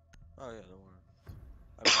 Oh, yeah, don't worry.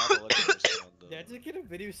 I mean, I'm a lucky person on the... Did I just get a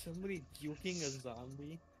video of somebody juking a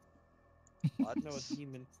zombie? What? No, a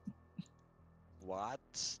demon. What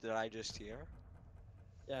did I just hear?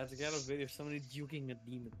 Yeah, I just got a video of somebody juking a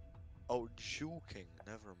demon. Oh, juking.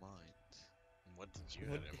 Never mind. what did you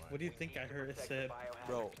What, have in mind? what do you think I heard it said?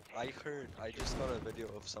 Bro, I just got a video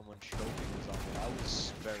of someone choking a zombie. I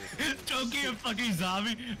was very confused. Choking a fucking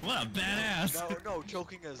zombie? What a badass! No,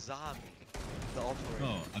 choking a zombie. The operator.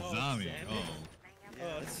 Oh, a Oh, zombie. Sammy? Oh.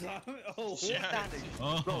 Oh, zombie. Oh,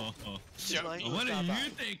 Yeah. Oh. Choking. like- What are Not you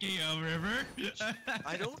bad. thinking of, River?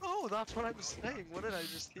 I don't know, that's what I was saying. What did I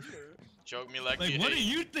just hear? Choke me like, Like, you what are hate.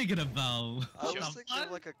 you thinking about? I What was the thinking fuck?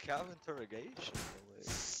 of like a cab interrogation. Like,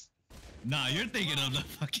 Nah, you're thinking of the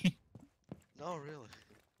fucking. no, really.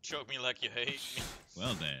 Choke me like you hate me.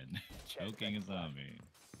 Well then, choking a zombie.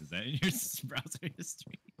 Is that in your browser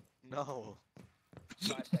history? No.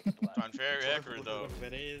 5 seconds left. Sound very accurate though. If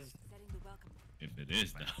it is, If it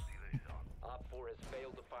is though. Op 4 has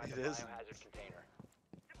failed to find It the isn't. biohazard container.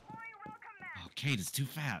 Oh, Kate is too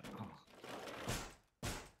fat. Oh.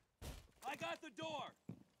 I got the door.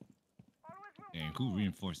 Dang, who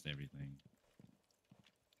reinforced everything?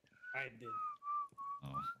 I did.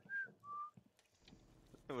 Oh,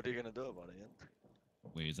 What are you gonna do about it, Ian?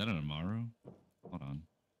 wait, is that an Amaro? Hold on.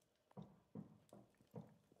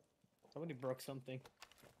 Somebody broke something.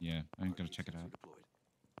 Yeah, I'm gonna check it out.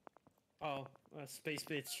 Oh, space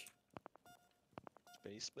bitch.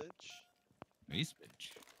 Space bitch? Base bitch.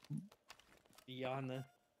 Yana.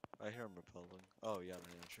 I hear him repelling. Oh, yeah,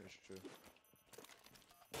 true.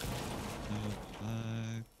 The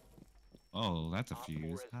fuck? Oh, that's a Op 4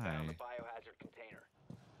 fuse. has Hi. found the biohazard container.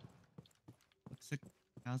 What's it?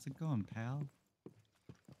 How's it going, pal?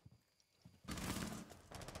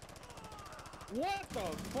 What the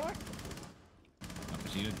fuck?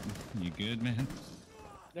 Appreciate it. You good, man?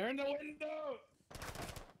 They're in the window!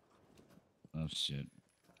 Oh shit.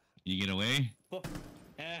 You get away? Oh,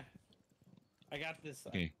 I got this.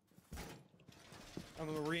 Okay.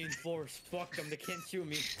 I'm a reinforced. Fuck them, they can't shoot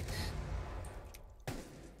me.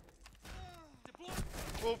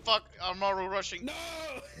 Oh fuck, Armaro rushing. No!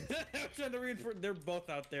 I'm trying to reinforce. They're both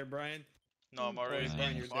out there, Brian. No, Armaro is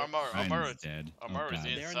Brian, you're dead. Ryan's dead. Oh, Armaro is God.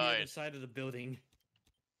 in. They're on the other Inside. side of the building.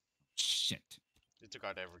 Shit. They took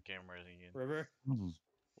out every camera again. River?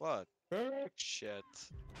 What? River? Shit.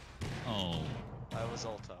 Oh. I was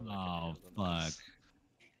all time. Oh, fuck.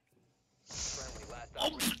 Friendly last Oh,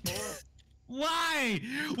 operator. why?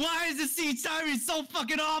 Why is the siege timing so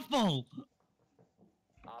fucking awful?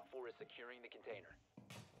 Op 4 is securing the container.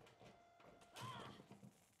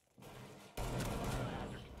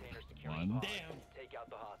 Biohazard container securing One. pod. Damn. Take out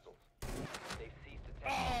the hostiles. They've ceased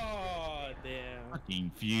attacking. Oh, damn.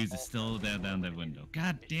 Fucking fuse is still down that window.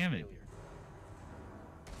 God damn it. Failure.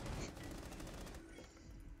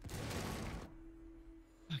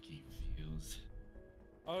 Fucking fuse.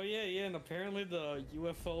 Oh, yeah, and apparently the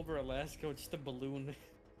UFO over Alaska was just a balloon.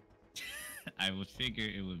 I would figure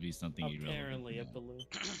it would be something irrelevant. Apparently a Yeah. balloon.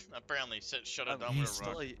 Apparently, shut I it mean, down with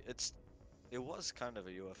a rock. it was kind of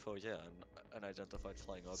a UFO, yeah, an identified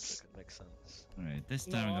flying object. It makes sense. Alright, this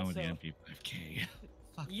No, time I'm going with the also- MP5K.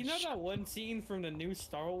 Fuck You know that one scene from the new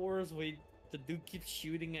Star Wars where the dude keeps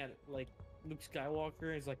shooting at, like, Luke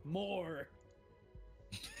Skywalker? He's like, more!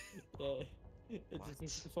 It's just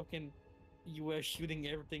this fucking US shooting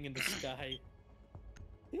everything in the sky.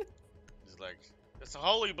 It's like, it's a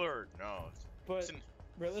holy bird. No. But It's an,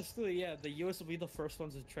 realistically, yeah, the US will be the first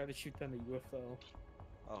ones to try to shoot down the UFO.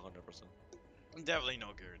 100%. definitely no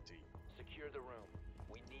guarantee. Secure the room.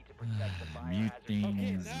 We need to protect the Mute biohazard things.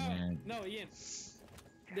 Okay, container. man. no, Ian.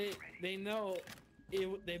 They know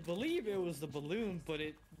they believe it was the balloon, but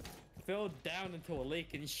it fell down into a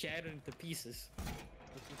lake and shattered into pieces.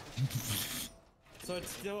 So it's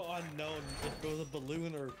still unknown if it was a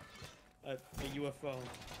balloon or a UFO.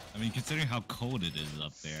 I mean, considering how cold it is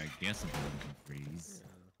up there, I guess a balloon can freeze.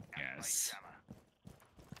 Yes.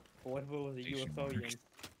 But what if it was a Station UFO, Ian? works.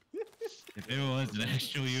 If it was an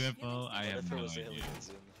actual UFO, I What have if it no was idea. aliens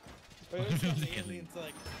in? Or if It was the aliens. aliens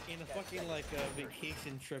like in a fucking like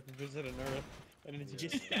vacation trip visiting Earth, and then it's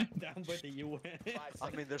just shot down by the UN.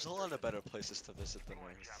 I mean, there's a lot of better places to visit than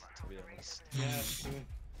Earth, to be honest. Yeah, it's true.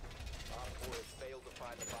 Op 4 has failed to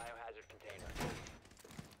find the biohazard container.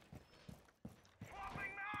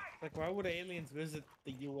 Like, why would aliens visit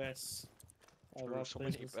the US? Of all There's so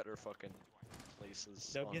many places? better fucking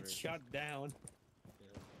places. They'll on get Earth. shot down.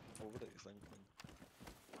 Yeah. What were they thinking?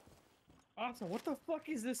 Also, what the fuck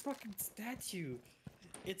is this fucking statue?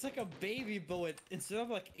 It's like a baby, but instead of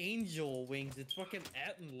like angel wings, it's fucking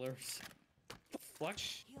antlers. What the fuck?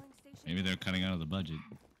 Maybe they're cutting out of the budget.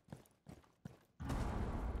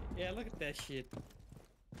 Yeah, look at that shit.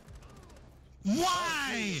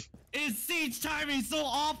 Why is siege timing so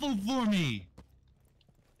awful for me?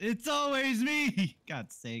 It's always me.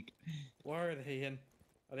 God's sake. Where are they in?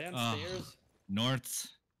 Are they on Oh. stairs? North.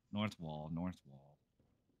 North wall, north wall.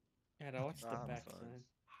 Yeah, watch the I'm back fine. side.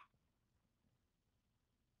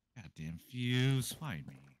 Goddamn Fuse, find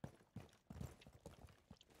me.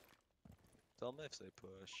 Tell me if they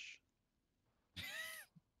push.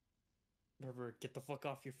 River, get the fuck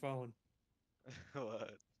off your phone.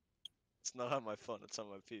 What? It's not on my phone, it's on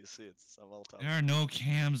my PC. It's on all There are no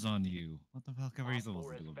cams on you. What the fuck are we Op supposed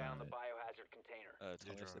 4 to has do about found the it? biohazard container. Tell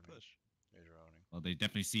me if they droning. push. They're droning. Well, they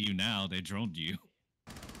definitely see you now. They droned you.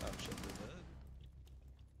 Oh shit, they did.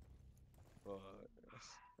 What?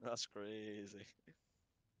 That's crazy.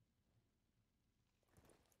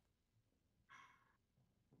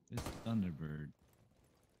 This Thunderbird.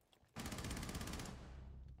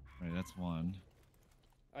 Right, that's one.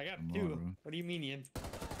 I got Come two. on, bro. What do you mean, Ian?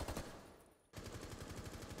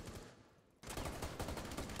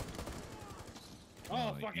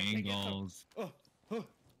 Oh, fuck, I can't get them. angles. Oh.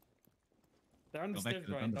 They're on the Go back stairs,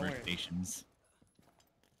 to the Brian, don't Thunderbird worry. stations.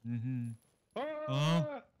 Mm-hmm. Oh!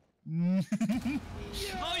 Oh,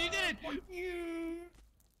 you did it! Fuck you!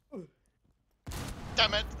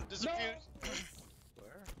 Damn it! There's a No! fuse.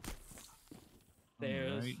 Where?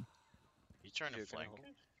 There's- Alright. You trying to You're gonna flank? hold.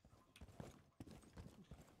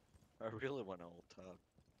 I really want to hold top.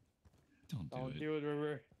 Don't do Don't it. do it,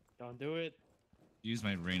 River. Don't do it. Use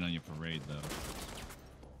my rain on your parade, though.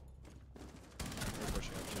 They're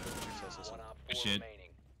pushing up shit. She says this One one. Op Good 4 shit. remaining.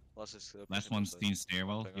 Last is Last pushing one's up Steam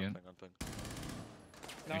stairwell. ping, Yeah. on ping, on ping.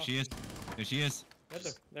 No, There she is. There she is.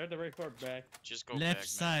 they're the right fort back. Just go Left back,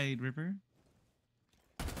 side, Ripper.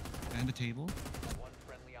 And the table. One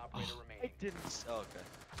friendly operator I remaining. didn't. Oh, okay.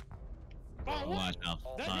 Oh, what? What the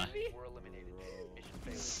All That fuck? hit me? were eliminated. Mission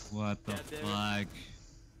failed. What the God damn it. fuck? man.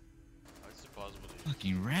 How is it possible to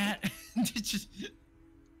Fucking rat. Just- feed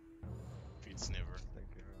sniver?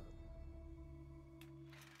 Thank you.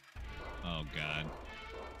 oh god.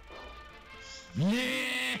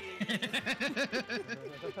 Yeah!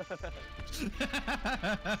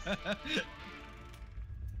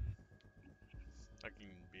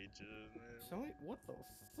 Fucking bitches, man. So, what the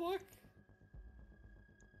fuck?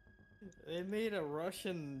 They made a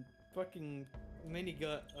Russian fucking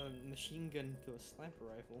machine gun to a sniper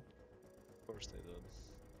rifle. Of course they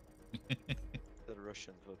did. The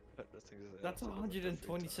Russians would put the things they That's have to do with their free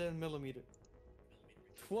time. 127 millimeter.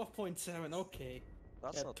 12.7, okay.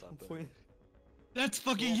 That's Yeah, not that big. 12.7 That's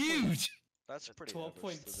fucking 12.7 huge! That's pretty average, to be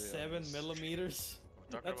 12.7 honest. millimeters.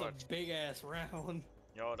 We're talking That's a about. big ass round.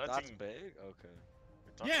 Yo, that That's thing. big? Okay.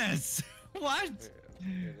 we're talking- Yes! What? Yeah,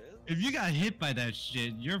 it is? If you got hit by that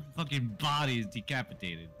shit, your fucking body is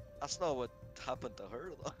decapitated. That's not what happened to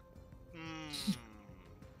her, though. Hmm.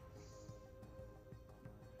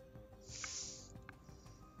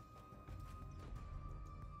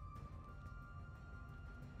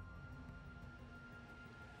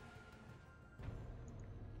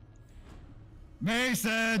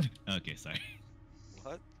 Mason! Okay, sorry.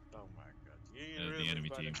 What? Oh my god. You That was the enemy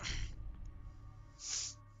team.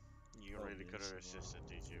 You Oh, really could have yes, assisted,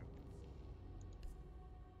 did you?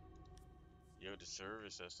 Yo, the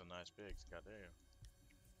service has some nice pics. Goddamn.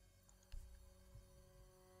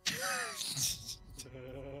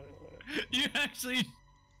 You actually.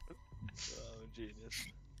 Oh, genius.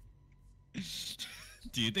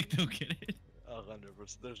 Do you think they'll get it?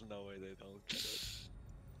 100%. There's no way they don't get it.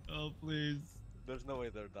 Oh, please. There's no way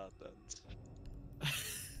they're that dense.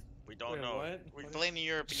 We don't Wait, know. what? We're What? playing the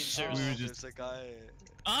European Oh, service. We were there's just- a guy.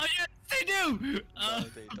 Oh, yes, they do! No,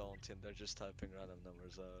 they don't, and they're just typing random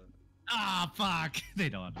numbers out. Ah, fuck! They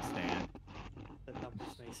don't understand. The numbers,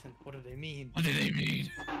 Mason. What do they mean? What do they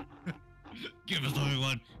mean? Give us only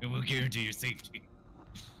one, and we'll guarantee your safety.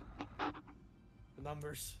 The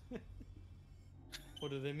numbers.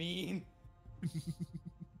 What do they mean?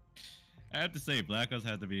 I have to say, Black Ops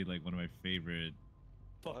had to be like one of my favorite.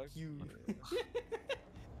 Fuck Fuck you.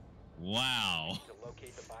 Wow. To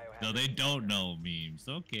locate the biohazard No, they container. don't know memes.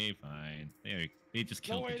 Okay, fine. They just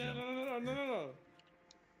No, killed wait, the no, joke. no, no, no, no, no.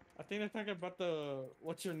 I think they're talking about the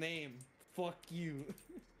what's your name? Fuck you.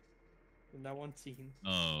 In that one scene.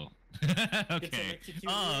 Oh. Get some okay. executed.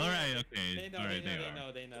 Oh, all right. They Okay. know, All right. they They know,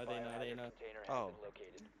 are. they know, The they know, they biohazard know. container has Oh. been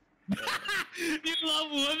located. You love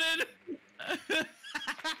women.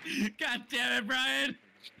 God damn it, Brian.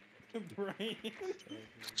 Brian.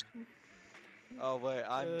 Oh wait,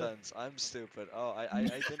 I'm Uh. dense. I'm stupid. Oh, I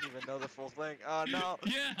didn't even know the full thing. Oh no.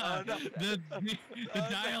 Yeah. Oh, no. The Oh, no.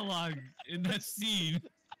 dialogue in that scene.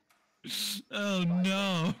 Oh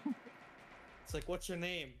no. It's like, what's your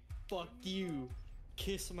name? Fuck you.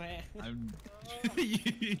 Kiss my ass. I'm.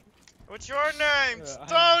 What's your name? I'm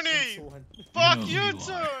Tony! one. Fuck No, you, you are.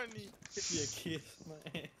 Tony! Yeah, kiss my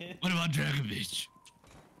ass. What about Dragovich?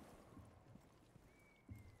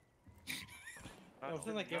 It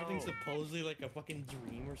wasn't like everything's supposedly like a fucking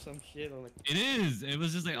dream or some shit, or like. It is. It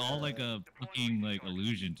was just like all like a fucking like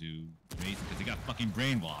illusion to Mason because he got fucking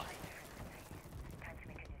brainwashed.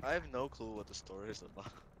 I have no clue what the story is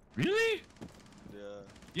about. Really? Yeah.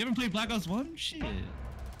 You haven't played Black Ops 1? Shit. No,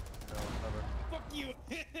 never. Fuck you!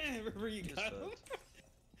 Remember you Just got that. him?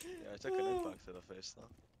 Yeah, I took an impact to the face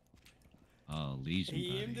though. Oh, Legion.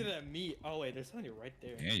 He aimed buddy. it at me. Oh wait, there's somebody right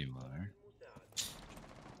there. There you are.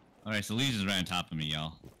 Alright, so Legion's right on top of me,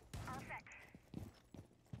 y'all.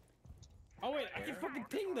 Oh wait, I can fucking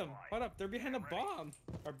ping them. Hold up, they're behind a bomb.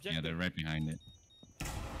 Objective. Yeah, they're right behind it.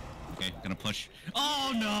 Okay, gonna push.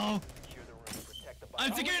 Oh no! Secure the room. Protect the I'm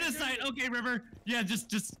bio. securing the site. Okay, River. Yeah,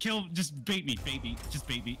 just kill. Just bait me. Just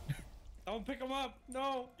bait me. Don't pick him up.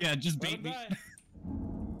 No. Yeah, just Let him bait me. die.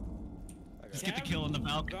 Just get the kill on the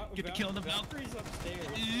Valk. Get the kill on the Valk. Valkyrie's upstairs.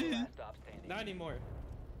 Last stop standing. Not anymore.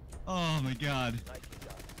 Oh my god. Nicely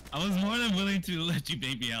done. I was more than willing to let you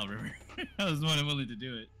bait me out, River. I was more than willing to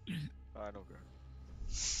do it. I don't care.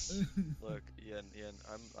 Look, Ian,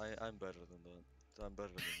 I'm better than that. I'm better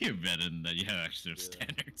than You're that. better than that. You have extra Yeah.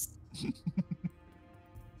 standards.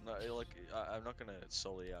 No, like, I'm not gonna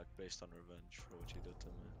solely act based on revenge for what you did to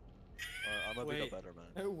me. I'm gonna be Wait. the better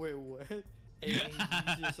man. Wait, what?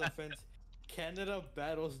 Easiest offense. Canada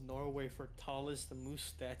battles Norway for tallest moose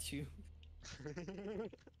statue.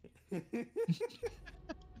 The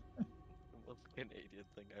most Canadian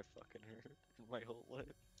thing I fucking heard in my whole life.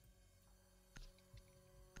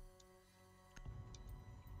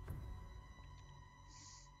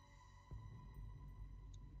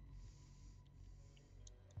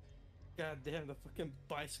 God damn, the fucking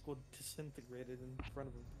bicycle disintegrated in front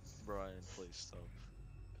of him. Brian, please stop.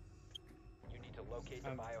 You need to locate the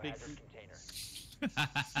Big biohazard feet.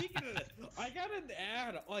 container. Speaking of that, I got an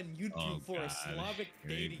ad on YouTube Oh, for a God. Slavic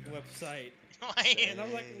Here you dating go. website. And And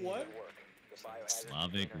I'm like, what? Good work. The biohazard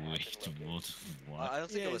Slavic container has wait, been located. what? I don't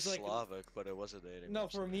think Yeah, it was it's like- Slavic, but it was a dating No,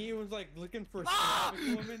 website. for me it was like looking for a Ah!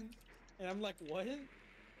 Slavic woman, and I'm like, what?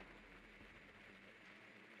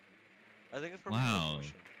 I think it's probably Wow.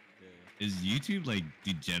 Russian. Yeah. Is YouTube like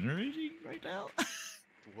degenerating right now?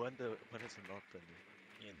 When is it not been?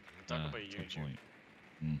 Ian, talk about Good YouTube. point.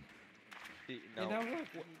 See, And now, I was like,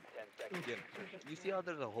 what? 10 seconds. Ian, you see how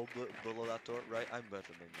there's a hole below that door, right? I'm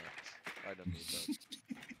better than that. I don't need that.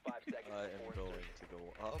 5 seconds I am before going insertion. to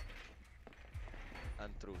go up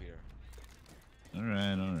and through here.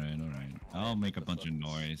 Alright. I'll make a the bunch of fuck?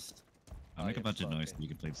 noise. I'll I make a am bunch of noise so fucking you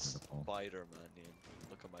can play Protocol. Spider-Man, Ian.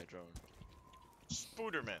 Look at my drone.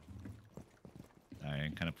 Spooderman. Alright,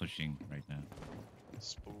 I'm kind of pushing right now.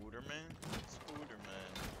 Spooderman.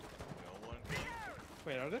 Spooderman. No one can.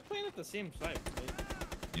 Wait, are they playing at the same site? Right?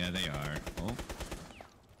 Yeah, they are. Oh,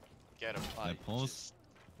 Get him. I pulse?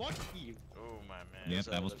 Fuck you. Oh my man. Yep,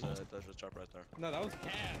 that was there's pulse. a trap right there. No, that was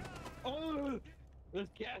Cat. Oh, there's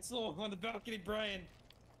Castle on the balcony, Brian.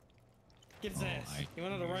 Get his Oh, ass. I- He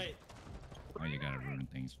went on the right. oh, you gotta ruin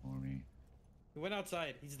things for me. He went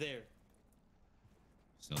outside. He's there.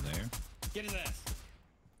 Still there? Get his ass.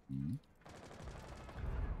 Hmm.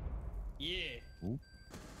 Yeah.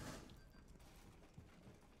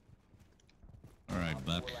 Alright, Op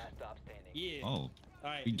Buck. 4 last stop standing. Yeah. Oh,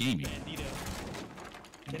 Alright. he gave me. Bandito.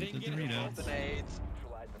 They the didn't get him. Dorito. Grenades.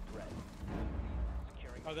 Neutralize the threat.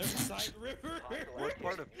 Securing Oh, there's a side river. What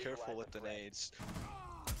part of careful with the nades?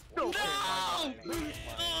 No! Oh!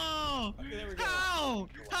 Oh! There we go. How?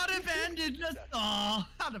 How did Bandit just? Oh,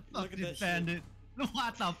 how the fuck Look at did that shit. Bandit?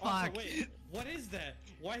 What the Also, fuck? wait, what is that?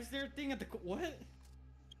 Why is there a thing at the what?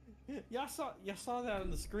 Y'all saw that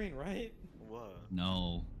on the screen, right? What?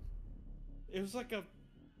 No. It was like a,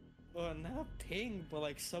 not a ping, but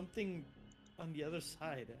like something on the other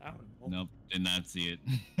side. I don't know. Nope, did not see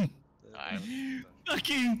it. I-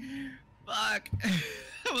 Fucking fuck.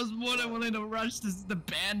 I was more than willing to rush the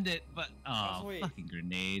bandit, but oh, wait. fucking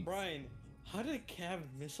grenades. Brian, how did Cav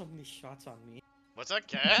miss so many shots on me? What's that,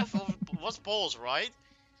 Cav? What's balls, right?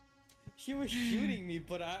 She was shooting me,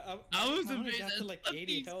 but I I was only amazed got that to like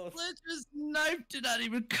 80 health. Fletcher's knife did not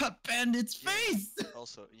even cut Bandit's face.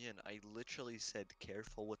 Also, Ian, I literally said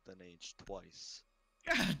careful with the nades twice.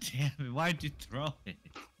 God damn it! Why'd you throw it?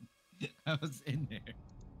 I was in there.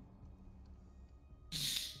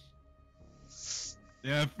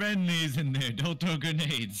 There are friendlies in there. Don't throw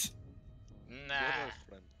grenades. Nah. What are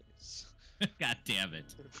friendlies? God damn it.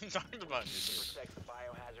 I'm talking about you, sir. Protect the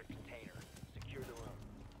biohazard container. Secure the room.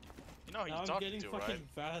 You know who Now you're I'm talking getting to, fucking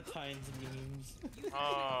right? Valentine's memes.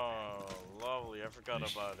 Oh, lovely. I forgot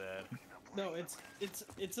about that. No, it's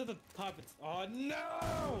at the top. It's oh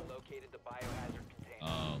no! Located the biohazard container.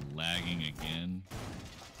 Oh, lagging again.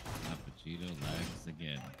 Cappuccino lags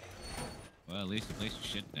again. Well, at least you place your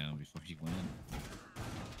shit down before you win.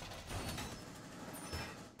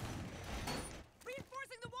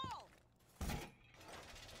 Reinforcing the wall.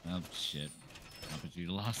 Oh shit.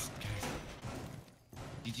 Opportunity lost, guys.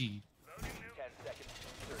 GG. 10 seconds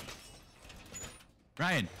to insertion.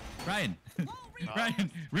 Ryan! Ryan! Wall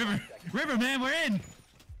reinforced. Ryan! River, man, we're in!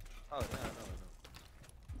 Oh, no.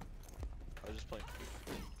 I was just playing.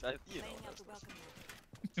 You know, Laying out that's the welcome mat.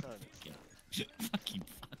 it's not an excuse. Fucking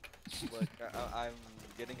fuck. Look, I'm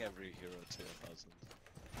getting every hero to 1,000.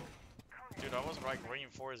 Dude, I was like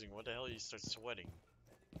reinforcing. What the hell? You start sweating.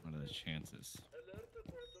 What are the chances?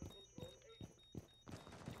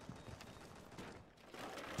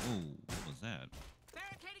 Oh, what was that?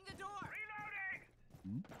 Barricading the door.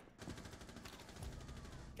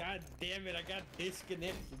 God damn it! I got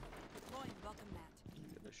disconnected. Deploying welcome mat.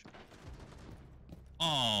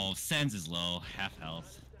 Oh, Sens is low, half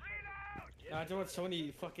health. I don't want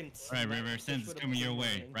Sony fucking. Alright, River, smacked Sens us is with a coming your fucking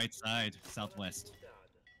way. ring. Right side, southwest.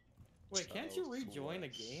 Wait, can't you rejoin a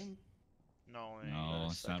game? No, No,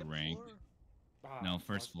 it's not ranked. Ah, No,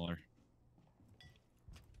 first fuck. floor.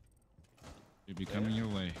 Should be coming your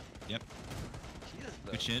way. Yep.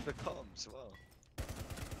 Good shit. The comms, wow.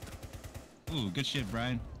 Ooh, good shit,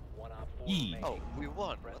 Brian. 1 op 4 Yee. remaining. Oh, we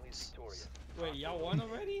won. Friendly What? victorious. Wait, y'all won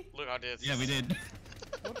already? Look how this. Yeah, we did.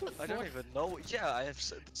 What the fuck? I don't even know. Yeah, I have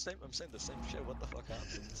said the same. I'm saying the same shit. What the fuck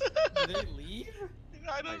happened? Did they leave?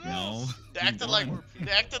 I don't know. No. They acted like won.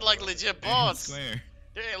 they acted like legit Fair and bots. Square.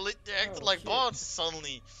 They acted Oh, like shit. bots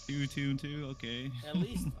suddenly. 2-2-2, okay. At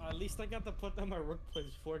least I got to put down my workplace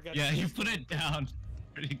before I got. Yeah, you put it down.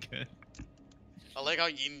 Pretty good. I like how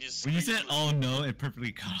Yin just. When you screamed said, with- "Oh no," it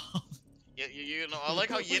perfectly cut off. Yeah, you know, I like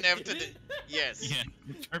how Yin after the. Yes. Yeah, it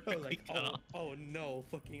I was perfectly like, cut off. oh no,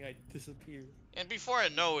 fucking I disappeared. And before I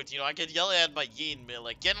know it, you know, I get yelled at by Yin, be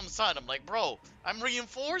like, get on side. I'm like, bro, I'm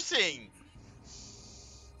reinforcing.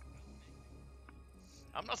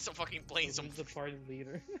 I'm not so fucking playing some. Who's the party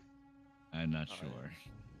leader? I'm not Alright. sure.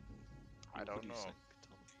 I What don't do you know. think,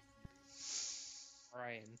 Tom?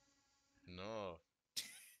 Ryan. No,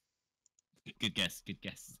 Good guess. Good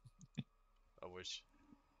guess. I wish.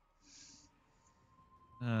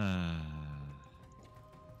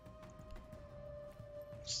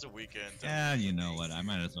 It's the weekend. Yeah, you know what? I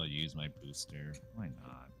might as well use my booster. Why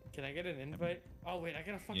not? Can I get an invite? Oh wait, I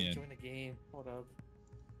gotta fucking Yeah. join the game. Hold up.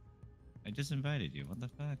 I just invited you. What the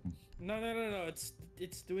fuck? No.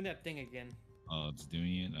 It's doing that thing again. Oh, it's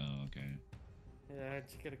doing it? Oh, okay. Yeah, I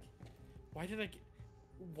just gotta.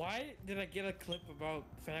 Why did I get a clip about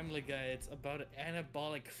Family Guy? It's about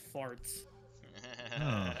anabolic farts.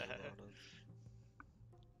 Oh.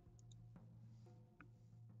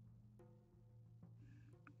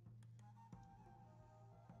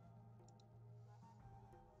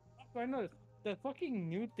 I know the fucking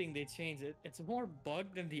new thing they changed. It's more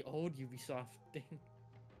bugged than the old Ubisoft thing.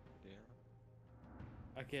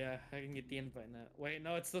 Yeah. Okay, I can get the invite now. Wait,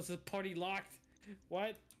 no, it's this party locked.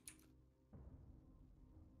 What?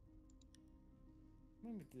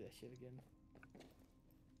 Let me do that shit again. I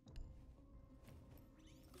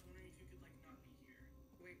was wondering if you could, like, not be here.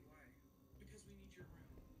 Wait, why? Because we need your room.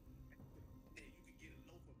 Hey, you could get a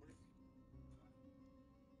loaf of bread.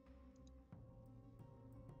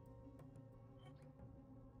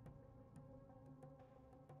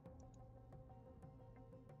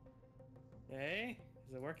 Hey,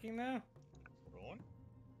 is it working now? Rolling?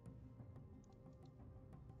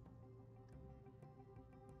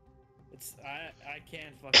 It's I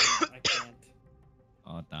can't fucking I can't.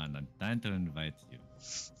 Oh, damn. I'm trying to invite you.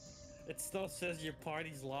 It still says your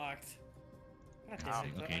party's locked. God damn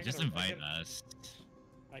it, Okay, I just gotta- invite us.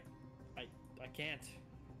 I can't.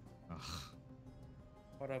 Ugh.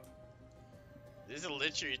 What up? This is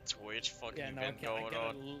literally Twitch fucking Yeah, no, I event can't. I going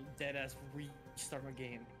gotta on. dead ass restart my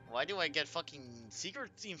game. Why do I get fucking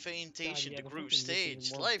secret invitation God, yeah, to the group fucking mission is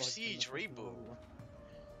stage, more live bugged than siege, the fucking reboot?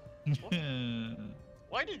 other one.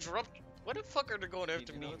 Why did drop? Why the fuck are they going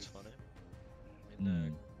after You me? know what's funny? I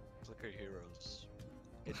mean, Hmm. Flickr Heroes.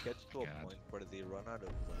 It gets to a God. point where they run out of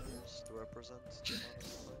letters to represent the amount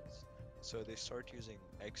of points. So they start using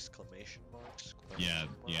exclamation marks. Yeah,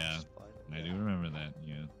 question yeah. marks, fine, I do remember that,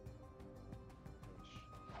 yeah.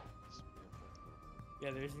 It's beautiful.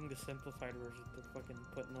 Yeah, they're using the simplified version to fucking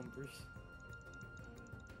put numbers.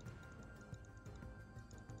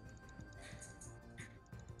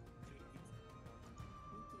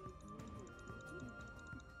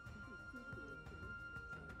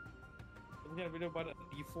 I'm gonna video about a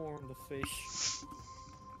deform the fish.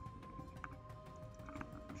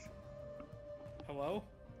 Hello?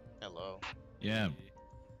 Hello. Yeah.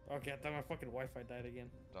 Okay, I thought my fucking Wi-Fi died again.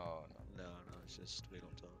 No, no. No, it's just we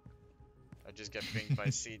don't talk. I just get pinged by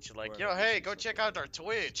Siege like, Where yo, are hey, these go check people? out our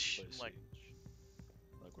Twitch. Play I'm like, Siege.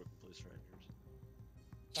 Like we're complete strangers.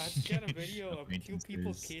 I just got a video of two Acquaintances.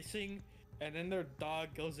 people kissing, and then their dog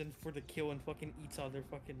goes in for the kill and fucking eats all their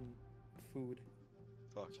fucking food.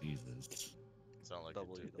 Fuck. Jesus. sound like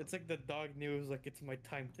Double it too. E. It's like the dog knew it was like, it's my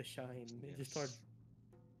time to shine. It just started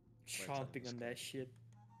My time chomping is on that shit.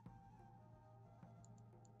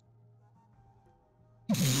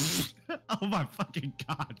 Oh my fucking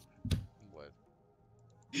god. What?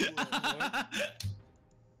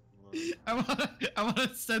 I want to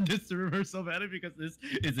send this to Reverse so badly because this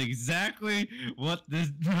is exactly what this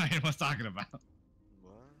Brian was talking about.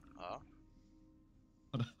 What? Huh?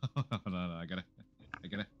 Hold on, I gotta.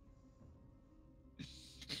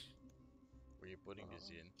 Where you putting this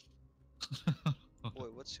in? Boy,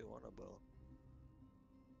 what's he on about?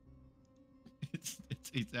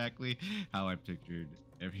 It's exactly how I pictured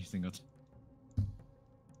every single time.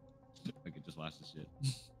 I could just watch this shit.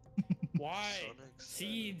 Why? Sonic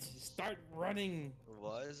Seeds, start running.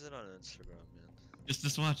 Why is it on Instagram, man?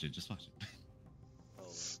 Just watch it. Just watch it.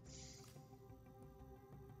 Oh,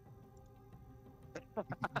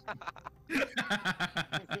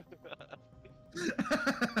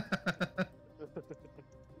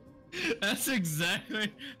 That's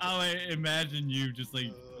exactly how I imagine you, just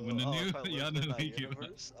like when the new if I lived Yonder in that League came out.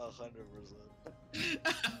 universe,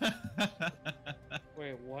 100%.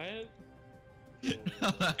 Wait, what?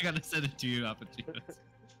 I gotta send it to you, Opportunity.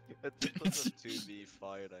 It's clips of 2B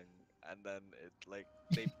fighting, and then it like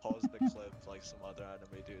they pause the clip like some other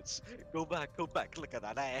anime dudes. Go back, look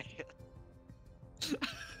at that.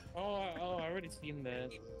 Oh, I already seen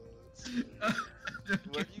that.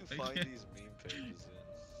 Where do you find these meme pages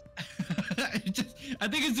I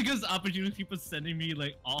think it's because Opportunity keeps sending me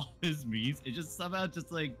like all his memes. It just somehow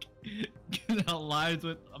just like aligns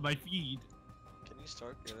with my feed. in? Can you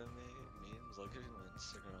start giving me memes? I'll give you my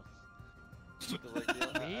Instagram. But,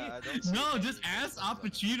 like, yeah, I don't see No, any just ask memes on that.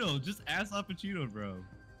 Opportunity. Just ask Opportunity, bro.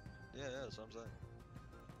 Yeah, that's what I'm saying.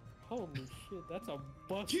 Holy shit, that's a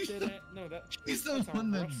busted ass. No, He's the that's a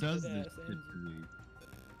one that rusted does this ass shit engine. to me.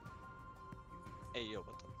 Hey, yo,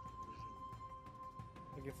 what the?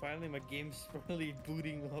 Okay, finally my game's finally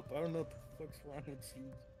booting up. I don't know what the fuck's wrong with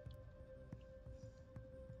Siege.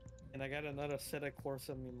 And I got another set of course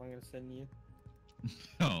of meme I'm gonna send you.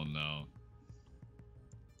 Oh no.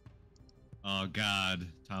 Oh god,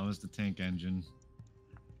 Thomas the Tank Engine.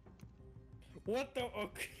 What the?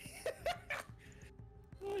 Okay.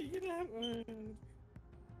 Oh, you're gonna have.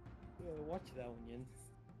 Watch that one, Yin.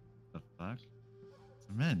 The fuck?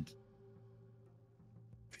 Cement.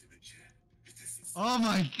 Oh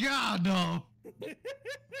my god, no!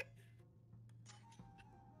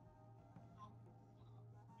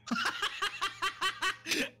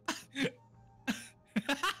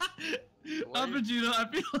 Opportunity, I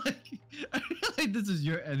feel like this is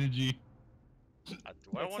your energy. Do I It's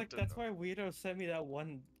want like to that's know? why Weirdo sent me that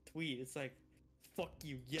one tweet. It's like, fuck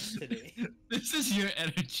you yesterday. This is your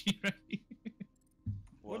energy, right?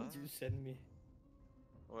 What did you send me?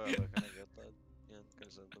 Well, can I get that? Yeah, can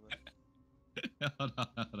you send it to me? Hold on.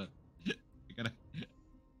 I gotta.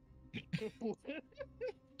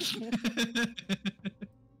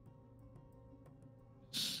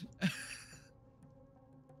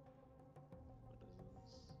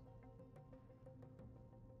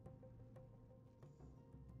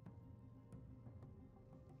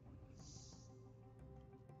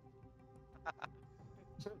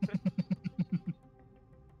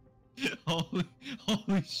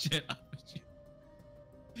 Holy shit.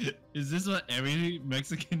 Is this what every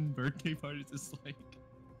Mexican birthday party is like?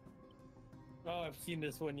 Oh, I've seen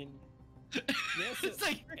this one. Yin. It's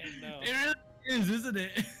like, and no. it really is, isn't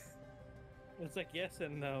it? It's like yes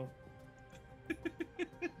and no.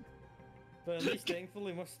 But at least,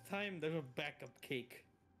 thankfully, most of the time there's a backup cake.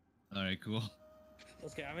 Alright, cool.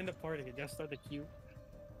 Okay, I'm in the party. Just start the queue.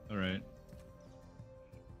 Alright.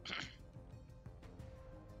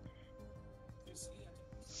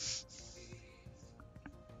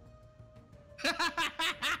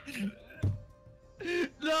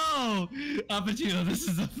 No! Appuccino, this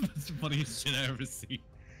is the funniest shit I ever seen.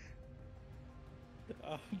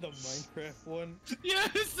 The Minecraft one. Yeah,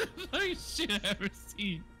 it's the funniest shit I ever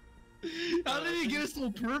seen. How did he get it so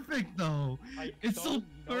perfect though? I It's so don't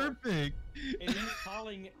know. perfect. And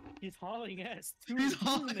he's hauling ass too. He's doing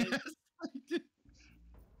hauling it. ass.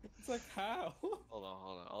 It's like how? Hold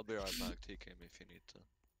on. I'll be right back. TK me if you need to.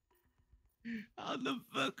 How the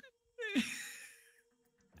fuck?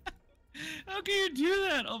 How can you do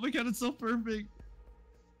that? Oh my god, it's so perfect.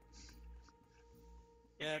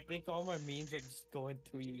 Yeah, I think all my memes are just going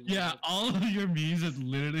to you. Yeah, all of your memes have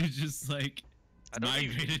literally just like I don't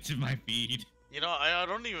even- migrated to my feed. You know, I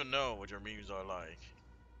don't even know what your memes are like.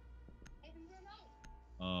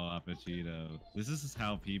 Oh, Apachito. This is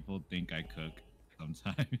how people think I cook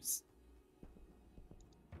sometimes.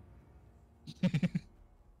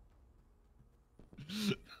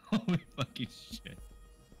 Holy fucking shit.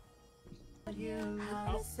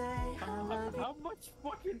 How much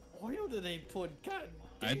fucking oil do they put? God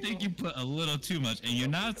I think damn. you put a little too much, and you're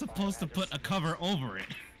not supposed to put a cover over it.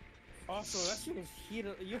 Also, that shit was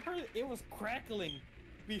heated. You heard it was crackling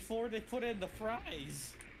before they put in the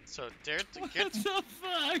fries. So, dare to What get the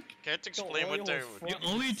fuck? can't explain what oil they're. was The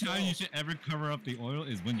only time you should ever cover up the oil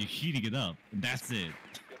is when you're heating it up, and that's it.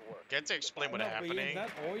 Can't to explain what's No, but yeah, happening. that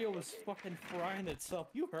oil was fucking frying itself.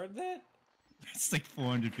 You heard that? It's like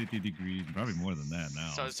 450 degrees, probably more than that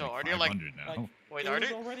now. So- It's so like are they, like- 500 now. Like, Wait, it are was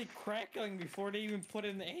they? already crackling before they even put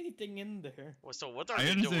in anything in there. So what are I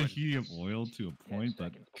they understand doing? heating up oil to a point,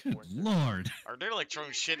 but good lord. Are they like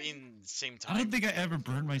throwing shit in the same time? I don't think I ever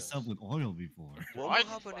burned myself with oil before. What What?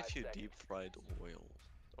 will happen if you deep fried oil?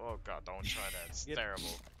 Oh god, don't try that. It's Get-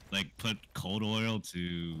 terrible. Like put cold oil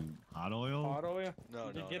to hot oil? Hot oil? No,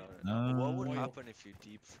 Did you no, get no, no. What would oil? happen if you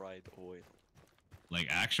deep fried oil? Like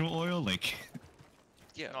actual oil? Like,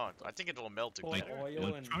 Yeah. No, I think it'll melt Oil, together. oil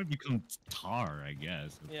it'll and probably become tar, I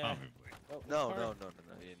guess. Yeah. Probably. No, no, no, no, no.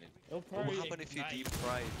 It'll What probably will happen if you ignite. deep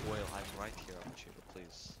fried oil? I'm right here, Apachito,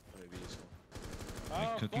 please. Let me be useful.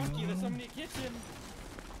 Oh, cooking fuck you, there's oil? somebody in the kitchen.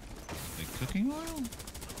 Like cooking oil?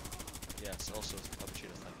 Yes, also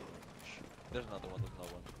Apachito, thank you very much. There's another one, there's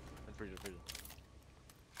another one. And freezer, freezer.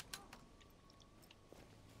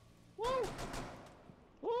 Woo!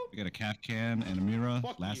 Woo! We got a cap can and a Mira.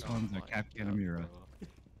 Fuck Last you. one's a my cap can and God, a Mira. bro.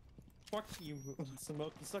 Fuck you,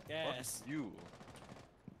 Smoke, you suck ass. Fuck you.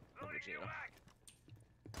 Apachito.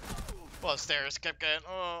 Well, stairs kept getting.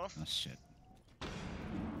 Oh, Oh shit.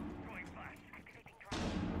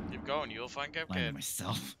 keep going. You'll find kept Blinded getting.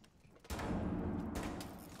 myself.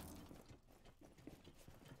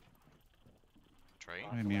 Train.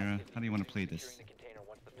 Alright, Mira. How do you want to play this? Securing the container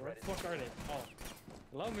once the Where threat the is fuck are they? Oh.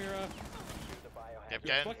 Hello, Mira. secure the biohazard Kept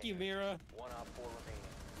Yeah, getting. fuck you, Mira. One op 4 remaining.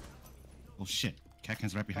 Oh shit. Cat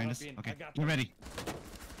can's right behind up us. in. Okay, I got we're them. ready.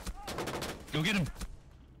 Go get him.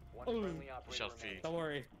 One Oh. friendly operator Shall remaining. feed. Don't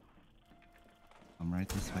worry. I'm right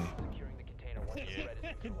this way. Securing the container once the Yeah. threat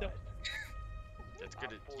is neutralized. That's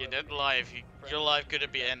good. Yeah, that life. Your life could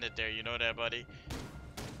have been ended there. You know that, buddy.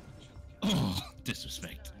 Oh,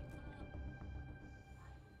 disrespect.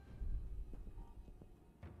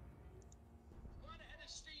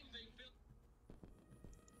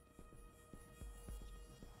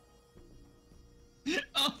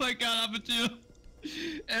 Oh my god, Apatu!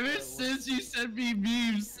 Ever since you sent me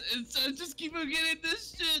memes, I just keep on getting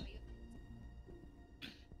this shit.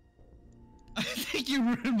 I think you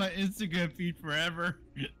ruined my Instagram feed forever.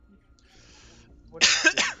 What is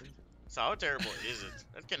this? So how terrible is it?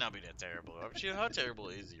 That cannot be that terrible. Actually, how terrible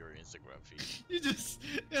is your Instagram feed? You just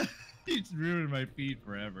ruined my feed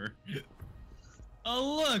forever.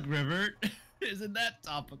 Oh look, River, isn't that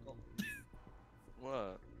topical?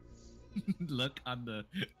 What? look at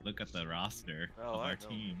the roster Oh, of I our know.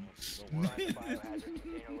 team. Don't Find worry. the biohazard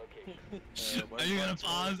container location. Where's Are you gonna Lance?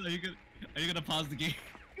 pause? Are you gonna pause the game?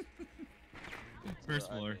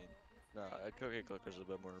 First I floor. mean, nah, a cookie clicker's a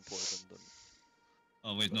bit more important than.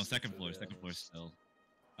 Oh wait, no, Listen second to floor. the Second floor others. still.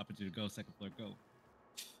 Opportunity to go. Second floor, go.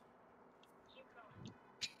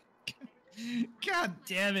 God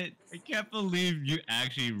damn it! I can't believe you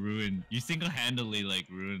actually ruined. You single-handedly like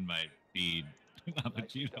ruined my feed, Nicely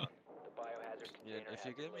Apachito. done. The biohazard Yeah, container if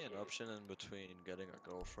you has been gave me an located. option in between getting a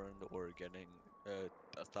girlfriend or getting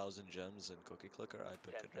 1,000 gems in cookie clicker, I'd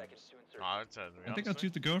pick 10 the seconds gems. to insertion. Oh, it's, to be I think I'll honest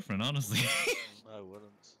choose the girlfriend, honestly. I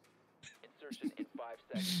wouldn't. Insertion in 5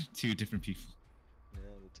 seconds. Two different people. Yeah,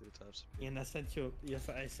 the two types. of And I sent you. Yes,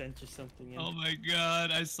 I sent you something. In. Oh my god,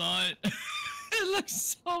 I saw it. It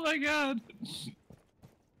looks. Oh my god. people.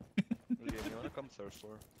 Okay, you wanna come third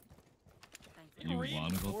floor? Thank You you.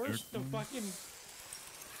 wanna go Reinforce third the floor? fucking.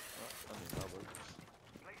 I mean, that works.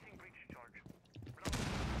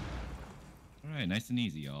 Alright, nice and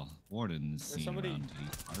easy, y'all. Warden's There's seen somebody- around these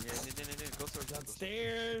Yeah, parts. go third. He's Go on third.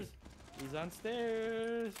 stairs. He's on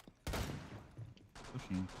stairs.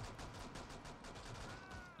 Pushing.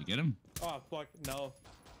 You get him? Oh fuck no.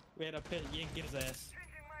 We had a pit. You didn't get his ass.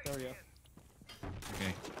 There we go.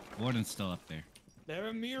 Okay. Warden's still up there. There,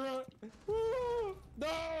 a mirror. Woo! No.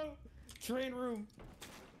 Train room.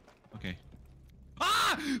 Okay.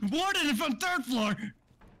 Ah! Warden from third floor!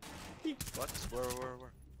 What? Where?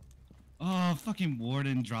 Oh, fucking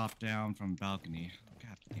Warden dropped down from balcony.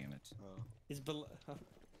 God Oh. He's below.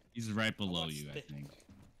 He's right below watched you, I it. think.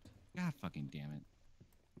 God fucking damn it.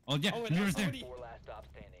 Oh yeah, Oh, and Mira's that's there. already- 4 last stop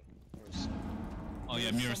standing. Where's... Oh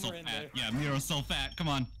yeah, Mira's Mira's so somewhere in fat. there. Yeah, Mira's so fat. Come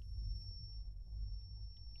on.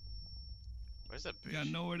 Where's that We bitch? got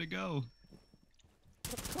nowhere to go.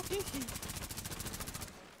 What is he?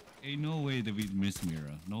 Ain't no way that we'd miss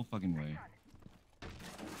Mira. No fucking way.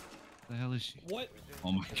 The hell is she? What?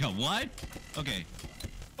 Oh my god, what? Okay.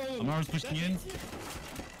 Oh, Amara's pushing that in. is it.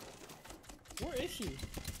 Where is she?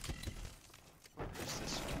 Where's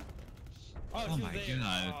this one? Oh, Oh she's my there.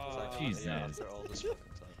 god. Oh, Jesus. Yeah, after all this fucking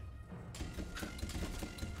time.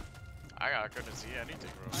 I couldn't see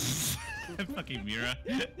anything, bro. Fucking Mira.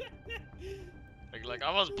 Like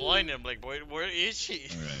I was blinded. I'm like, where is she?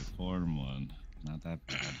 Alright, 4-1. Not that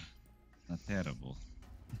bad. Not terrible.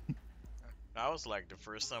 That was like the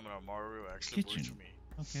first time in a Mario actually worked Kitchen. for me.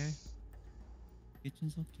 Okay.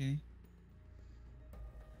 Kitchen's okay.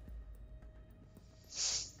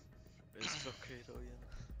 Is it okay though,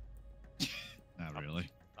 yeah? Not really.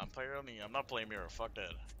 I'm not playing Mirror. Fuck that.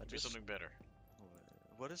 Do just- something better.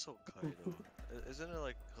 What is Hokkaido? Isn't it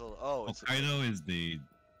like oh, it's Hokkaido is the.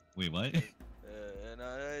 Wait, what? and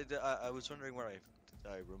I was wondering where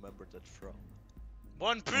I remembered that from.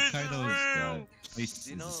 One Piece is Hokkaido is real. the place,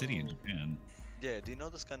 You is a city in know- Japan. Yeah, do you know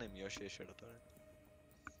this guy named Yoshi Shiratore?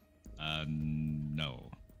 No.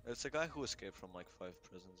 It's a guy who escaped from like 5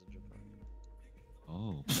 prisons in Japan.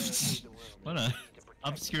 Oh. What a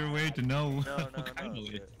obscure way to know No, what no, Hokkaido no.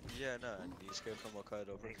 is. Yeah, no, and he escaped from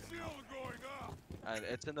Hokkaido prison. And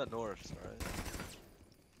it's in the north, right?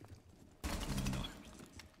 No.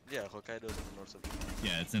 Yeah, Hokkaido is in the north of Japan.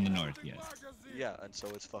 Yeah, it's in the north, yes. Yeah, and so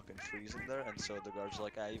it's fucking freezing there, and so the guards are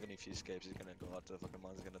like, even if he escapes, he's gonna go out to the fucking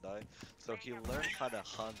mines, he's gonna die. So he learned how to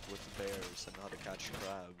hunt with bears and how to catch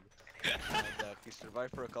crab. And he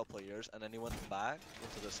survived for a couple of years, and then he went back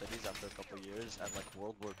into the cities after a couple of years, and like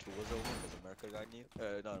World War II was over because America got new.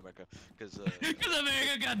 Not America, because Because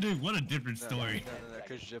America got nuked. What a different story. No,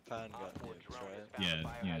 because Japan got nuked, right? Yeah,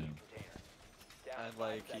 yeah. And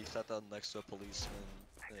like he sat down next to a policeman,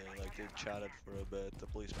 and like they chatted for a bit. The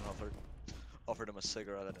policeman offered him a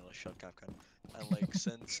cigarette, and he like shut Capcan. And like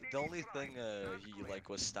since the only thing he like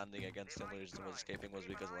was standing against him when he was escaping was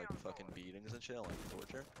because of like fucking beatings and shit, and, like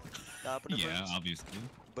torture. That happened to Yeah, him. obviously.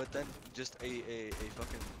 But then just a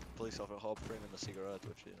fucking police officer offered him a cigarette,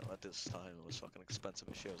 which you know at this time it was fucking expensive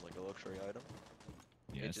as shit. It was like a luxury item.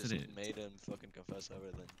 Yes, it just it is. made him fucking confess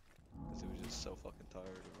everything. Because he was just so fucking tired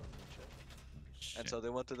of running and shit. And Shit. so they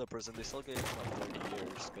went to the prison. They still gave him like 30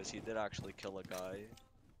 years because he did actually kill a guy.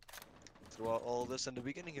 Throughout all of this, in the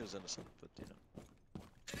beginning he was innocent, but you know,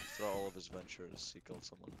 throughout all of his ventures, he killed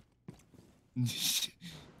someone.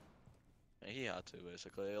 And he had to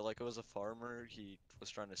basically. Like it was a farmer. He was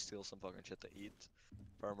trying to steal some fucking shit to eat.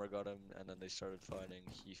 Farmer got him, and then they started fighting.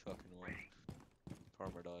 He fucking won.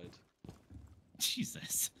 Farmer died,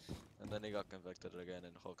 Jesus. and then he got convicted again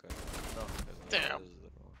in Hokkaido. No, Damn. this is the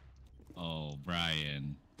wrong. Oh,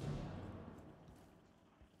 Brian.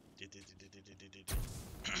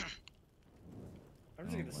 I'm just Oh,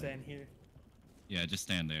 gonna wait. stand here. Yeah, just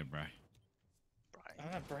stand there, Brian.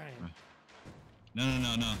 I'm not Brian.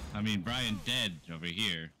 No. I mean, Brian dead over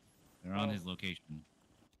here. They're on Oh. his location.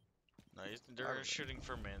 No, they're shooting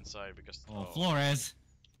from inside because. Oh, Flores.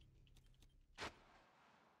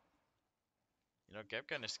 You know,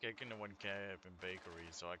 Capcan is kicking the one cap in bakery,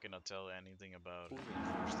 so I cannot tell anything about Who it.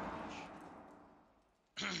 reinforced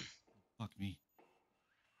that? Fuck me.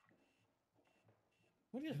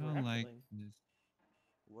 What is I don't like rappelling? this.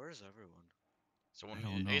 Where's everyone? So I when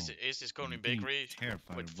don't know. Ace is going in I'm getting bakery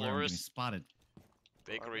terrified with of where I'm getting Flores. spotted. Why are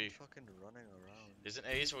they Bakery. fucking running around. Isn't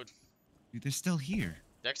Ace with Dude, they're still here.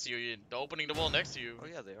 next to you? The opening the wall next to you. Oh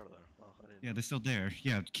yeah, they are there. Oh, I didn't Yeah, they're still there.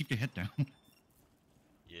 Yeah, keep your head down.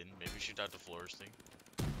 Yin, maybe shoot out the Flores thing.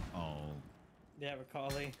 Oh, They have a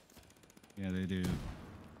collie. yeah, they do.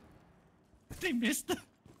 They missed the.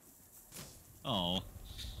 Oh,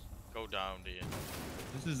 Go down, Yin.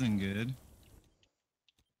 this isn't good.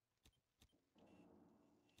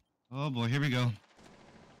 Oh boy, here we go.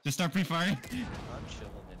 Just start pre-firing. I'm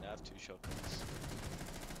chilling and I have 2 shotguns.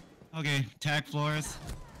 Okay, tag Flores.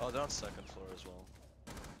 Oh, they're on 2nd floor as well.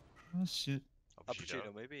 Oh shit. Upcheeto.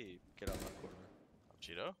 Appuccino, maybe get out that corner.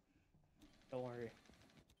 Upcheeto? Don't worry.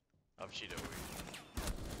 Upcheeto.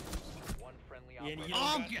 One friendly Yeah, and operator. you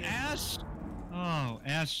Oh, got this. Ash! Oh,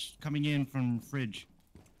 Ash coming in from fridge.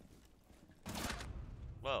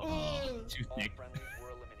 Well, Oh, Too All thick. friendlies were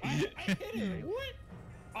I eliminated. hit him. What?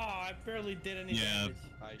 Oh, I barely did any Yeah. damage.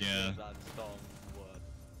 I Yeah. did that song. What?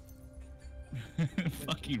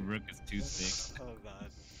 Fucking Rook is too thick. Oh man.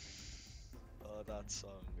 that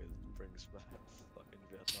song brings back fucking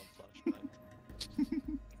Vietnam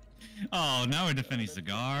flashback. Oh, now we're defending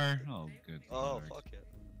Cigar. Oh, good. Oh, lord. fuck it.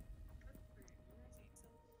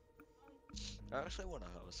 I actually want to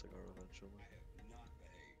have a cigar eventually.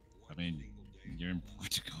 I mean, you're in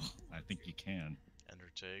Portugal. I think you can.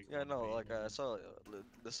 Undertake. Yeah, no, like I saw,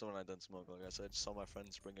 this is when I didn't smoke, like I said, I just saw my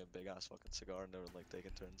friends bring a big ass fucking cigar and they were like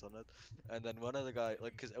taking turns on it. And then one of the guy,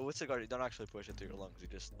 like, cause with cigar, you don't actually push it to your lungs, you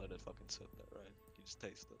just let it fucking sit there, right? You just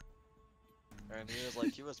taste it. And he was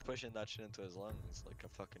like, he was pushing that shit into his lungs like a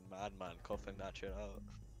fucking madman, coughing that shit out.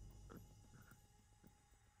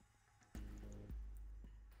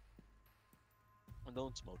 And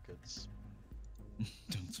don't smoke, kids.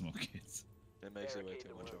 Don't smoke, kids. It makes it way Barricade too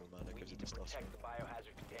the much of room. a man, it We gives you need to testosterone. protect the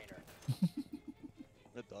biohazard container.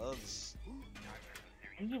 It does.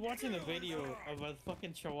 I'm just watching a video of a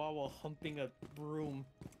fucking chihuahua humping a broom.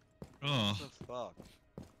 Oh, What the fuck?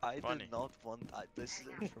 I Funny. did not want. This is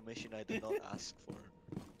information I did not ask for.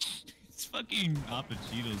 it's fucking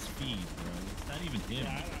Apachito's feed, bro. It's not even him.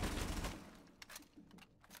 Yeah,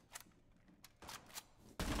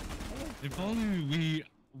 If only we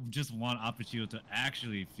just want Apachito to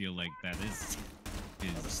actually feel like that is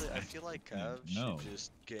his. Honestly, I feel like Cav No. should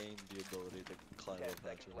just gain the ability to climb 10 up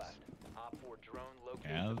seconds hatches. left. Op 4 drone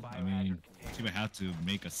located Cav, the I biohazard mean, container. she would have to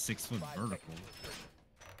make a 6-foot 5 vertical. seconds to insertion.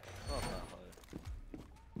 Not that high.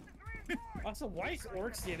 Also, why is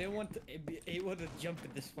Orcs they didn't want to be able to jump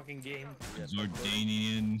in this fucking game? Yeah,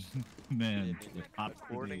 Jordanian man yeah, with hot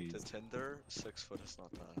according to days. Tinder, 6 foot is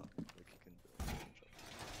not that high. Like you can do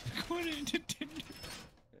it. According to Tinder.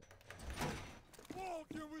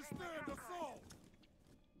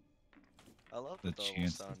 I love The the double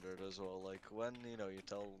chance. standard as well. Like when you know you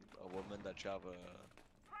tell a woman that you have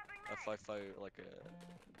a 5.5 like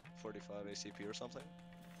a 45 ACP or something.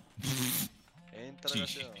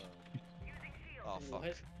 Interrogación. Oh fuck.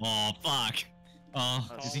 What? Oh fuck. Oh,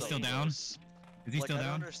 I'm is he so still down? close. Is he Like, still I don't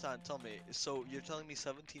down? understand. Tell me. So you're telling me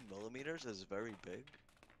 17 millimeters is very big?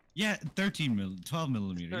 12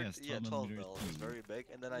 millimeter. Yes, 12 yeah, 12 millimeter. mil is very big.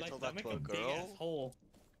 And then I Like, told that that make to a a big girl. ass hole.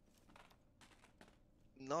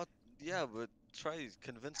 Not. Yeah, but try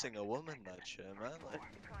convincing a woman that shit, man. Like.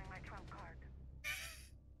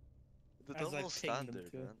 The As I double pinged them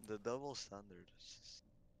standard, too. man. The double standard. Is just...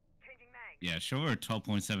 Yeah, show her a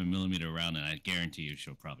 12.7 millimeter round, and I guarantee you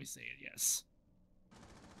she'll probably say it. Yes.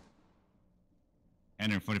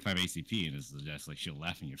 And her 45 ACP, and it's just like she'll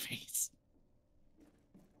laugh in your face.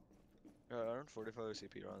 Aren't 45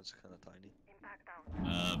 CP rounds kind of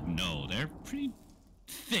tiny? No, they're pretty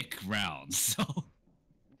thick rounds. So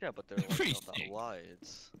Yeah, but they're like Pretty not that thick. wide.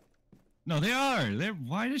 no, they are. They're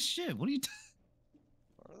wide as shit. What are you?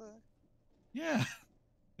 Are they? Yeah,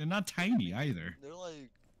 they're not tiny either. They're like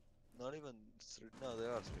not even. No, they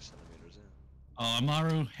are 3 centimeters. Yeah. Oh,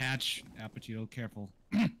 Amaru, Hatch, Apachito, careful.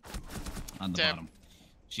 On the Damn. bottom.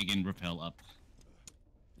 She can rappel up.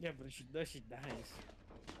 Yeah, but if she does, she dies.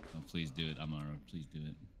 Oh, please do it, Amaru. Please do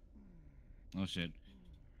it. Oh shit.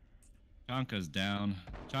 Chanka's down.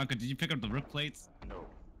 Chanka, did you pick up the rip plates? No.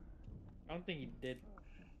 I don't think he did.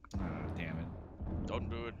 Ah, damn it. Don't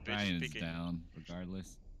do it, bitch. Ryan is Speaking. down,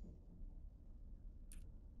 regardless.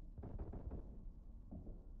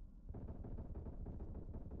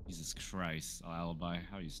 Jesus Christ, alibi.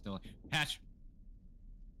 How are you still? Hatch!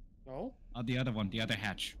 No? The other one, the other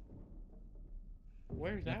hatch.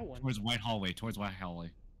 Where's that one? Towards White Hallway, towards White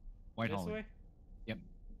Hallway. White This Hallway. way? Yep.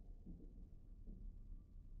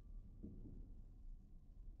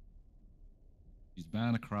 He's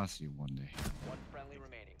bound to cross you one day. One friendly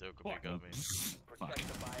remaining. They could pick up me. Fuck. Protect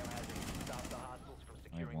the biohazard. Stop the hostiles from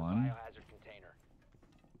securing the won. biohazard container.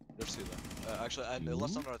 There's two there. Actually, and Two?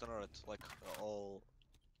 left on right, like all.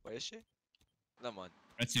 Where is she? Never mind.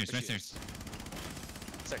 Red stairs, There red she stairs.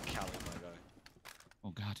 is. It's a Cali, my guy. Oh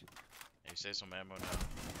god. You say some ammo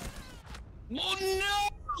now. Oh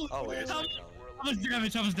no! Oh wait, it's a How Cali. much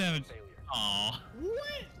damage? How much damage? Failure. Oh,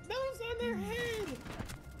 What? That was on their head!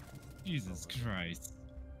 Jesus Christ.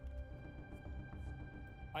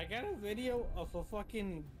 I got a video of a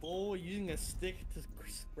fucking bull using a stick to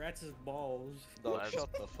scratch his balls. Dog, Let's-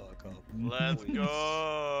 shut the fuck up. Let's Please.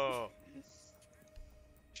 go.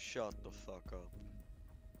 Shut the fuck up.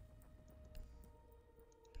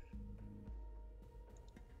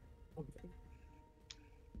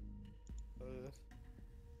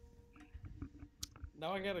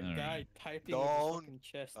 Now I got a Alright. guy typing with his Don't- fucking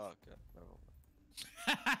chest. Oh, okay, never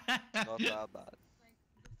mind. Not that bad.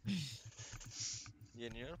 Yeah,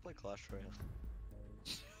 and you wanna play Clash Royale?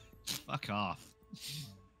 Fuck off.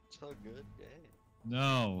 So good game.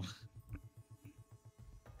 No.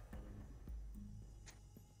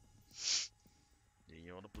 Ian,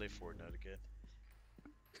 you wanna play Fortnite again?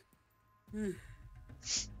 You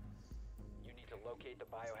need to locate the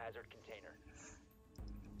biohazard container.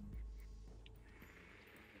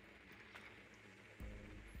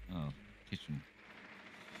 Oh, kitchen.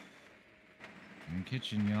 I'm in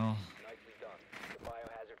kitchen, y'all. Nicely done. The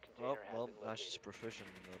biohazard Well, container has well, been Ash is located. proficient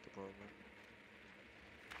in that department.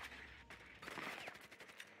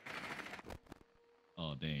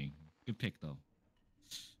 Oh, dang. Good pick, though.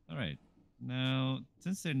 All right. Now,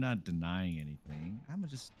 since they're not denying anything, I'm going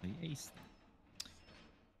to just play Ace.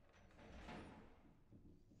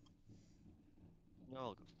 No,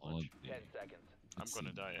 I'll go All fudge. of the- 10 seconds. I'm let's gonna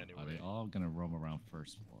see. die Are anyway. they all going to roam around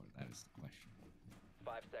first floor? That is the question.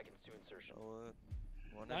 5 seconds to insertion. You know what?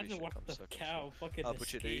 Whenever you Imagine should what come the second cow fucking floor.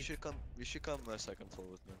 But you escaped. should come. You should come second floor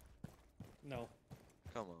with me. No.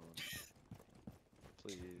 Come on.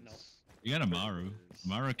 Please. No. You got a Maru. Please.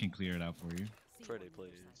 Maru can clear it out for you. Pretty please.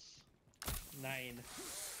 9.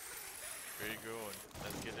 Where you going?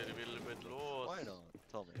 Let's get a little bit lost. Why not?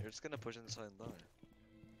 Tell me. You're just gonna push inside and die.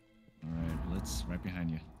 All right, Blitz, right behind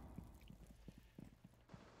you.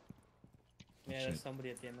 Yeah, Shit. there's somebody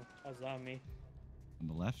at the end. That was on me. On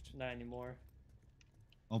the left. Not anymore.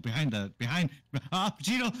 Oh, behind. Ah,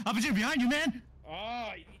 Pacino, behind you, man.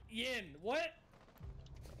 Oh, Ian, what?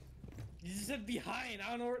 You just said behind.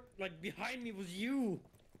 I don't know. Like behind me was you.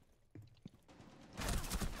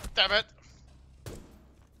 Damn it!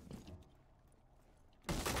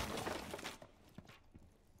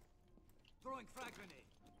 Throwing frag grenade.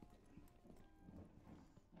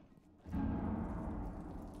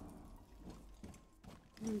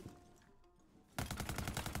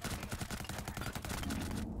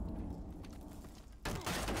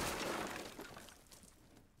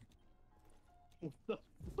 What the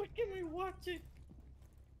fuck am I watching?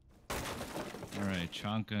 All right,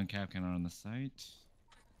 Chanka and Capcan are on the site.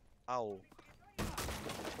 Ow.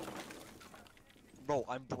 Bro,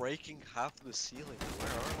 I'm breaking half the ceiling. Where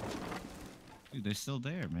are Dude, they're still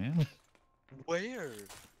there, man. they? Where?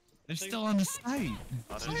 They're still on the site.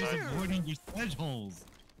 Other They're just side. avoiding your sledge holes.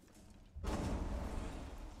 I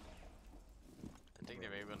think they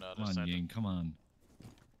may be on the Come other on, side. Ying, come on.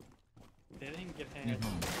 They didn't get Get hands.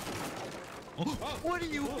 home. Oh, What do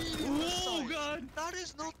you mean? it's the oh site? God! That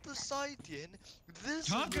is not the site, Yin. This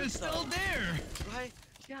Chanka is is the still site, there. right?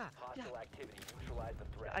 Yeah, yeah. Hostile activity. Neutralize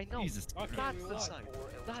the threat. I know. Jesus Okay, Christ. That's we the won. site.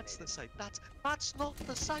 That's the site. That's not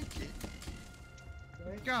the site, Yin.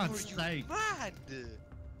 God's Are you sake. mad?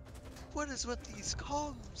 What is with these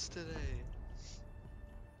comms today?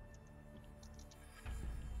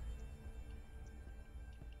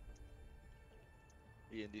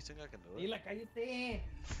 Ian, do you think I can do it? Dile, cállate.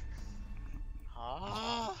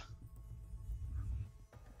 Ah!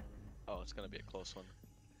 Oh, it's gonna be a close one.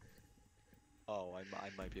 Oh, I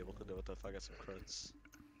might be able to do it if I get some crits.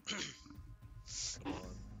 Come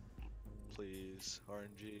on. Please.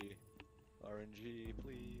 RNG. RNG,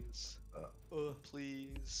 please.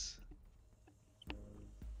 Please.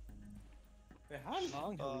 Wait, how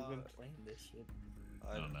long have we been Uh, playing this shit?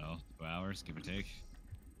 I don't know. 2 hours, give or take.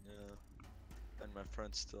 Yeah. And my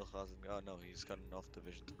friend still hasn't. Oh no, he's got enough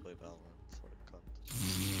division to play Valorant. What a cunt.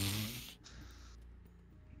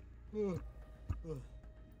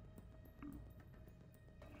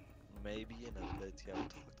 Maybe in a bit. Yeah,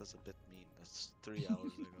 talk that's a bit mean. That's 3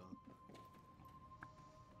 hours ago.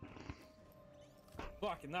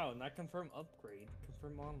 Fuck, no, not confirm upgrade.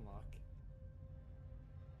 Confirm unlock.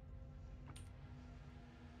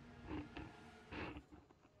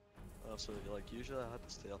 Also, like usually I had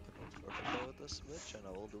to stay up and play with this Switch, and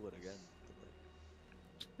I will do it again.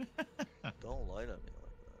 But, like, don't lie to me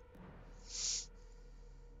like that.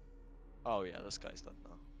 Oh yeah, this guy's done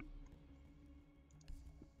now.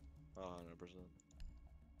 100%.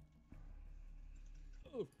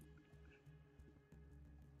 Oh.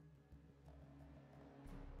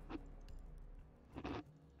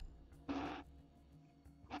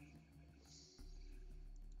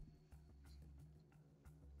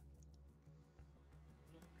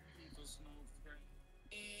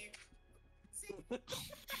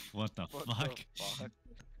 What the What fuck? the fuck?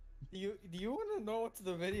 Do you want to know what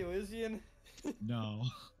the video is, Ian? No.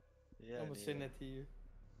 Yeah. I'm gonna send neither. it to you.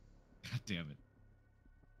 God damn it.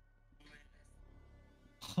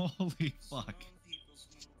 Holy fuck.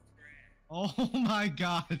 Oh my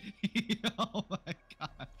god. Oh my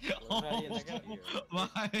god. Oh Right, Ian, I got you. my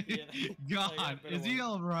Ian, I got god. better Is he one.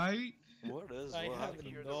 alright? What is? I what have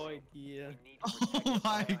happened? no idea. You need to protect Oh the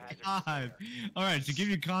my biohazard god. container. Alright, to give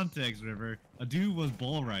you context, River, a dude was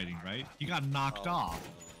bull riding, right? He got knocked Oh, off.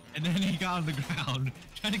 and then he got on the ground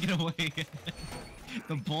trying to get away.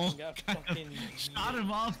 The bull Got kind of fucking shot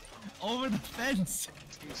him off over the fence.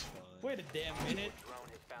 He's fine. Wait a damn minute. Drone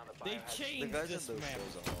has found the They biohazard. The changed guys in this those map.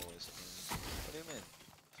 shows are always fine. What do you mean?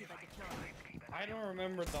 Too bad the choice. I don't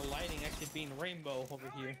remember the lighting actually being rainbow over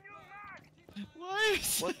here. Why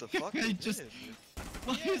is What the fuck? I is just. this?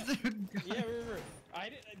 Why is there a guy? Yeah, remember.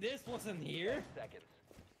 This wasn't here. 10 seconds.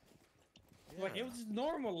 Like it was just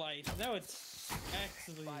normal light. Now it's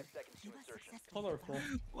actually 5 seconds to insertion. colorful.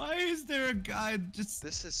 Why is there a guy just?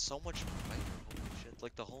 This is so much brighter. Holy shit!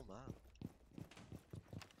 Like the whole map.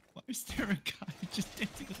 Why is there a guy just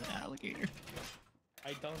dancing with an alligator? I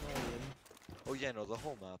don't know. Ian. Oh yeah, no, the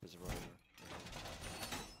whole map is brighter.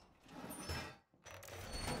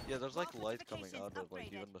 Yeah, there's like Wall light coming fortifications out of like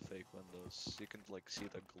upgraded. even the fake windows. You can like see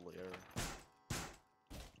the glare.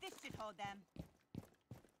 This should hold them.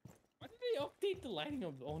 Why did they update the lighting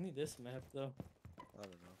of only this map though? I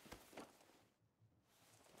don't know.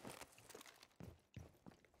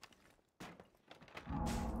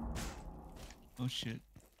 Oh shit.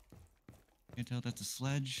 Can't tell that's a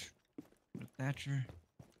sledge. A Thatcher.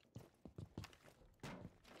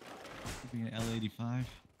 Could be an L85.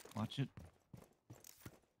 Watch it.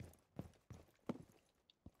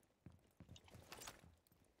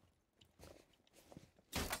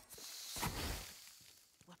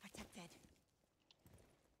 We're protected.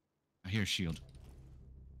 I hear a shield.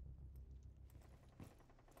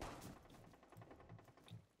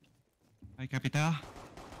 Hi, Capita.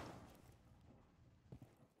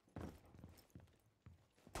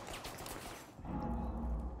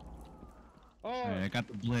 Oh, Alright, I got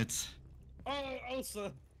the blitz. oh,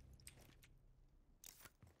 Osa.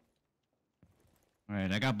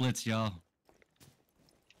 Alright, I got blitz, y'all.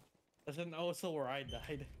 That's an Osa where I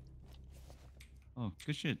died. Oh,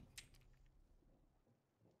 good shit.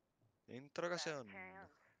 Interrogación.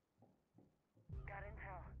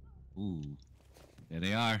 Ooh. There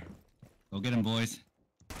they are. Go get them, boys.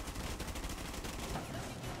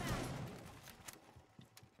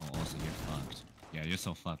 Oh, also, you're fucked. Yeah, you're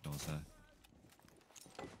so fucked, Osa.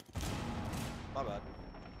 My bad.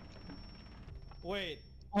 Wait.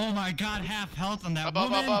 Oh my god, half health on that Above,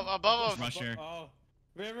 woman! above. Rusher. Oh,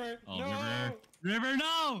 River. Oh, no. River. River,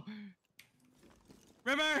 no!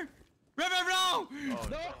 River! River, no! Oh,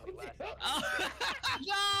 No. Oh,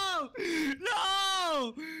 no!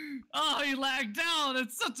 No! Oh, he lagged out.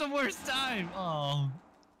 It's such a worst time. Oh.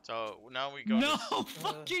 So now we go. No to-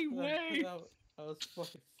 fucking way. That was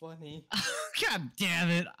fucking funny. God damn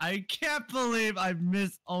it. I can't believe I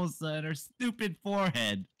missed Osa and her stupid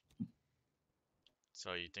forehead.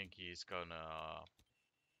 So you think he's gonna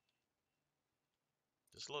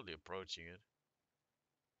just slowly approaching it?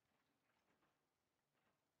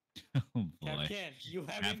 Oh boy. Capcan, you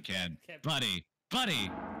haven't. Capcan. Cap- Buddy. Buddy.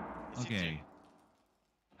 Is he Okay.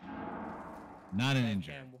 Not an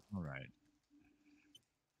injury. Capcan. Alright.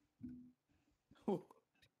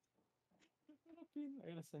 I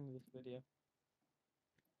gotta send you this video.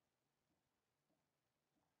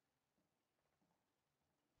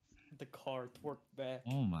 The car twerked back.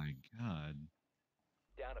 Oh my god.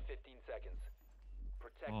 Down to 15 seconds.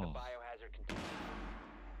 Protect Oh. the biohazard container.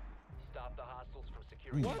 Stop the hostiles from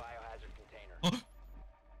securing the What? biohazard container. Oh.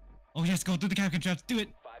 Oh yes, go do the Capcan traps. Do it.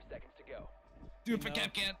 5 seconds to go. Do it for No.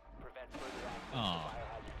 Capcan. Prevent further access Oh. to the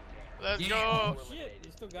biohazard container. Let's Yeah. go, Oh shit,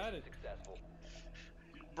 you still got it. Successful.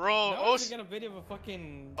 bro. Now Osa, I got a video of a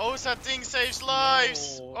fucking. Osa thing saves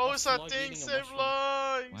lives. No, a Osa slug thing eating a save mushroom.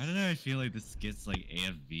 Why lives. did I feel like this gets like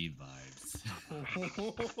AFV vibes?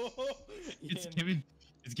 It's Yeah, giving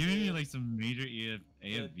me Yeah. like some major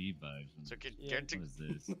AFV vibes. So get Yeah. get to What is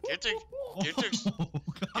this? get to get to Oh,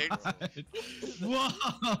 God.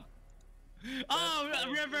 Whoa! Oh, That's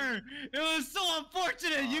River! It was so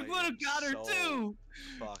unfortunate! You I would have am got her so too!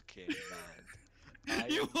 Fucking mad. I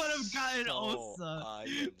You am would have gotten so- Osa! I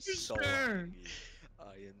am For so sure. angry.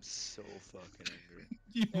 I am so fucking angry.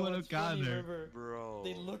 You And would what's have gotten funny, her. River, Bro.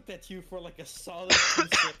 they looked at you for like a solid 2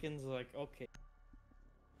 seconds, like, okay.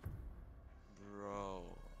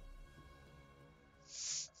 Bro.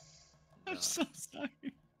 I'm Nah. so sorry.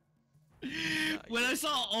 Nah, When I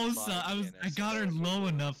saw Osa, I got her low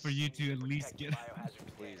enough for you to at least Protect the get.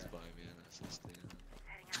 biohazard Please container. buy me an SSD.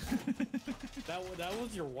 That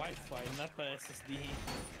was your Wi-Fi, not the SSD.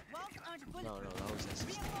 Walls aren't No, bulletproof. that was SSD.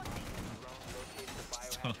 Reinforcing. Drone locates the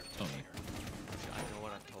biohazard Totally. container. I know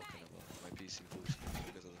what I'm talking about. My PC blue screen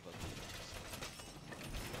because of the fucking.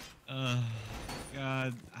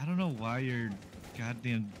 God, I don't know why your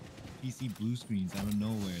goddamn PC blue screens out of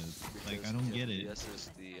nowhere. Like, I Because don't the- get The it.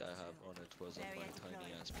 SSD I have on it was on my Barrier tiny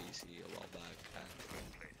deployed. ass PC a while back, and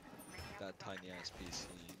that that tiny ass PC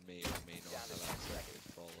may or may not have accidentally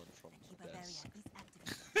fallen from The the Cuba desk. barrier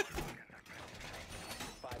is activated.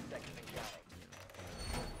 5 seconds and counting.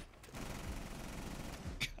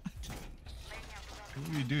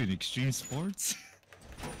 What are you doing? Extreme sports?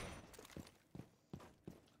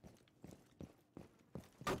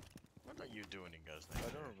 What are you doing in Ghost I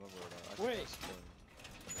Recon? don't remember that. Wait.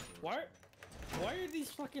 Why are these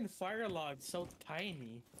fucking fire logs so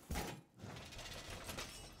tiny?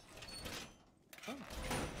 Oh,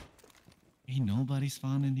 Ain't nobody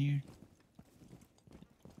spawning here.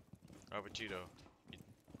 Robertito. You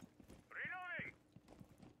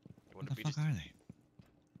What wanna the beat fuck us? are they?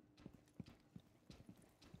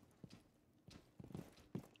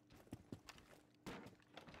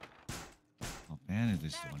 Oh, man, is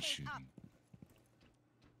this the one Barricade shooting? up.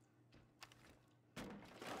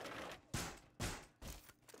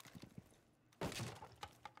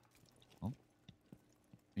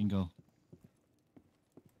 Bingo.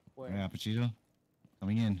 where? Alright, Apachito.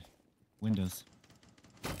 Coming in. Windows.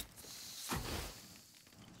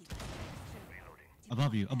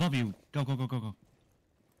 Above you, above you. Go, go, go, go, go.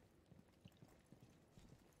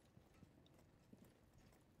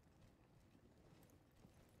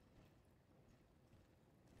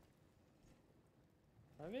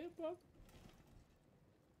 Are they above?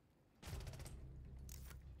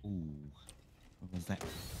 Ooh. What was that?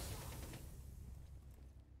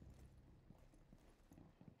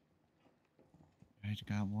 Alright,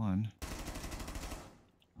 got one.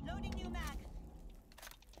 Loading new mag.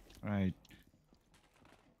 Alright.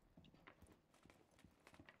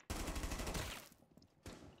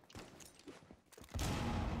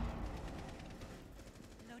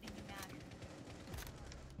 Loading new mag.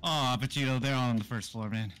 Oh, Apachito, they're on the first floor,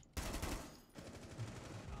 man.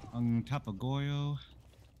 On top of Goyo.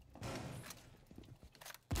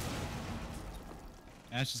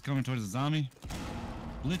 Ash is coming towards the zombie.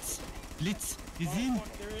 Blitz. Blitz is Oh, in.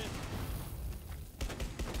 fuck, they're in.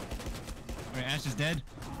 Alright, Ash is dead.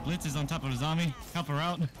 Blitz is on top of the zombie. Help her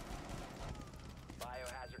out.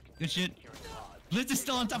 Biohazard Good shit. container securing pods. Blitz is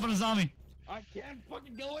still on top of the zombie. I can't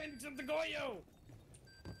fucking go in except the Goyo!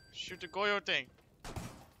 Shoot the Goyo thing.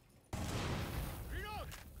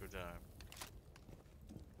 Good time.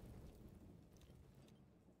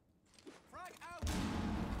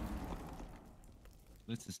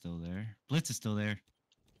 Blitz is still there. Blitz is still there.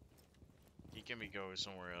 He can be going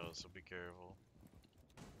somewhere else, so be careful.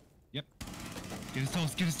 Yep. Get his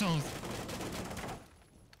toes. Get his toes.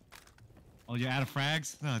 Oh, you're out of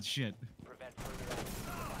frags? Oh, shit. Prevent further access to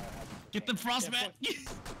the biohazard Get the container. frostbat.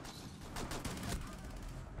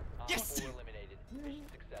 Op Yes! 4 eliminated. Mission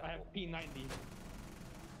I have successful. P90.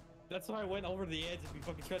 That's why I went over the edge if he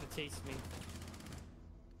fucking tried to chase me.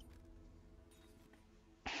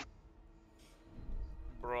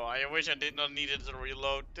 Bro, I wish I did not needed to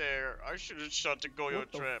reload there. I should have shot the Goyo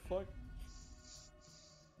What the trap. fuck?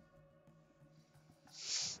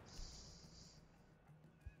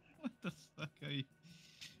 What the fuck are you?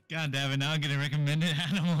 God damn it, now I'm getting recommended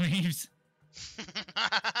animal memes.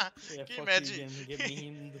 Yeah, Can you fuck you imagine? again, you get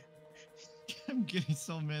memed. I'm getting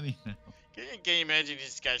so many now. Can you imagine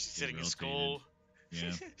these guys sitting in rotated. school?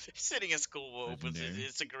 Yeah. Sitting in school opens his Legendary.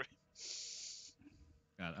 Instagram.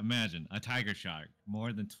 God, imagine a tiger shark,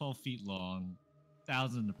 more than 12 feet long,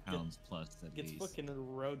 thousands of pounds plus at Gets least. fucking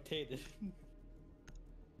rotated.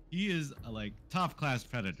 He is a, like, top class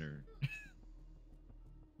predator.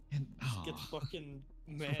 And Gets oh, fucking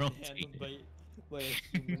manhandled by a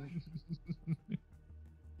human.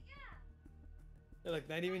 They're like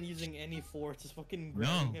not even using any force, just fucking no,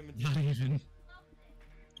 grabbing him and not even.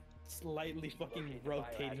 slightly fucking Locate the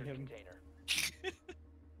rotating biohazard him. container.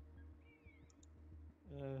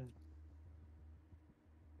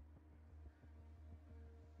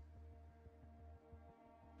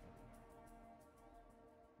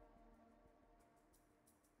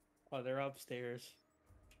 Oh, they're upstairs.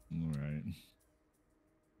 All right.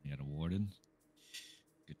 You got a warden.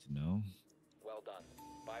 Good to know. Well done.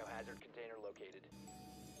 Biohazard container located.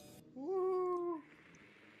 Woo!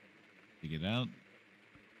 Take it out.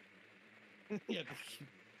 Yeah, just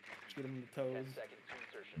shoot him in the 10 toes. seconds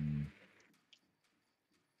to insertion.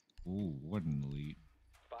 Ooh, warden elite.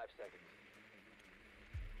 5 seconds.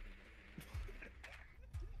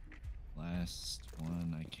 Last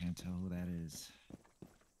one. I can't tell who that is.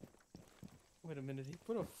 Wait a minute, he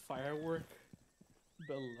put a firework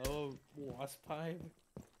below a wasp hive?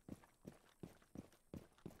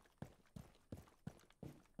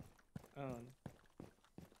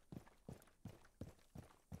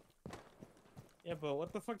 Yeah, but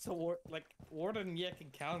what the fuck's a warden? Yeah, can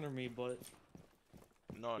counter me, but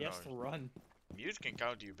No, he no. has to run. Mute can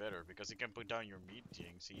counter you better because he can put down your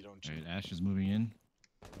meeting so you don't cheat. Alright, Ash is moving in.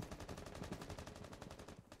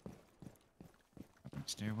 Up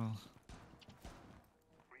stairwell.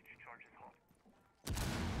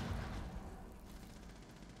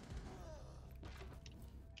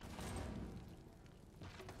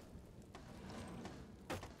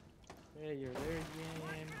 Hey, you're there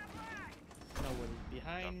again. Nobody's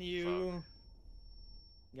behind The you.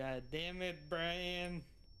 God damn it, Brian.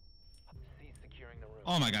 Cease securing the room.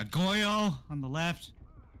 Oh my god, Goyo on the left.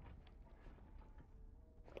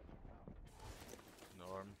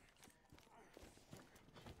 Norm.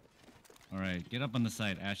 Alright, get up on the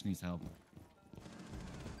side. Ash needs help.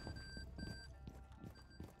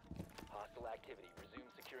 Hostile activity. Resume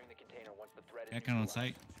securing the container once the threat is Ekon on neutralized.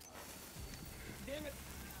 site. Damn it.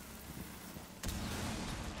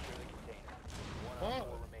 Secure the container. One Oh. on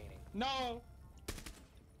 4 remaining. No.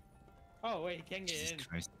 Oh, wait, he can't get in. Jesus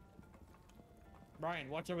Christ. Brian,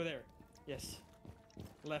 watch over there. Yes.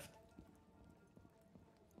 Left.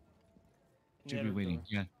 Should The be other waiting. door.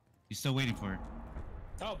 Yeah. He's still waiting for it.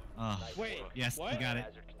 Oh, Oh, Nice wait. work. yes, What? we got it.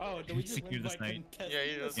 Hazard Oh, container. did we just Secure win the by site. contesting Yeah,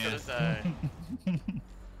 you this? just Yeah. gonna say.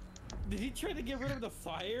 Did he try to get rid of the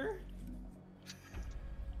fire?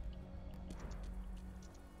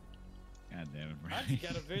 God damn it, I Brian. just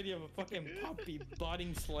got a video of a fucking puppy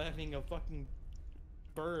body slamming a fucking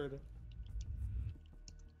bird.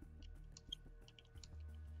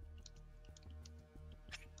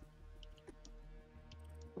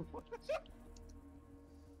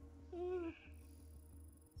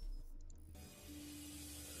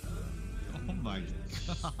 Oh my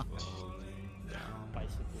god.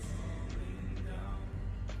 Bicycle.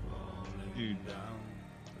 Dude.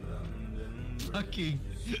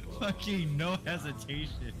 Fucking no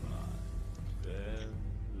hesitation.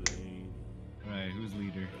 Alright, who's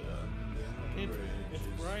leader? It's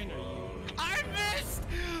Brian or you. I missed!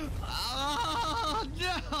 Oh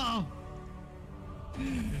no!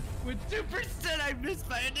 With 2% I missed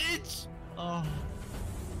by an inch! Oh.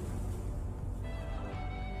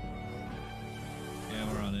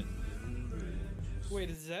 Yeah, we're on it. Wait,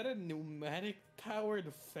 is that a pneumatic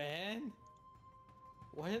powered fan?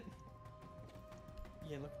 What?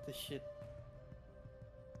 Yeah, look at this shit.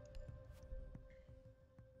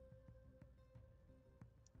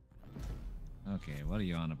 Okay, what are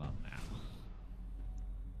you on about now?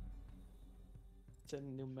 It's a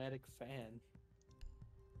pneumatic fan.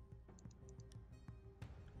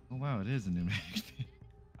 Oh wow, it is a pneumatic.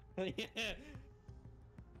 Yeah.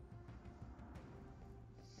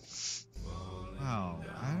 Wow,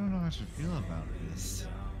 I don't know how I should feel about this.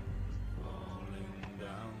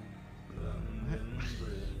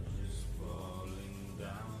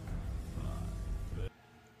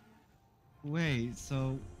 Wait,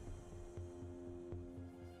 so...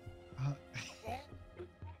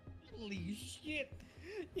 Holy shit!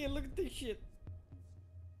 Yeah, look at this shit.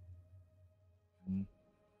 Hmm.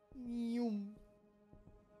 Yum.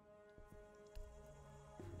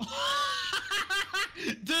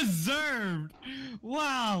 Deserved!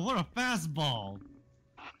 Wow, what a fastball!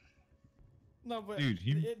 No, but Dude,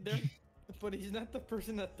 he- but he's not the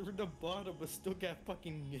person that threw the bottle, but still got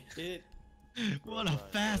fucking hit. What a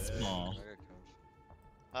fastball! I got coach.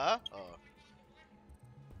 Huh? Oh.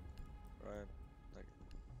 Right. Like,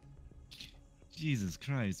 Jesus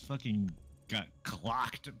Christ, fucking got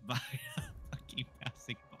clocked by a fucking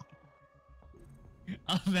passing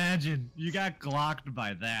ball. Imagine, you got clocked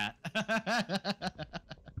by that.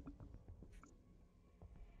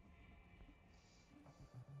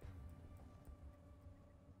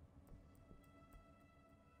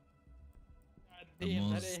 God The damn,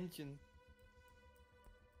 that most- engine.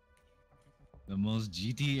 The most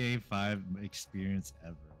GTA 5 experience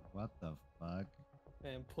ever. What the fuck?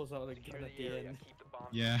 And pulls out a Secure gun at the the area. end. Keep the bomb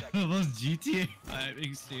Yeah, protected. the most GTA 5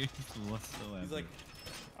 experience whatsoever. He's like,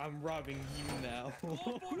 I'm robbing you now.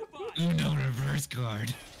 Uno reverse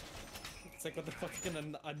card. It's like, what the fuck can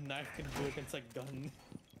a knife can do against a gun?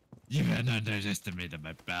 You have underestimated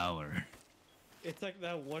my power. It's like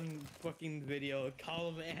that one fucking video,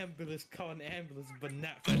 call an ambulance, but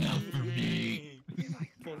not But not for me.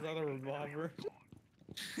 Pulls out a revolver.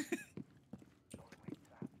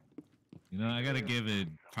 You know, I gotta give it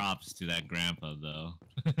props to that grandpa, though.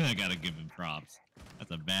 I gotta give him props. That's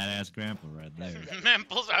a badass grandpa right there. Man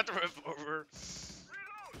pulls out the revolver.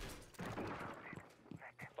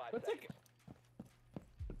 5 It's like,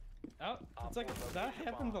 it's like, that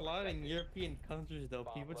happens a lot in European countries though.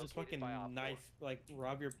 People just fucking knife, like,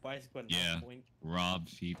 rob your bicycle and Yeah. knife point. Rob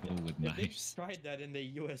people with If they knives. tried that in the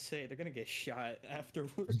USA, they're gonna get shot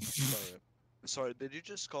afterwards. sorry. Sorry, did you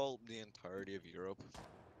just call the entirety of Europe?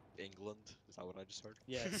 England. Is that what I just heard?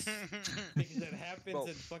 Yes. Because it happens Bro,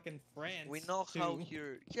 in fucking France. We know how too.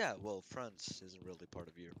 here. Yeah, well, France isn't really part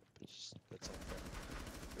of Europe. That's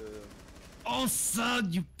unfair. Oh,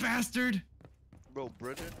 son, you bastard! Bro,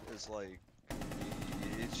 Britain is like.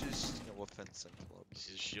 It's just, you know, a fencing club This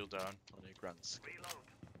is shield down. on a grand scale.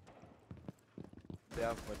 They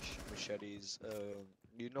have machetes.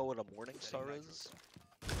 You know what a morning star is?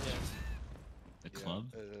 Yes. The Yeah,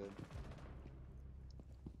 club?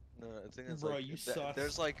 No, I think it's Bro, like you suck.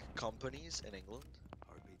 there's like companies in England.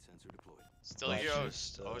 Still that here.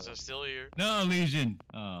 just, Oh, is that still here? No, Legion!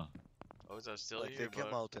 Oh. Oh, is that still Like here? they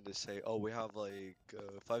come out and they say, "Oh, we have like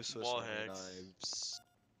 5 Swiss Wall Army hacks. knives."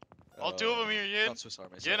 All two of them here, Yin. Not Swiss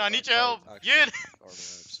Army. Yin, sorry, I like need your five help. actual Yin. Army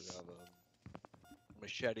knives. We have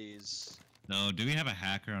machetes. No, do we have a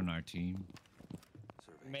hacker on our team?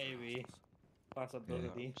 Maybe.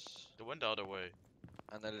 Possibility. They went the other way.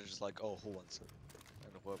 And then it's just like, "Oh, who wants it?"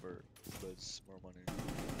 And whoever bids more money.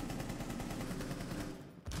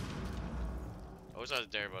 Oh, it's not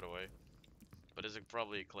there, by the way. But it's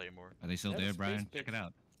probably a claymore. Are they still That there, was Brian? space Check it bitch.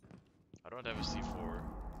 out. I don't have a C4.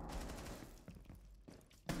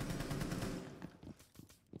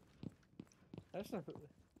 That's not. Where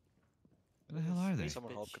the hell are they? Space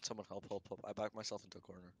Someone help! bitch. Could someone help? I backed myself into a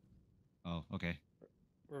corner. Oh, okay.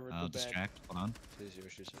 River, I'll go back. distract. Hold on. She's here.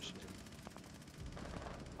 She's here.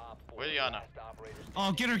 Op 4, Where Yana? last operator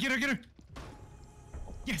Oh, standing. get her!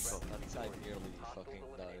 Yes! Bro, I nearly fucking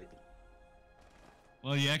died.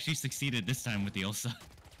 Well, you actually succeeded this time with the Ulsa.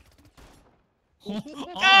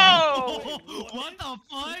 No! What the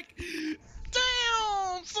fuck?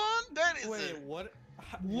 Damn, son! That is Wait, it. what?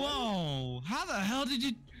 Whoa! How the hell did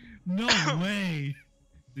you? No way!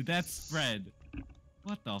 Did that spread?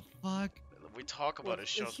 What the fuck? We talk about a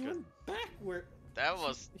She shotgun. went backward. That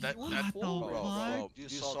was that. What that the Bro, What? bro, Fuck? you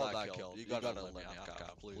saw that kill. You gotta let me have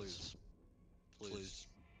cap, please. Please.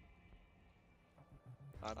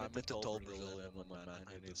 I'm into tall Brazilian woman, man.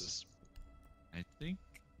 Who needs this? I think.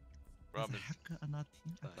 Rob, Is a hacker on our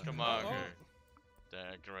team? come Oh, on, oh. okay.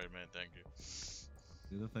 Thank you, right, man. Thank you.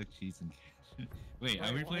 Who the fuck cheats and cash? Wait, Wait,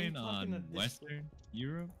 are we why are you playing talking on to this- Western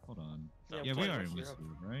Europe? Hold on. Yeah, Yeah, we play are in Western West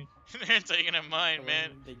Europe, right? They're taking it mine, Oh,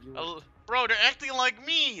 man. that you Oh, bro, they're acting like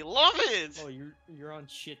me. Love it. Oh, you're on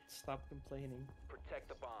shit. Stop complaining. Protect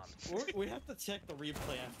the bomb. We have to check the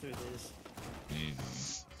replay after this. Maybe.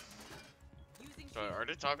 Using Bro, are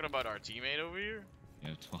they talking about our teammate over here? You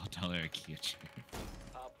have $12 IKEA chair.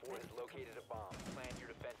 Op 4 has located a bomb. Plan your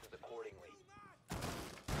defenses accordingly.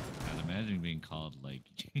 I'd imagine being called like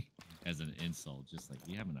as an insult, just like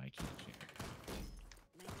you have an IKEA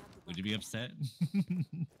chair. Would you be upset?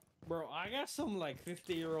 Bro, I got some like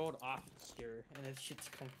 50-year-old office here, and that shit's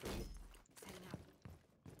comfortable.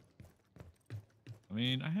 I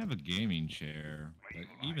mean, I have a gaming chair, but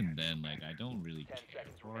even then, like, I don't really 10 care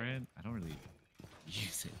seconds for it. I don't really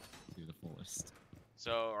use it to the fullest.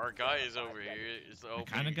 So our guy is over here. Is I opening.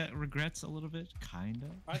 kind of got regrets a little bit, kind of.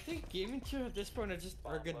 I think gaming chairs at this point are just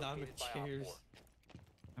Bomb ergonomic located by Op chairs. 4.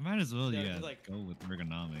 I might as well, Yeah, yeah, like- go with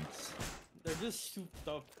ergonomics. They're just souped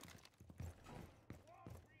up.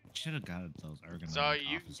 Should have got those ergonomic. So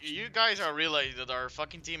office you chairs. guys are realizing that our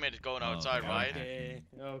fucking teammate is going Oh, outside, yeah, right? Okay,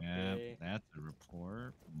 Yeah, okay. that's a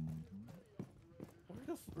report. Where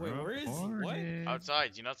the wait, where is he? What? Reported.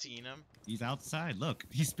 Outside. You not seeing him? He's outside. Look,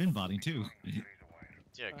 he's spin botting too.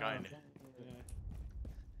 Yeah, kinda.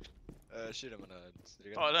 Shoot him in the head. Did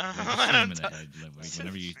you get Oh, him? no. Yeah, just shoot him in the head. Like,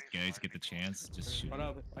 whenever you guys get the chance, just shoot What him.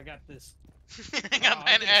 up? I got this. I got I'm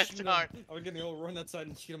an gonna ass shoot him. dart. I'm gonna go run outside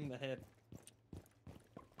and shoot him in the head.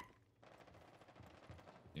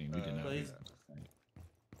 Dang, we did not Please. do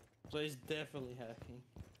that. So he's definitely hacking.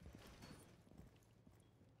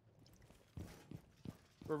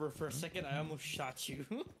 River, for a second, I almost shot you.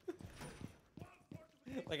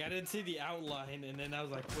 Like, I didn't see the outline, and then I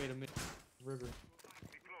was like, wait a minute. River.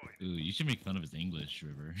 Ooh, you should make fun of his English,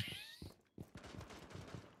 River.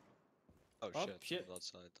 Oh Oh, shit! shit. He's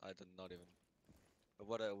outside. I did not even.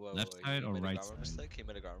 What? Left side he or made a right grammar side? mistake? He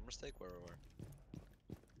made a grammar mistake. Where?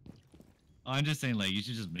 Oh, I'm just saying, like, you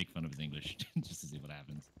should just make fun of his English, just to see what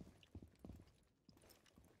happens.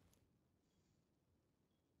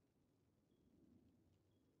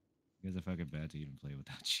 You guys are fucking bad to even play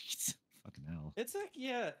without cheats. Fucking hell. It's like,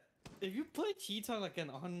 yeah, if you play cheats on like an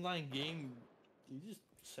online game, you're just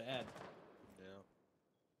sad. Yeah.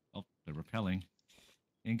 Oh, they're repelling.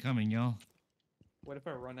 Incoming, y'all. What if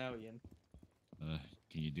I run out, Ian?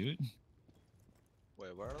 Can you do it?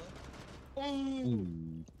 Wait, where are they? Oh,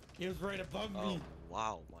 Ooh. he was right above Oh me.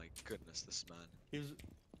 wow! My goodness, this man.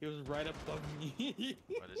 He was right above me.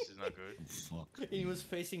 Oh, this is not good. Fuck. And he was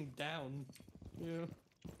facing down. Yeah.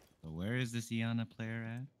 where is this Iana player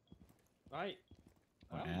at? Right.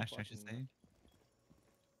 Or I don't Ash, I should fucking say.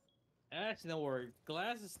 know. Ash, don't worry.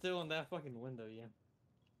 Glass is still in that fucking window, yeah.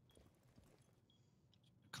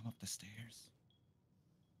 Come up the stairs.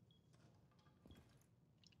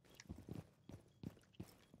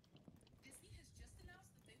 Disney has just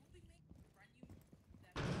announced that they will be making a brand new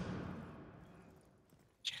that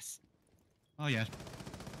Yes. Oh yeah.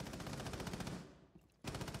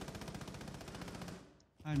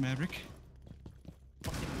 Hi, Maverick.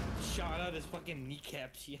 Fucking shot out his fucking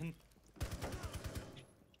kneecaps, Ian.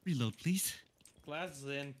 Reload, please. Glass is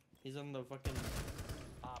in. He's on the fucking.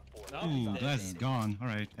 Op 4. Oh, he's Ooh, dead. Glass is gone. All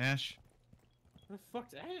right, Ash. Where the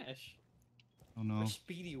fuck's Ash? Oh no. A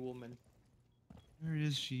speedy woman. Where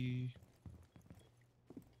is she?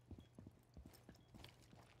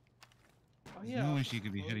 Oh There's yeah. no way she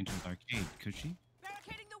could be heading towards arcade, could she?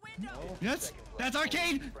 barricading the window. No. Yes, Seconds left. that's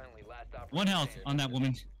arcade. Friendly, last operator One health standing. on that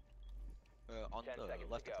woman. On 10 the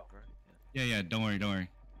seconds left, to I go. think, right? Yeah, don't worry, don't worry.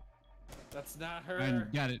 That's not her. Brian,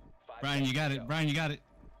 you got it. 5 Brian, you seconds got to it. go. Brian, you got it.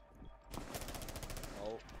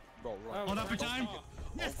 Oh, bro, Oh, run. Hold up for Brian, time. oh,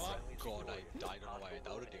 Yes. Oh Friendly my god, secured. I don't know why I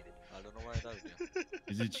doubted you. I don't know why I doubted you.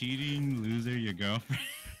 Is it cheating, loser, your girlfriend?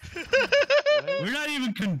 We're not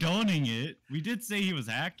even condoning it. We did say he was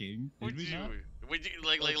hacking. We Did we do. not? We do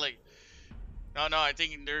like. No, I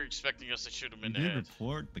think they're expecting us to shoot him We in the did head.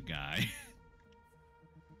 report the guy.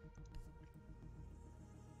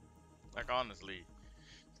 Like honestly.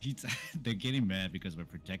 He's, they're getting mad because we're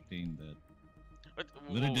protecting the. What,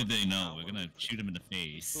 Little whoa, did they know, whoa, we're gonna shoot him in the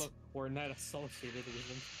face. Look, we're not associated with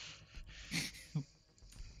him.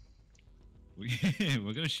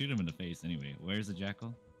 We're gonna shoot him in the face anyway. Where's the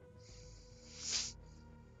jackal?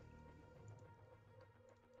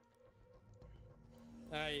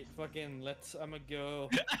 Alright, fucking, I'ma go.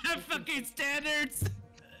 Fucking standards!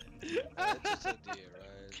 It's just a D,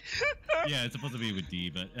 right? Yeah, it's supposed to be with D,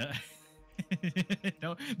 but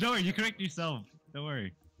don't worry, you correct yourself. Don't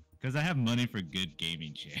worry, because I have money for good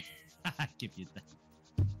gaming chair. I give you that.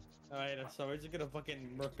 Alright, so we're just gonna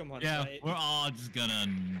fucking murk him on Yeah, sight. we're all just gonna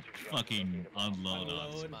fucking unload on.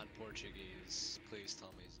 Unload. Man, Portuguese. Please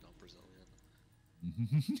tell me he's not Brazilian.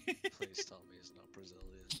 him. Please tell me he's not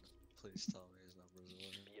Brazilian. Please tell me he's not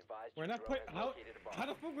Brazilian. Be advised We're your not drone put- has how- located a bomb. How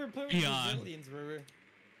the fuck we're playing Yeah. with Brazilians, River?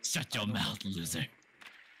 Shut your mouth, loser.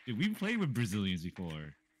 Dude, we played with Brazilians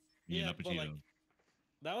before. Me Yeah, and but, like, Apachito.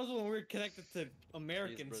 That was when we were connected to He's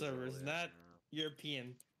American servers, Brazilian, not yeah.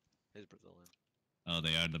 European. He's Brazilian. Oh,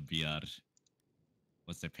 they are the BR.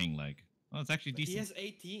 What's their ping like? Oh, it's actually But he decent. has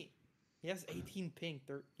 18. He has 18 ping.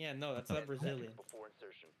 Yeah, no, that's not 10 seconds Brazilian. Before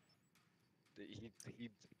insertion. He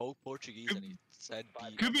spoke Portuguese and he said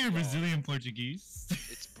B. Could be a Brazilian Portuguese.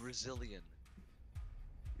 It's Brazilian.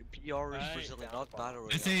 PR is Right. Brazilian, not battle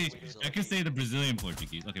I say, I could say the Brazilian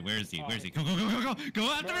Portuguese. Okay, where is he? Where is he? Go, go, go, go, go!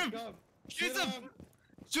 Go after him! Mark up. Shoot Shoot him! him!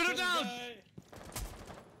 Shoot him Shoot down! guy.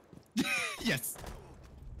 Yes!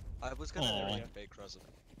 I was gonna Aw. make fake Crescent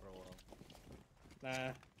for a while.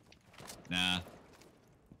 Nah. Nah.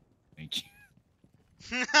 Thank you.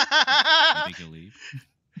 I think he'll leave.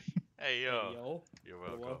 Hey yo, Yo, you're you're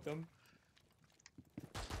welcome. welcome.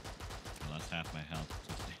 I lost half my health.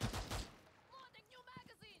 Loading new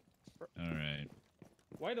magazine. Alright.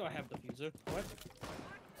 Why do I have the fuser? What?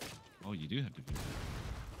 Oh, you do have to do that.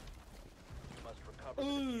 You must recover the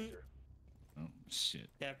Ooh. diffuser. Oh, shit.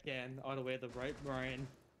 Capcan, all the way to the right, Brian.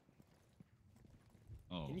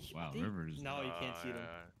 Oh, Can you shoot wow. me? Rivers. No, you can't shoot him.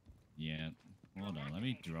 Yeah. Hold on. Let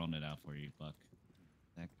me drone it out for you, Buck.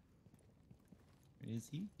 Sec. Where is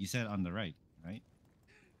he? You said on the right, right?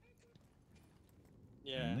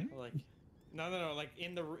 Yeah, there? like, no, like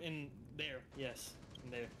in there. Yes, in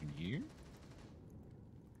there. In here?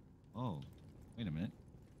 Oh, wait a minute.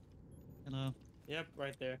 Hello. Yep,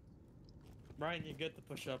 right there. Brian, you're good to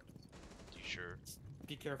push up. You sure?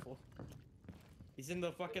 Be careful. He's in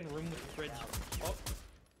the fucking room with the fridge. Oh,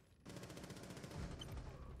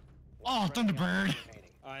 Oh, Thunderbird! Remaining.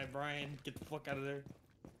 alright, Brian, get the fuck out of there.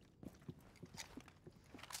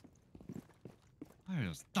 Why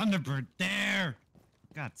was Thunderbird there?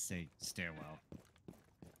 God's sake, stairwell.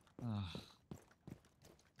 Oh,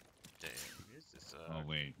 Damn, this is oh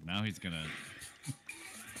wait, now he's gonna.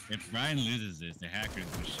 If Brian loses this, the hacker's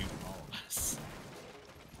gonna shoot all of us.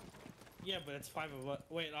 Yeah, but it's 5 of us.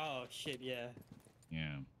 Wait, oh shit, yeah.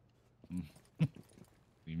 Yeah.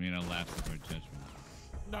 We made a lapse of our judgment.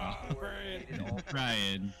 No, Brian.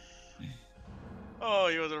 Brian. Oh,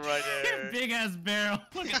 he wasn't right there. Big ass barrel.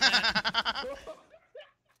 Look at that.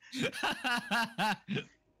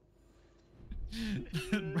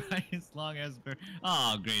 Brian's long ass barrel.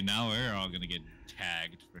 Oh, great. Now we're all gonna get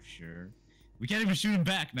tagged for sure. We can't even shoot him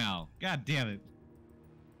back now. God damn it.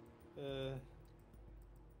 I'm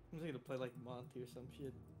just gonna play like Monty or some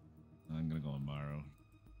shit. I'm gonna go Amaro.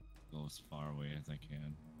 Go as far away as I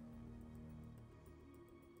can.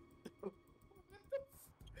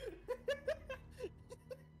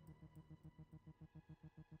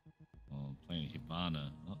 Oh, playing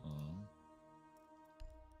Hibana. Uh-oh.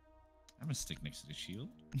 I'm gonna stick next to the shield.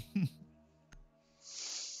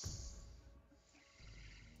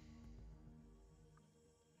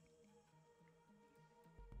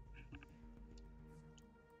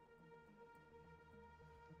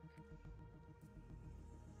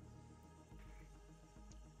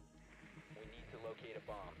 We need to locate a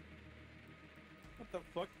bomb. What the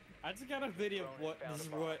fuck? I just got a video of Drone what has this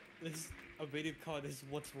is found a bomb. what this is a video called "This is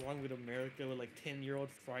What's Wrong with America" with like 10-year-old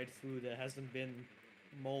fried food that hasn't been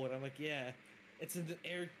molded. I'm like, yeah, it's in an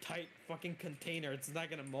airtight fucking container. It's not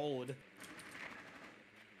gonna mold.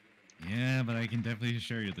 Yeah, but I can definitely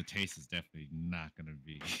assure you the taste is definitely not gonna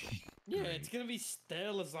be. Yeah, great. it's gonna be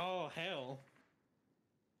stale as all hell.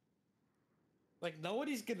 Like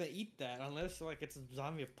nobody's gonna eat that unless like it's a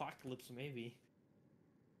zombie apocalypse, maybe.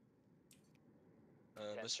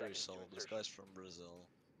 Mystery seconds to solved. This insertion. guy's from Brazil.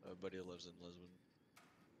 Buddy lives in Lisbon.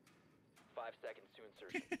 5 seconds to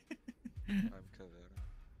insertion. I'm Caveira.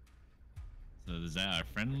 So is that our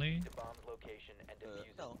friendly? The bomb's location and defuse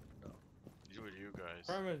it. No, no. You with you guys.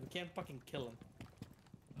 Remember, we can't fucking kill him.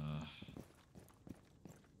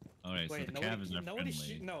 Alright, so Wait, the nobody, Cav is our nobody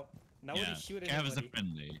friendly. shoot. No, nobody Yeah, shoot Cav is a anybody.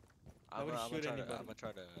 friendly. I'm Nobody gonna shoot try to. anybody. I'm gonna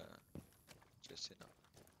try to. Just you know.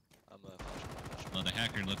 I'm a. Well, the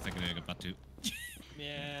hacker looks like they're about to.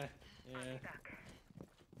 Yeah, yeah.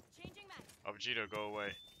 Changing max. Vegito, go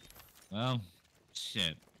away. Well,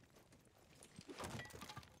 shit.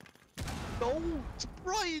 No, it's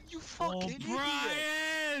Brian, you fucking idiot!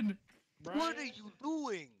 Brian! What are you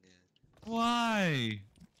doing? Why?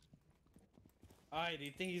 Alright, do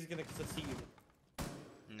you think he's gonna succeed?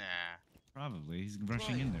 Nah. Probably. He's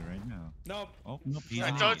rushing in there right now. Nope. Oh, nope. He's I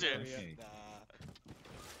in told there. you. Okay. Nah.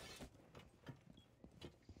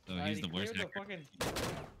 So Alright, he's he the worst cleared hacker.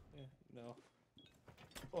 Yeah, no.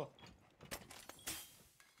 Oh,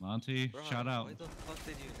 Monty, Bro, shout out. Why the fuck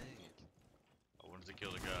did you nade? I wanted to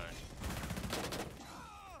kill the guy.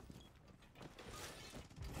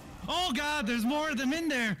 Oh god, there's more of them in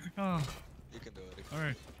there! Oh, You can do it.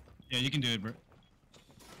 alright. Yeah, you can do it, bro.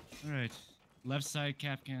 Alright. Left side,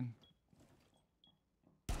 Capcan.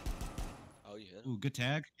 Oh, you hit him? Ooh, good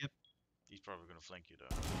tag. Yep. He's probably gonna flank you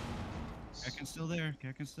though. Capcan's still there.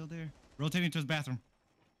 Capcan's still there. Rotating to his bathroom.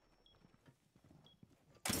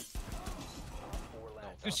 Four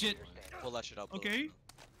last Good shit. operator standing. Pull that shit out. Okay.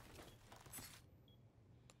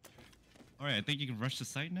 Alright, I think you can rush the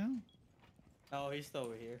site now? oh, he's still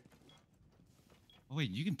over here. Oh wait,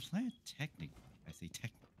 you can plant technically. I say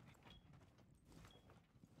technically.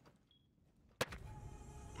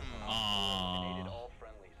 Eliminated Aww. all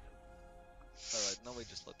friendlies. Alright, now we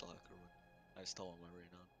just let the hacker win. I still want my Reyna.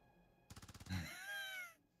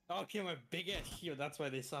 Okay, my big ass shield. That's why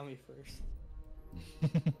they saw me first.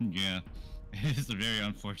 Yeah. It's very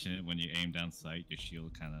unfortunate when you aim down sight, your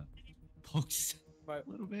shield kind of pokes My a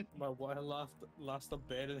little bit. my wife lost a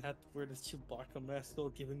bed and had to wear this Chewbacca mask while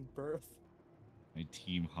giving birth. A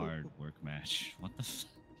team hard work match. What the f-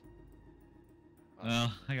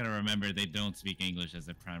 Well, I gotta remember they don't speak English as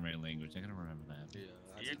their primary language. I gotta remember that. Yeah,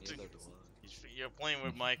 I You're think too- neither do I. You're playing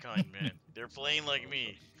with my kind, man. They're playing like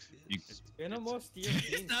me. You- You know, It's- most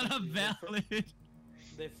Europeans. it's not a countries, valid.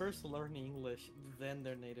 They first learn English, then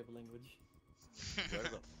their native language. Where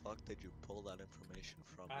the fuck did you pull that information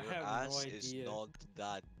from? I Your have no ass is idea. not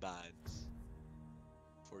that bad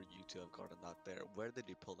for you to have gotten that there. Where did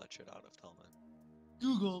you pull that shit out of, Tell me?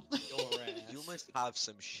 Google. Your ass. You must have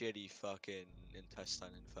some shitty fucking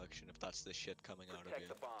intestine infection if that's the shit coming out of Protect you.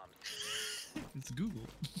 the bombs. It's Google.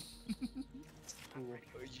 Cool.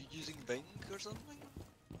 Are you using Bing or something?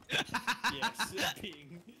 Yes,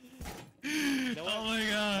 being. Oh my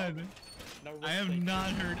god. No I have respect. not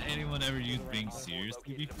heard anyone ever use Right. Bing Op four seriously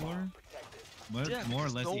Located a before. bomb. Protect it. But Yeah, more or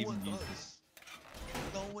because less no even one use does.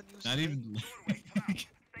 No one uses not Bing. even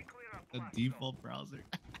the default browser.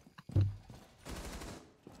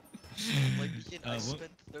 Like, you know, I what-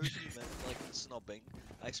 spent 30 minutes, like, it's not Bing.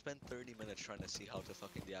 I spent 30 minutes trying to see how to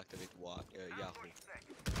fucking deactivate Yahoo.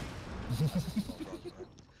 Default browser, right?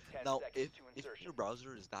 10 Now, seconds if to your insertion.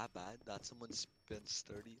 browser is that bad that someone spends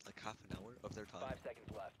 30, like half an hour of their time 5 seconds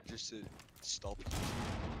left. just to stop using it,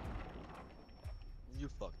 you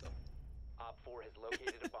fucked up. Op 4 has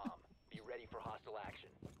located a bomb. Be ready for hostile action.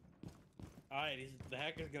 Alright, the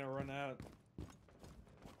hacker's gonna run out.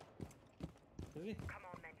 Is he?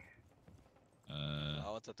 I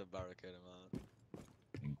wanted to barricade him out.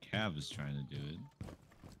 And Cav is trying to do it.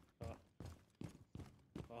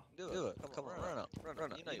 Do it. Come on, run up.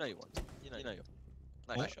 Run up. You know you want to. You know you want.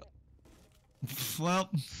 Nice What? shot. Well,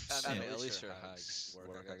 I shit. mean, at least your hacks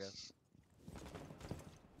work, I guess.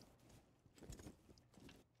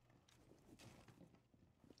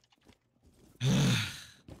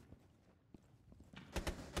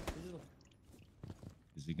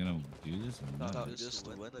 Is he gonna do this or No, not? just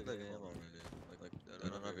to win the game already. Like, I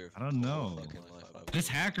don't have your I don't whole know. fucking life out. This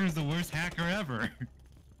hacker is the worst hacker ever.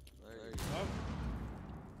 There you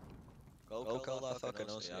go. Go kill that fucking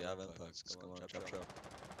OC. You have impacts. Come on, chop chop.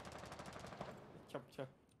 Chop chop.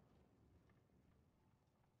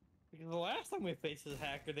 Because the last time we faced this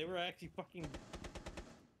hacker, they were actually fucking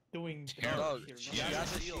doing Terrible. No, damage she here.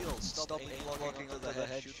 has a shield. Stop aim blocking over the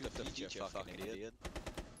head. Shoot the feet, you fucking idiot.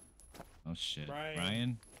 Oh shit. Brian.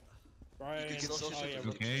 Brian? Brian, You can still oh, shoot yeah, the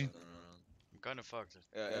okay? feet. I'm kinda fucked.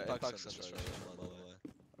 Yeah, impacts on this right, by the way.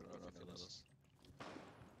 I don't know if you know this.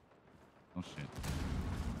 Oh shit.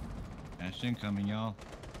 Ashton coming, y'all.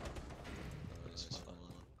 It's fine.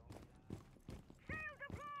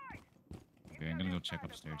 Okay, I'm gonna go check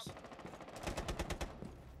upstairs.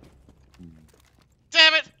 Ooh.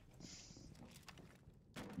 Damn it!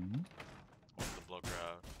 Mhm. Off the block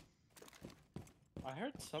out. I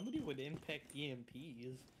heard somebody would impact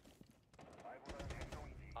EMPs.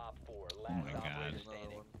 Op 4, Oh last my operator God.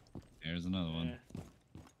 standing. There's another one. Yeah,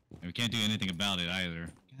 And we can't do anything about it either.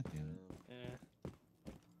 God damn it. yeah.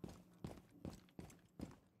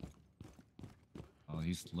 Oh,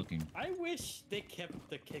 he's looking. I wish they kept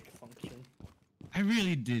the kick function. I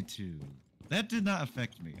really did too. That did not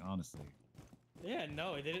affect me, honestly. Yeah,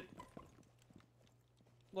 no, it didn't.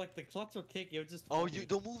 Like the clutch or kick, it was just. Oh, funny. you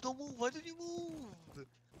don't move, don't move. Why did you move?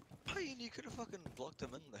 Pine, you could have fucking blocked him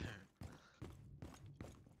in there.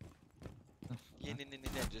 Yeah,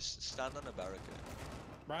 no, just stand on a barricade.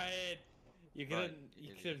 Right. You could. Right,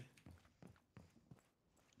 You idiot. could.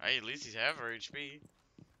 Hey, at least he's half our HP.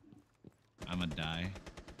 I'ma die.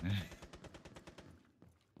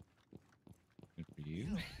 Good for you.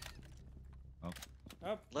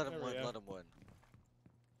 Oh, Let him there we win, go. let him win.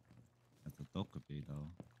 That's a Dokubi though.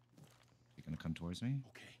 You gonna come towards me?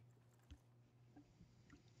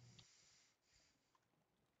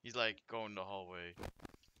 He's like going the hallway.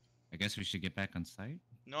 I guess we should get back on site.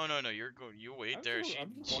 No, you're go. You wait I'm there. just- She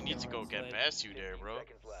I'm just she walking needs to go around get like- past you there, 15 bro.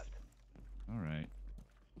 seconds left. All right.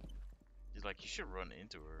 He's like, you should run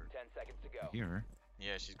into her. 10 seconds to go. Here.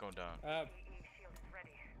 Yeah, she's going down. 5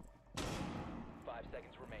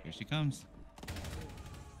 seconds remaining. Here she comes.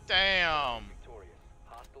 Damn. Victorious.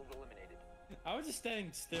 Hostiles eliminated. I was just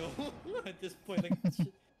standing still at this point. Like,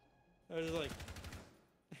 I was like.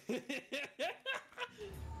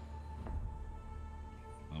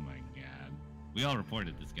 Oh my god. We all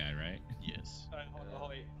reported this guy, right? Yes.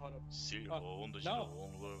 Hold up. Serial on the no. show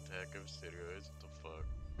on the attack of steroids. What the fuck?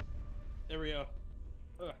 There we go.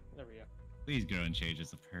 There we go. Please grow and change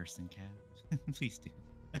as a person, Cat. Please do.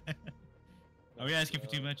 Are we asking for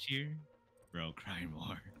too much here? Bro, cry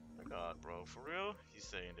more. My God, bro, for real? He's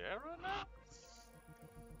saying that right now?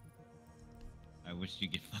 I wish you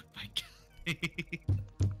get fucked by Guy.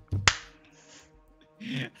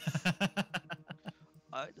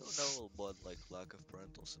 I don't know about like lack of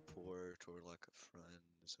parental support or lack of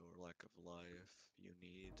friends or lack of life you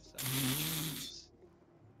need that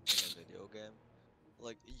in a video game.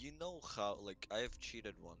 Like you know how like I've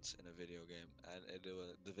cheated once in a video game and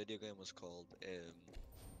the video game was called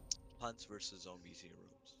Plants vs Zombies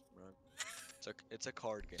Heroes, right? It's a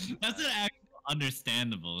card game. That's and an actual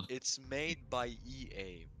understandable. It's made by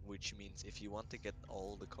EA, which means if you want to get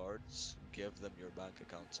all the cards, give them your bank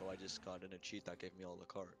account. So I just got in a cheat that gave me all the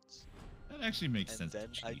cards. That actually makes And sense. then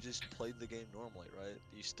to I cheat. just played the game normally, right?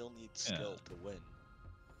 You still need skill to win.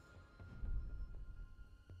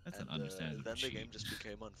 That's And an understandable then the cheat. game just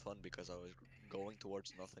became unfun because I was going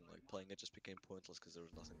towards nothing. Like playing it just became pointless because there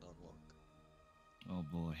was nothing to unlock. Oh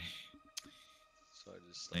boy. So I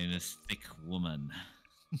just stopped Playing playing. this thick woman.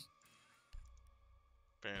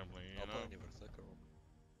 Family, you I'll know? play an even thicker one.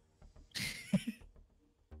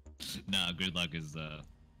 Nah, Gridlock is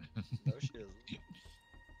No, she isn't.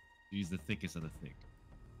 he's the thickest of the thick.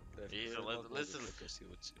 If Yeah, Gridlock was the listen. thickest, he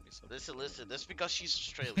would sue me sometime. Listen. That's because she's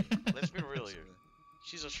Australian. Let's be real here.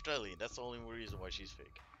 She's Australian. That's the only reason why she's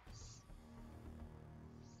fake.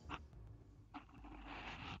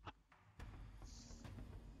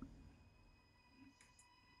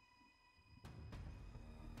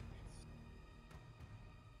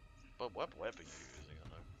 But what weapon are you using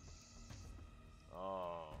on her?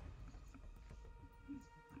 Oh.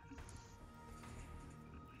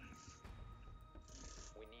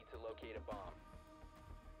 locate a bomb.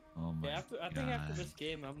 Oh my Yeah, I think after this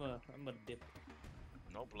game, I'm a dip.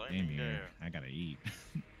 No Same blaming here. there. I gotta eat.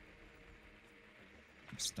 I'm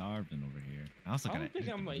starving over here. I also I gotta don't think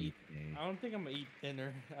eat. I'm gonna the eat. weekday. I don't think I'm gonna eat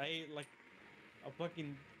dinner. I ate like a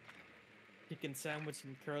fucking chicken sandwich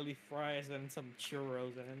and curly fries and some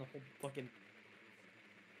churros and then a whole fucking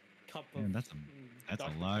cup of. Man, that's a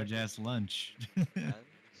Dr. large Pepper. ass lunch. And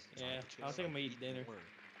Yeah, sandwiches, I don't think I'm gonna eat eat dinner. more.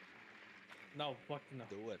 No, fuck no.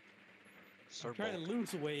 Do it. I'm Start trying to bulking.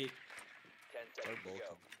 lose weight. 10 Start seconds to go.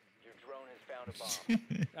 bulking. Your drone has found a bomb.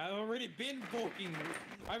 I've already been bulking.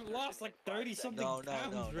 I've lost like 30 something No,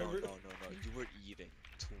 pounds, no. River. You were eating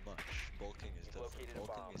too much. Bulking is You've different. located a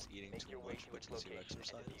Bulking bomb. is eating Make too your way much, to which its is your location and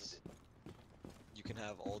defuse exercise. it. You can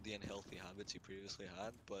have all the unhealthy habits you previously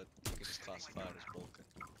had, but you can just classify it as bulking.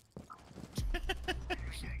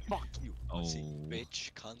 Fuck you. See, Oh.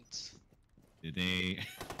 bitch, cunt. Did they?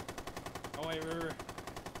 Oh wait, River.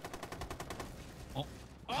 Oh,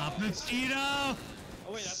 Oh! Papacito!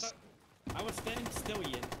 Oh wait, I thought I was standing still,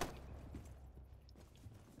 Ian.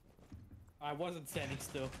 I wasn't standing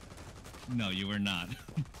still. No, you were not.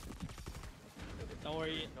 Don't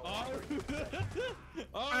worry. No Oh, longer.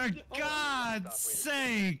 oh, For God's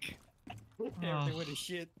sake! Everything with his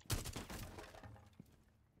shit.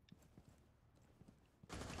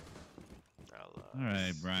 All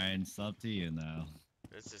right, Brian, it's up to you now.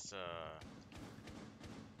 This is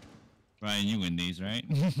Brian, you win these, right?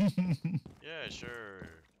 yeah, sure.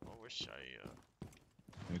 I wish I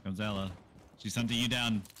Here comes Ella. She's hunting you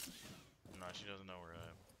down. no, she doesn't know where I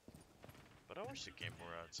am. But I wish the game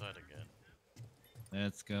were outside again.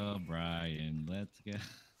 Let's go, Brian. Let's go.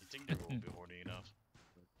 You think they will be horny enough?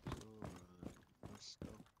 Let's go.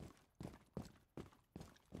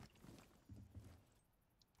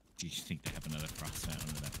 Do you think they have another frostbite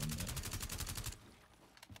under that window?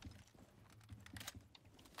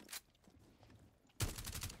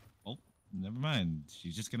 Oh, never mind.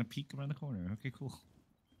 She's just gonna peek around the corner. Okay, cool.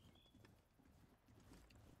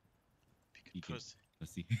 Peek it, Pussy.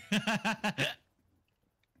 pussy.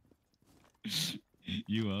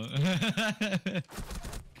 You will.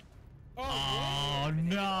 Oh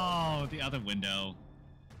no! The other window.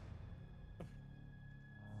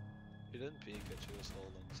 He didn't peek at you, was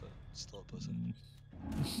holding, so it's still a pussy.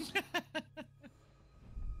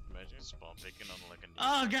 Imagine spawn picking on like a new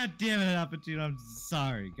Oh god damn it, Apatune! I'm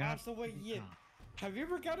sorry. God. So wait, Ian, have you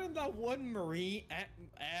ever gotten that one Marine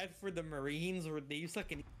ad for the Marines where they use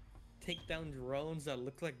like an take down drones that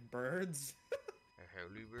look like birds? a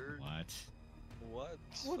holy bird. What? What?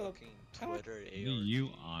 What a- Fucking Twitter What are you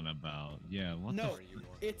ARG. on about? Yeah. What No, What are you on?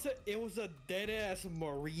 it was a dead ass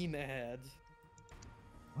Marine ad. the?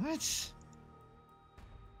 What?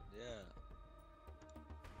 Yeah.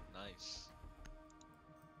 Nice.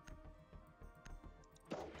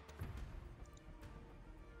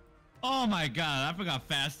 Oh my god! I forgot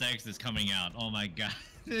Fast X is coming out. Oh my god!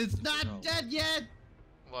 It's not No. dead yet.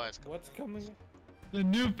 What? What's coming? The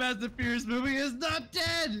new Fast and Furious movie is not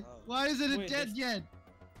dead. Oh. Why isn't it Wait, dead this- yet?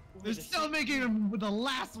 Wait, They're the still se- making them with the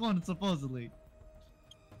last one supposedly.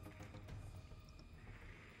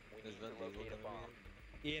 We Is need Vin to Diesel locate a gonna bomb.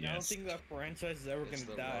 Ian, I don't Yes. think that franchise is ever be in? Is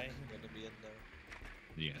gonna The die. Rock gonna be in there?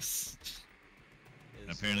 Yes. Is,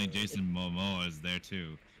 Apparently Jason Momoa is there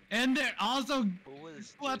too. And they're also Who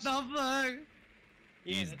is what Jason? the fuck? Ian,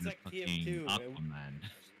 He's it's the like fucking TF2. Aquaman.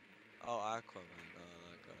 Oh, Aquaman. Oh,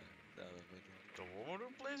 that guy. The other video. The woman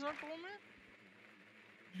who plays Aquaman?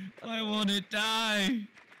 Why won't it die?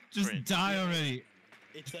 Just Cringe. die already.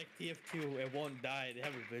 It's like TF2. It won't die. They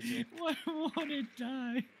have a visual. Why won't it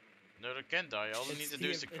die? No, they can't die. All they need to do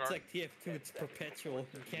is to It's crack. like TF2. It's perpetual.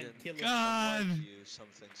 You can't Ian, kill it. God. Like you, some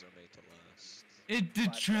things are made to last. It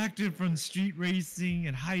detracted from street racing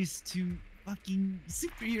and heist to fucking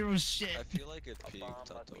superhero I shit. feel like it A peaked bomb at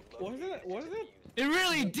must be Tokyo. Wasn't located it- wasn't and it- defused. It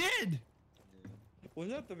really did. Yeah.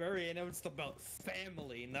 Wasn't at the very end? It was about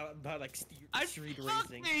family, not about like I street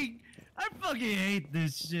racing. I fucking hate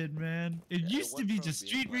this shit, man. It Yeah, used to went be from just being,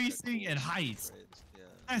 street like, a racing cool and street heist. race, Yeah.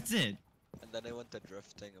 That's it. And then they went to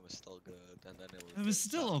drifting, it was still good. And then it was. It was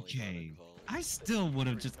still family got okay. involved. I still would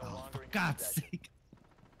have Diffuser just. is no Oh, longer for in God's possession. sake.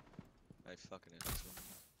 I fucking hate this one.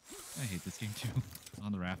 I hate this game too.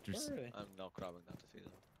 On the rafters. Oh, really? I'm not grabbing that defeater.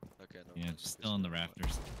 Okay, no. Yeah, just still on the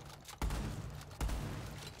rafters.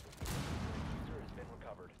 Diffuser has been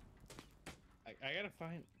recovered. I gotta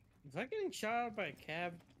find. Was I getting shot at by a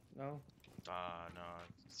cab? No. No.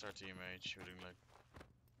 It's our teammate shooting like.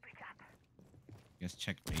 Guess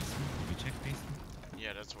check basement. Did you check basement?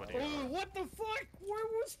 Yeah, that's what he. Oh, what the fuck? Where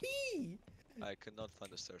was he? I could not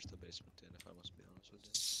find the stairs to the basement in, if I must be honest with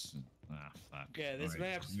you. Ah, fuck. Yeah, this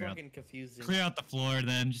Alright, map's clear out- fucking confusing. Clear out the floor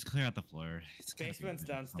then. Just clear out the floor. It's gotta be Basement's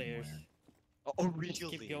written downstairs. somewhere. Oh, Just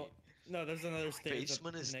keep really? going. No, there's another stairs. up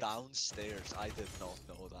Basement is next. downstairs. I did not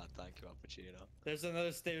know that. Thank you, Appuccino. There's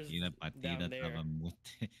another stairs Tira down patita there. talamute.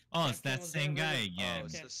 Oh, it's Capcom that was same there, guy really? again. Oh,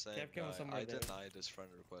 it's Cap- the same Capcom was guy. somewhere I there. denied his friend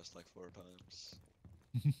request like 4 times.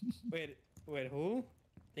 Wait, who?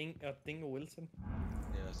 Tingo Wilson?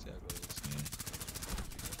 Yes, yeah,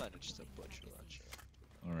 but I managed to butcher that shit.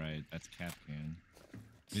 Alright, that's Capcan.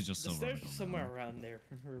 He's just The so stairs rubber are somewhere around there.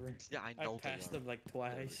 Yeah, I I know they passed are. them like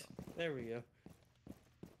twice. There we go.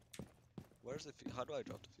 Where's the How do I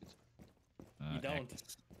drop the fuse? You don't.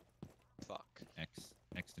 X, Fuck.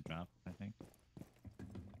 X to drop, I think.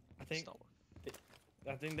 I think It's not working.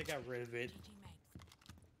 I think they got rid of it.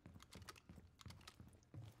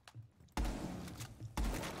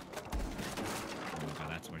 Oh god,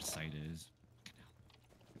 that's where sight is.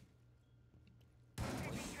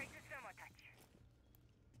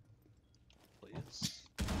 Please.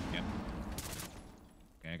 Yep.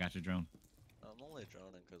 Okay, I got your drone. I'm only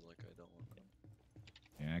droning because like I don't want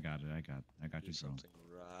to Yeah, I got it. I got do your drone. something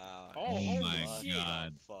right. Oh, Oh holy my shit.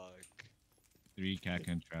 god. Fuck. 3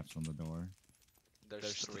 Capcan traps on the door.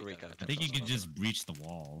 There's 3 guys. I think you could just breach the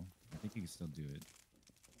wall. I think you can still do it.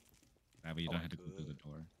 That way you Oh, don't I have to go through the could.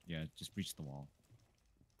 door. Yeah, just breach the wall.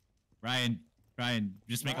 Ryan,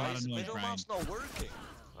 just make a Why lot is of noise, middle Ryan. mouse not working?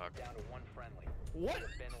 Fuck. Down to one friendly. What? Has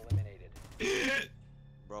been eliminated.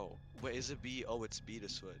 Bro, wait, is it B? Oh, it's B to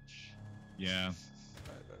switch. Yeah.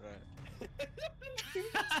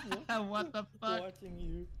 Right. What the fuck? Watching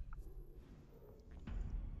you.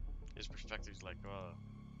 His perspective's like, oh.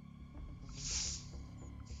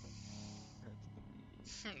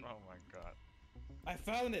 Oh my god. I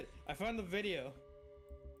found it. I found the video.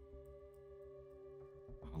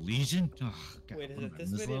 Oh, Legion? Oh, God, Wait, is what it am I, this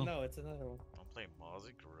video? low? No, it's another one. I'm playing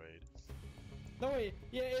Mozzie, great. No wait,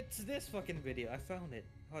 yeah, it's this fucking video. I found it.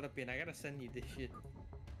 Hold up, Ian. I gotta send you this shit.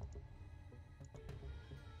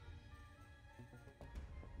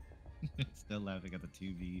 Still laughing at the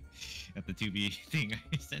 2B thing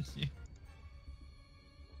I sent you.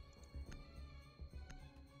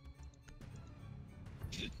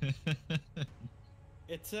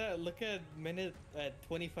 It's look at minute at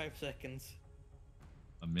 25 seconds.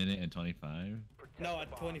 A minute and 25? No,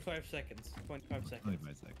 at 25 seconds. 25 seconds.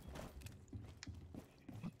 25 seconds.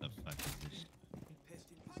 What the fuck is this?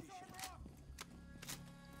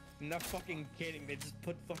 I'm not fucking kidding. They just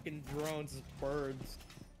put fucking drones as birds.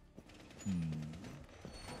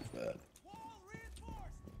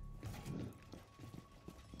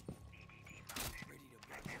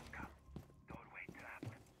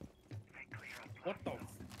 What the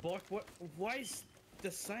fuck? What? Why is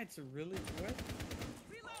the sights really wet?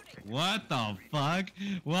 What the fuck?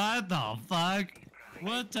 What the fuck?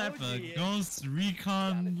 What type told of you, yeah. ghost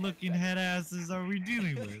recon looking head asses are we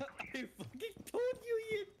dealing with? I fucking told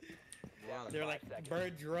you, Ian. Wow. They're like 5 seconds.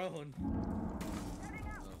 bird drone.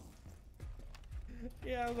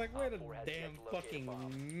 Yeah, I was like, wait a Op 4 has damn yet to locate a fucking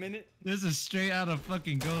bomb. minute. This is straight out of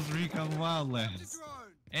fucking Ghost Recon Wildlands.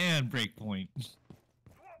 And Breakpoint.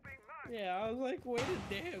 Yeah, I was like, wait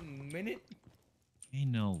a damn minute.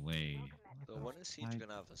 Ain't no way. So when is Siege Why-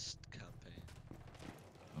 gonna have a campaign?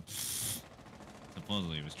 Oh,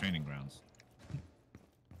 supposedly it was training grounds.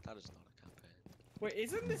 That is not a campaign. Wait,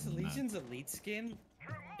 isn't this Nah. Legion's elite skin?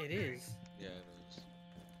 It is. Yeah, it is.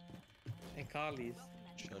 And Kali's.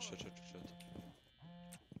 Shut.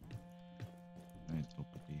 Alright,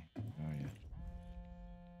 Topati. Oh yeah.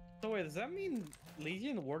 So wait, does that mean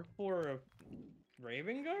Legion worked for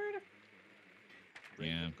Raven Guard? Yeah.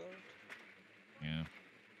 Raven Guard? Yeah.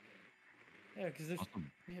 Yeah, because there's Also,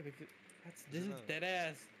 yeah, because this is No. dead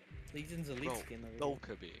ass Legion's elite Bro, skin over no here.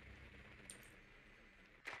 could be.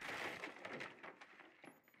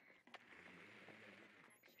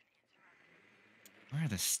 where are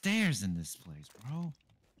the stairs in this place, bro?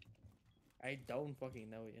 I don't fucking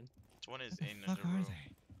know, Ian. Which one is What in the fuck the are room?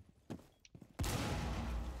 they?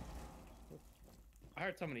 I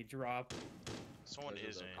heard somebody drop. Someone Those are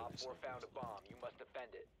is the in. Op 4 found a bomb. You must defend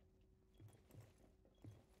it.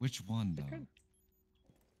 Which one though? could-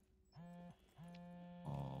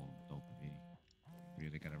 Oh, Dopey.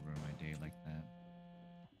 Really gotta ruin my day like that.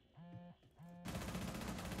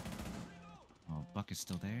 Oh, Buck is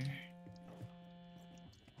still there.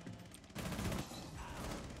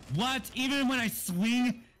 What? Even when I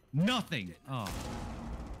swing, nothing. Oh,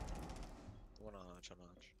 One on Hunch.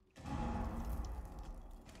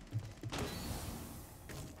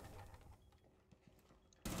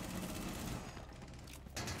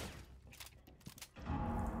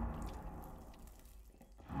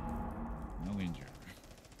 no injury.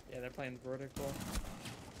 Yeah, they're playing vertical.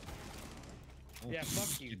 Oh, Yeah,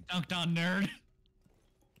 fuck you. dunked on, nerd.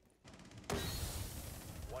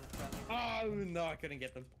 One friendly. Oh no, I couldn't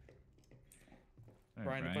get them. Alright,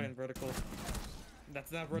 Brian, they're playing vertical.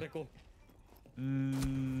 That's not vertical. Oh.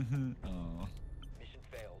 Mission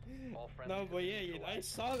failed. All friendly. No, but yeah, I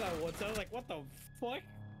saw that once. I was like, what the fuck?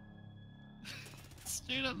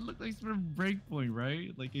 Straight up look like from Breakpoint,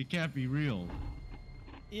 right? Like it can't be real.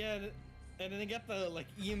 Yeah, and then they got the like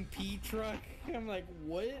EMP truck. I'm like,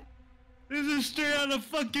 what? This is straight out of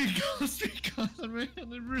fucking Ghost Recon, man. It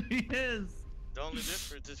really is. The only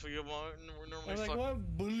difference is we normally I'm like, fuck.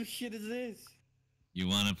 what bullshit is this? You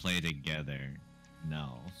want to play together?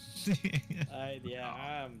 No. Yeah,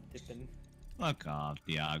 I'm dipping. Fuck off,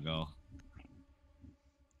 Diago.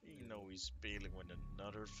 You know he's bailing with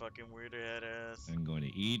another fucking weird head ass. I'm going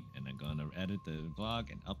to eat and I'm going to edit the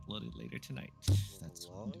vlog and upload it later tonight. That's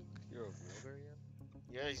what I'm Vlog? doing. You're a vlogger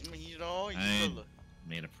yet? Yeah, he's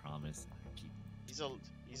Made a promise. I keep.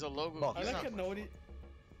 he's a logo. Oh, I he's like not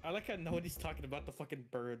how nobody's talking about the fucking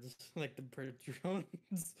birds, like the bird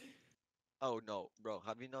drones. Oh no, bro,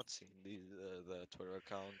 have you not seen the Twitter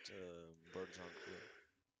account, Birds on Crew?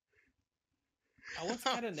 I once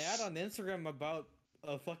had an ad on Instagram about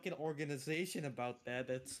a fucking organization about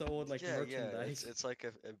that sold like Yeah, merchandise. it's like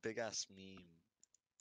a big ass meme.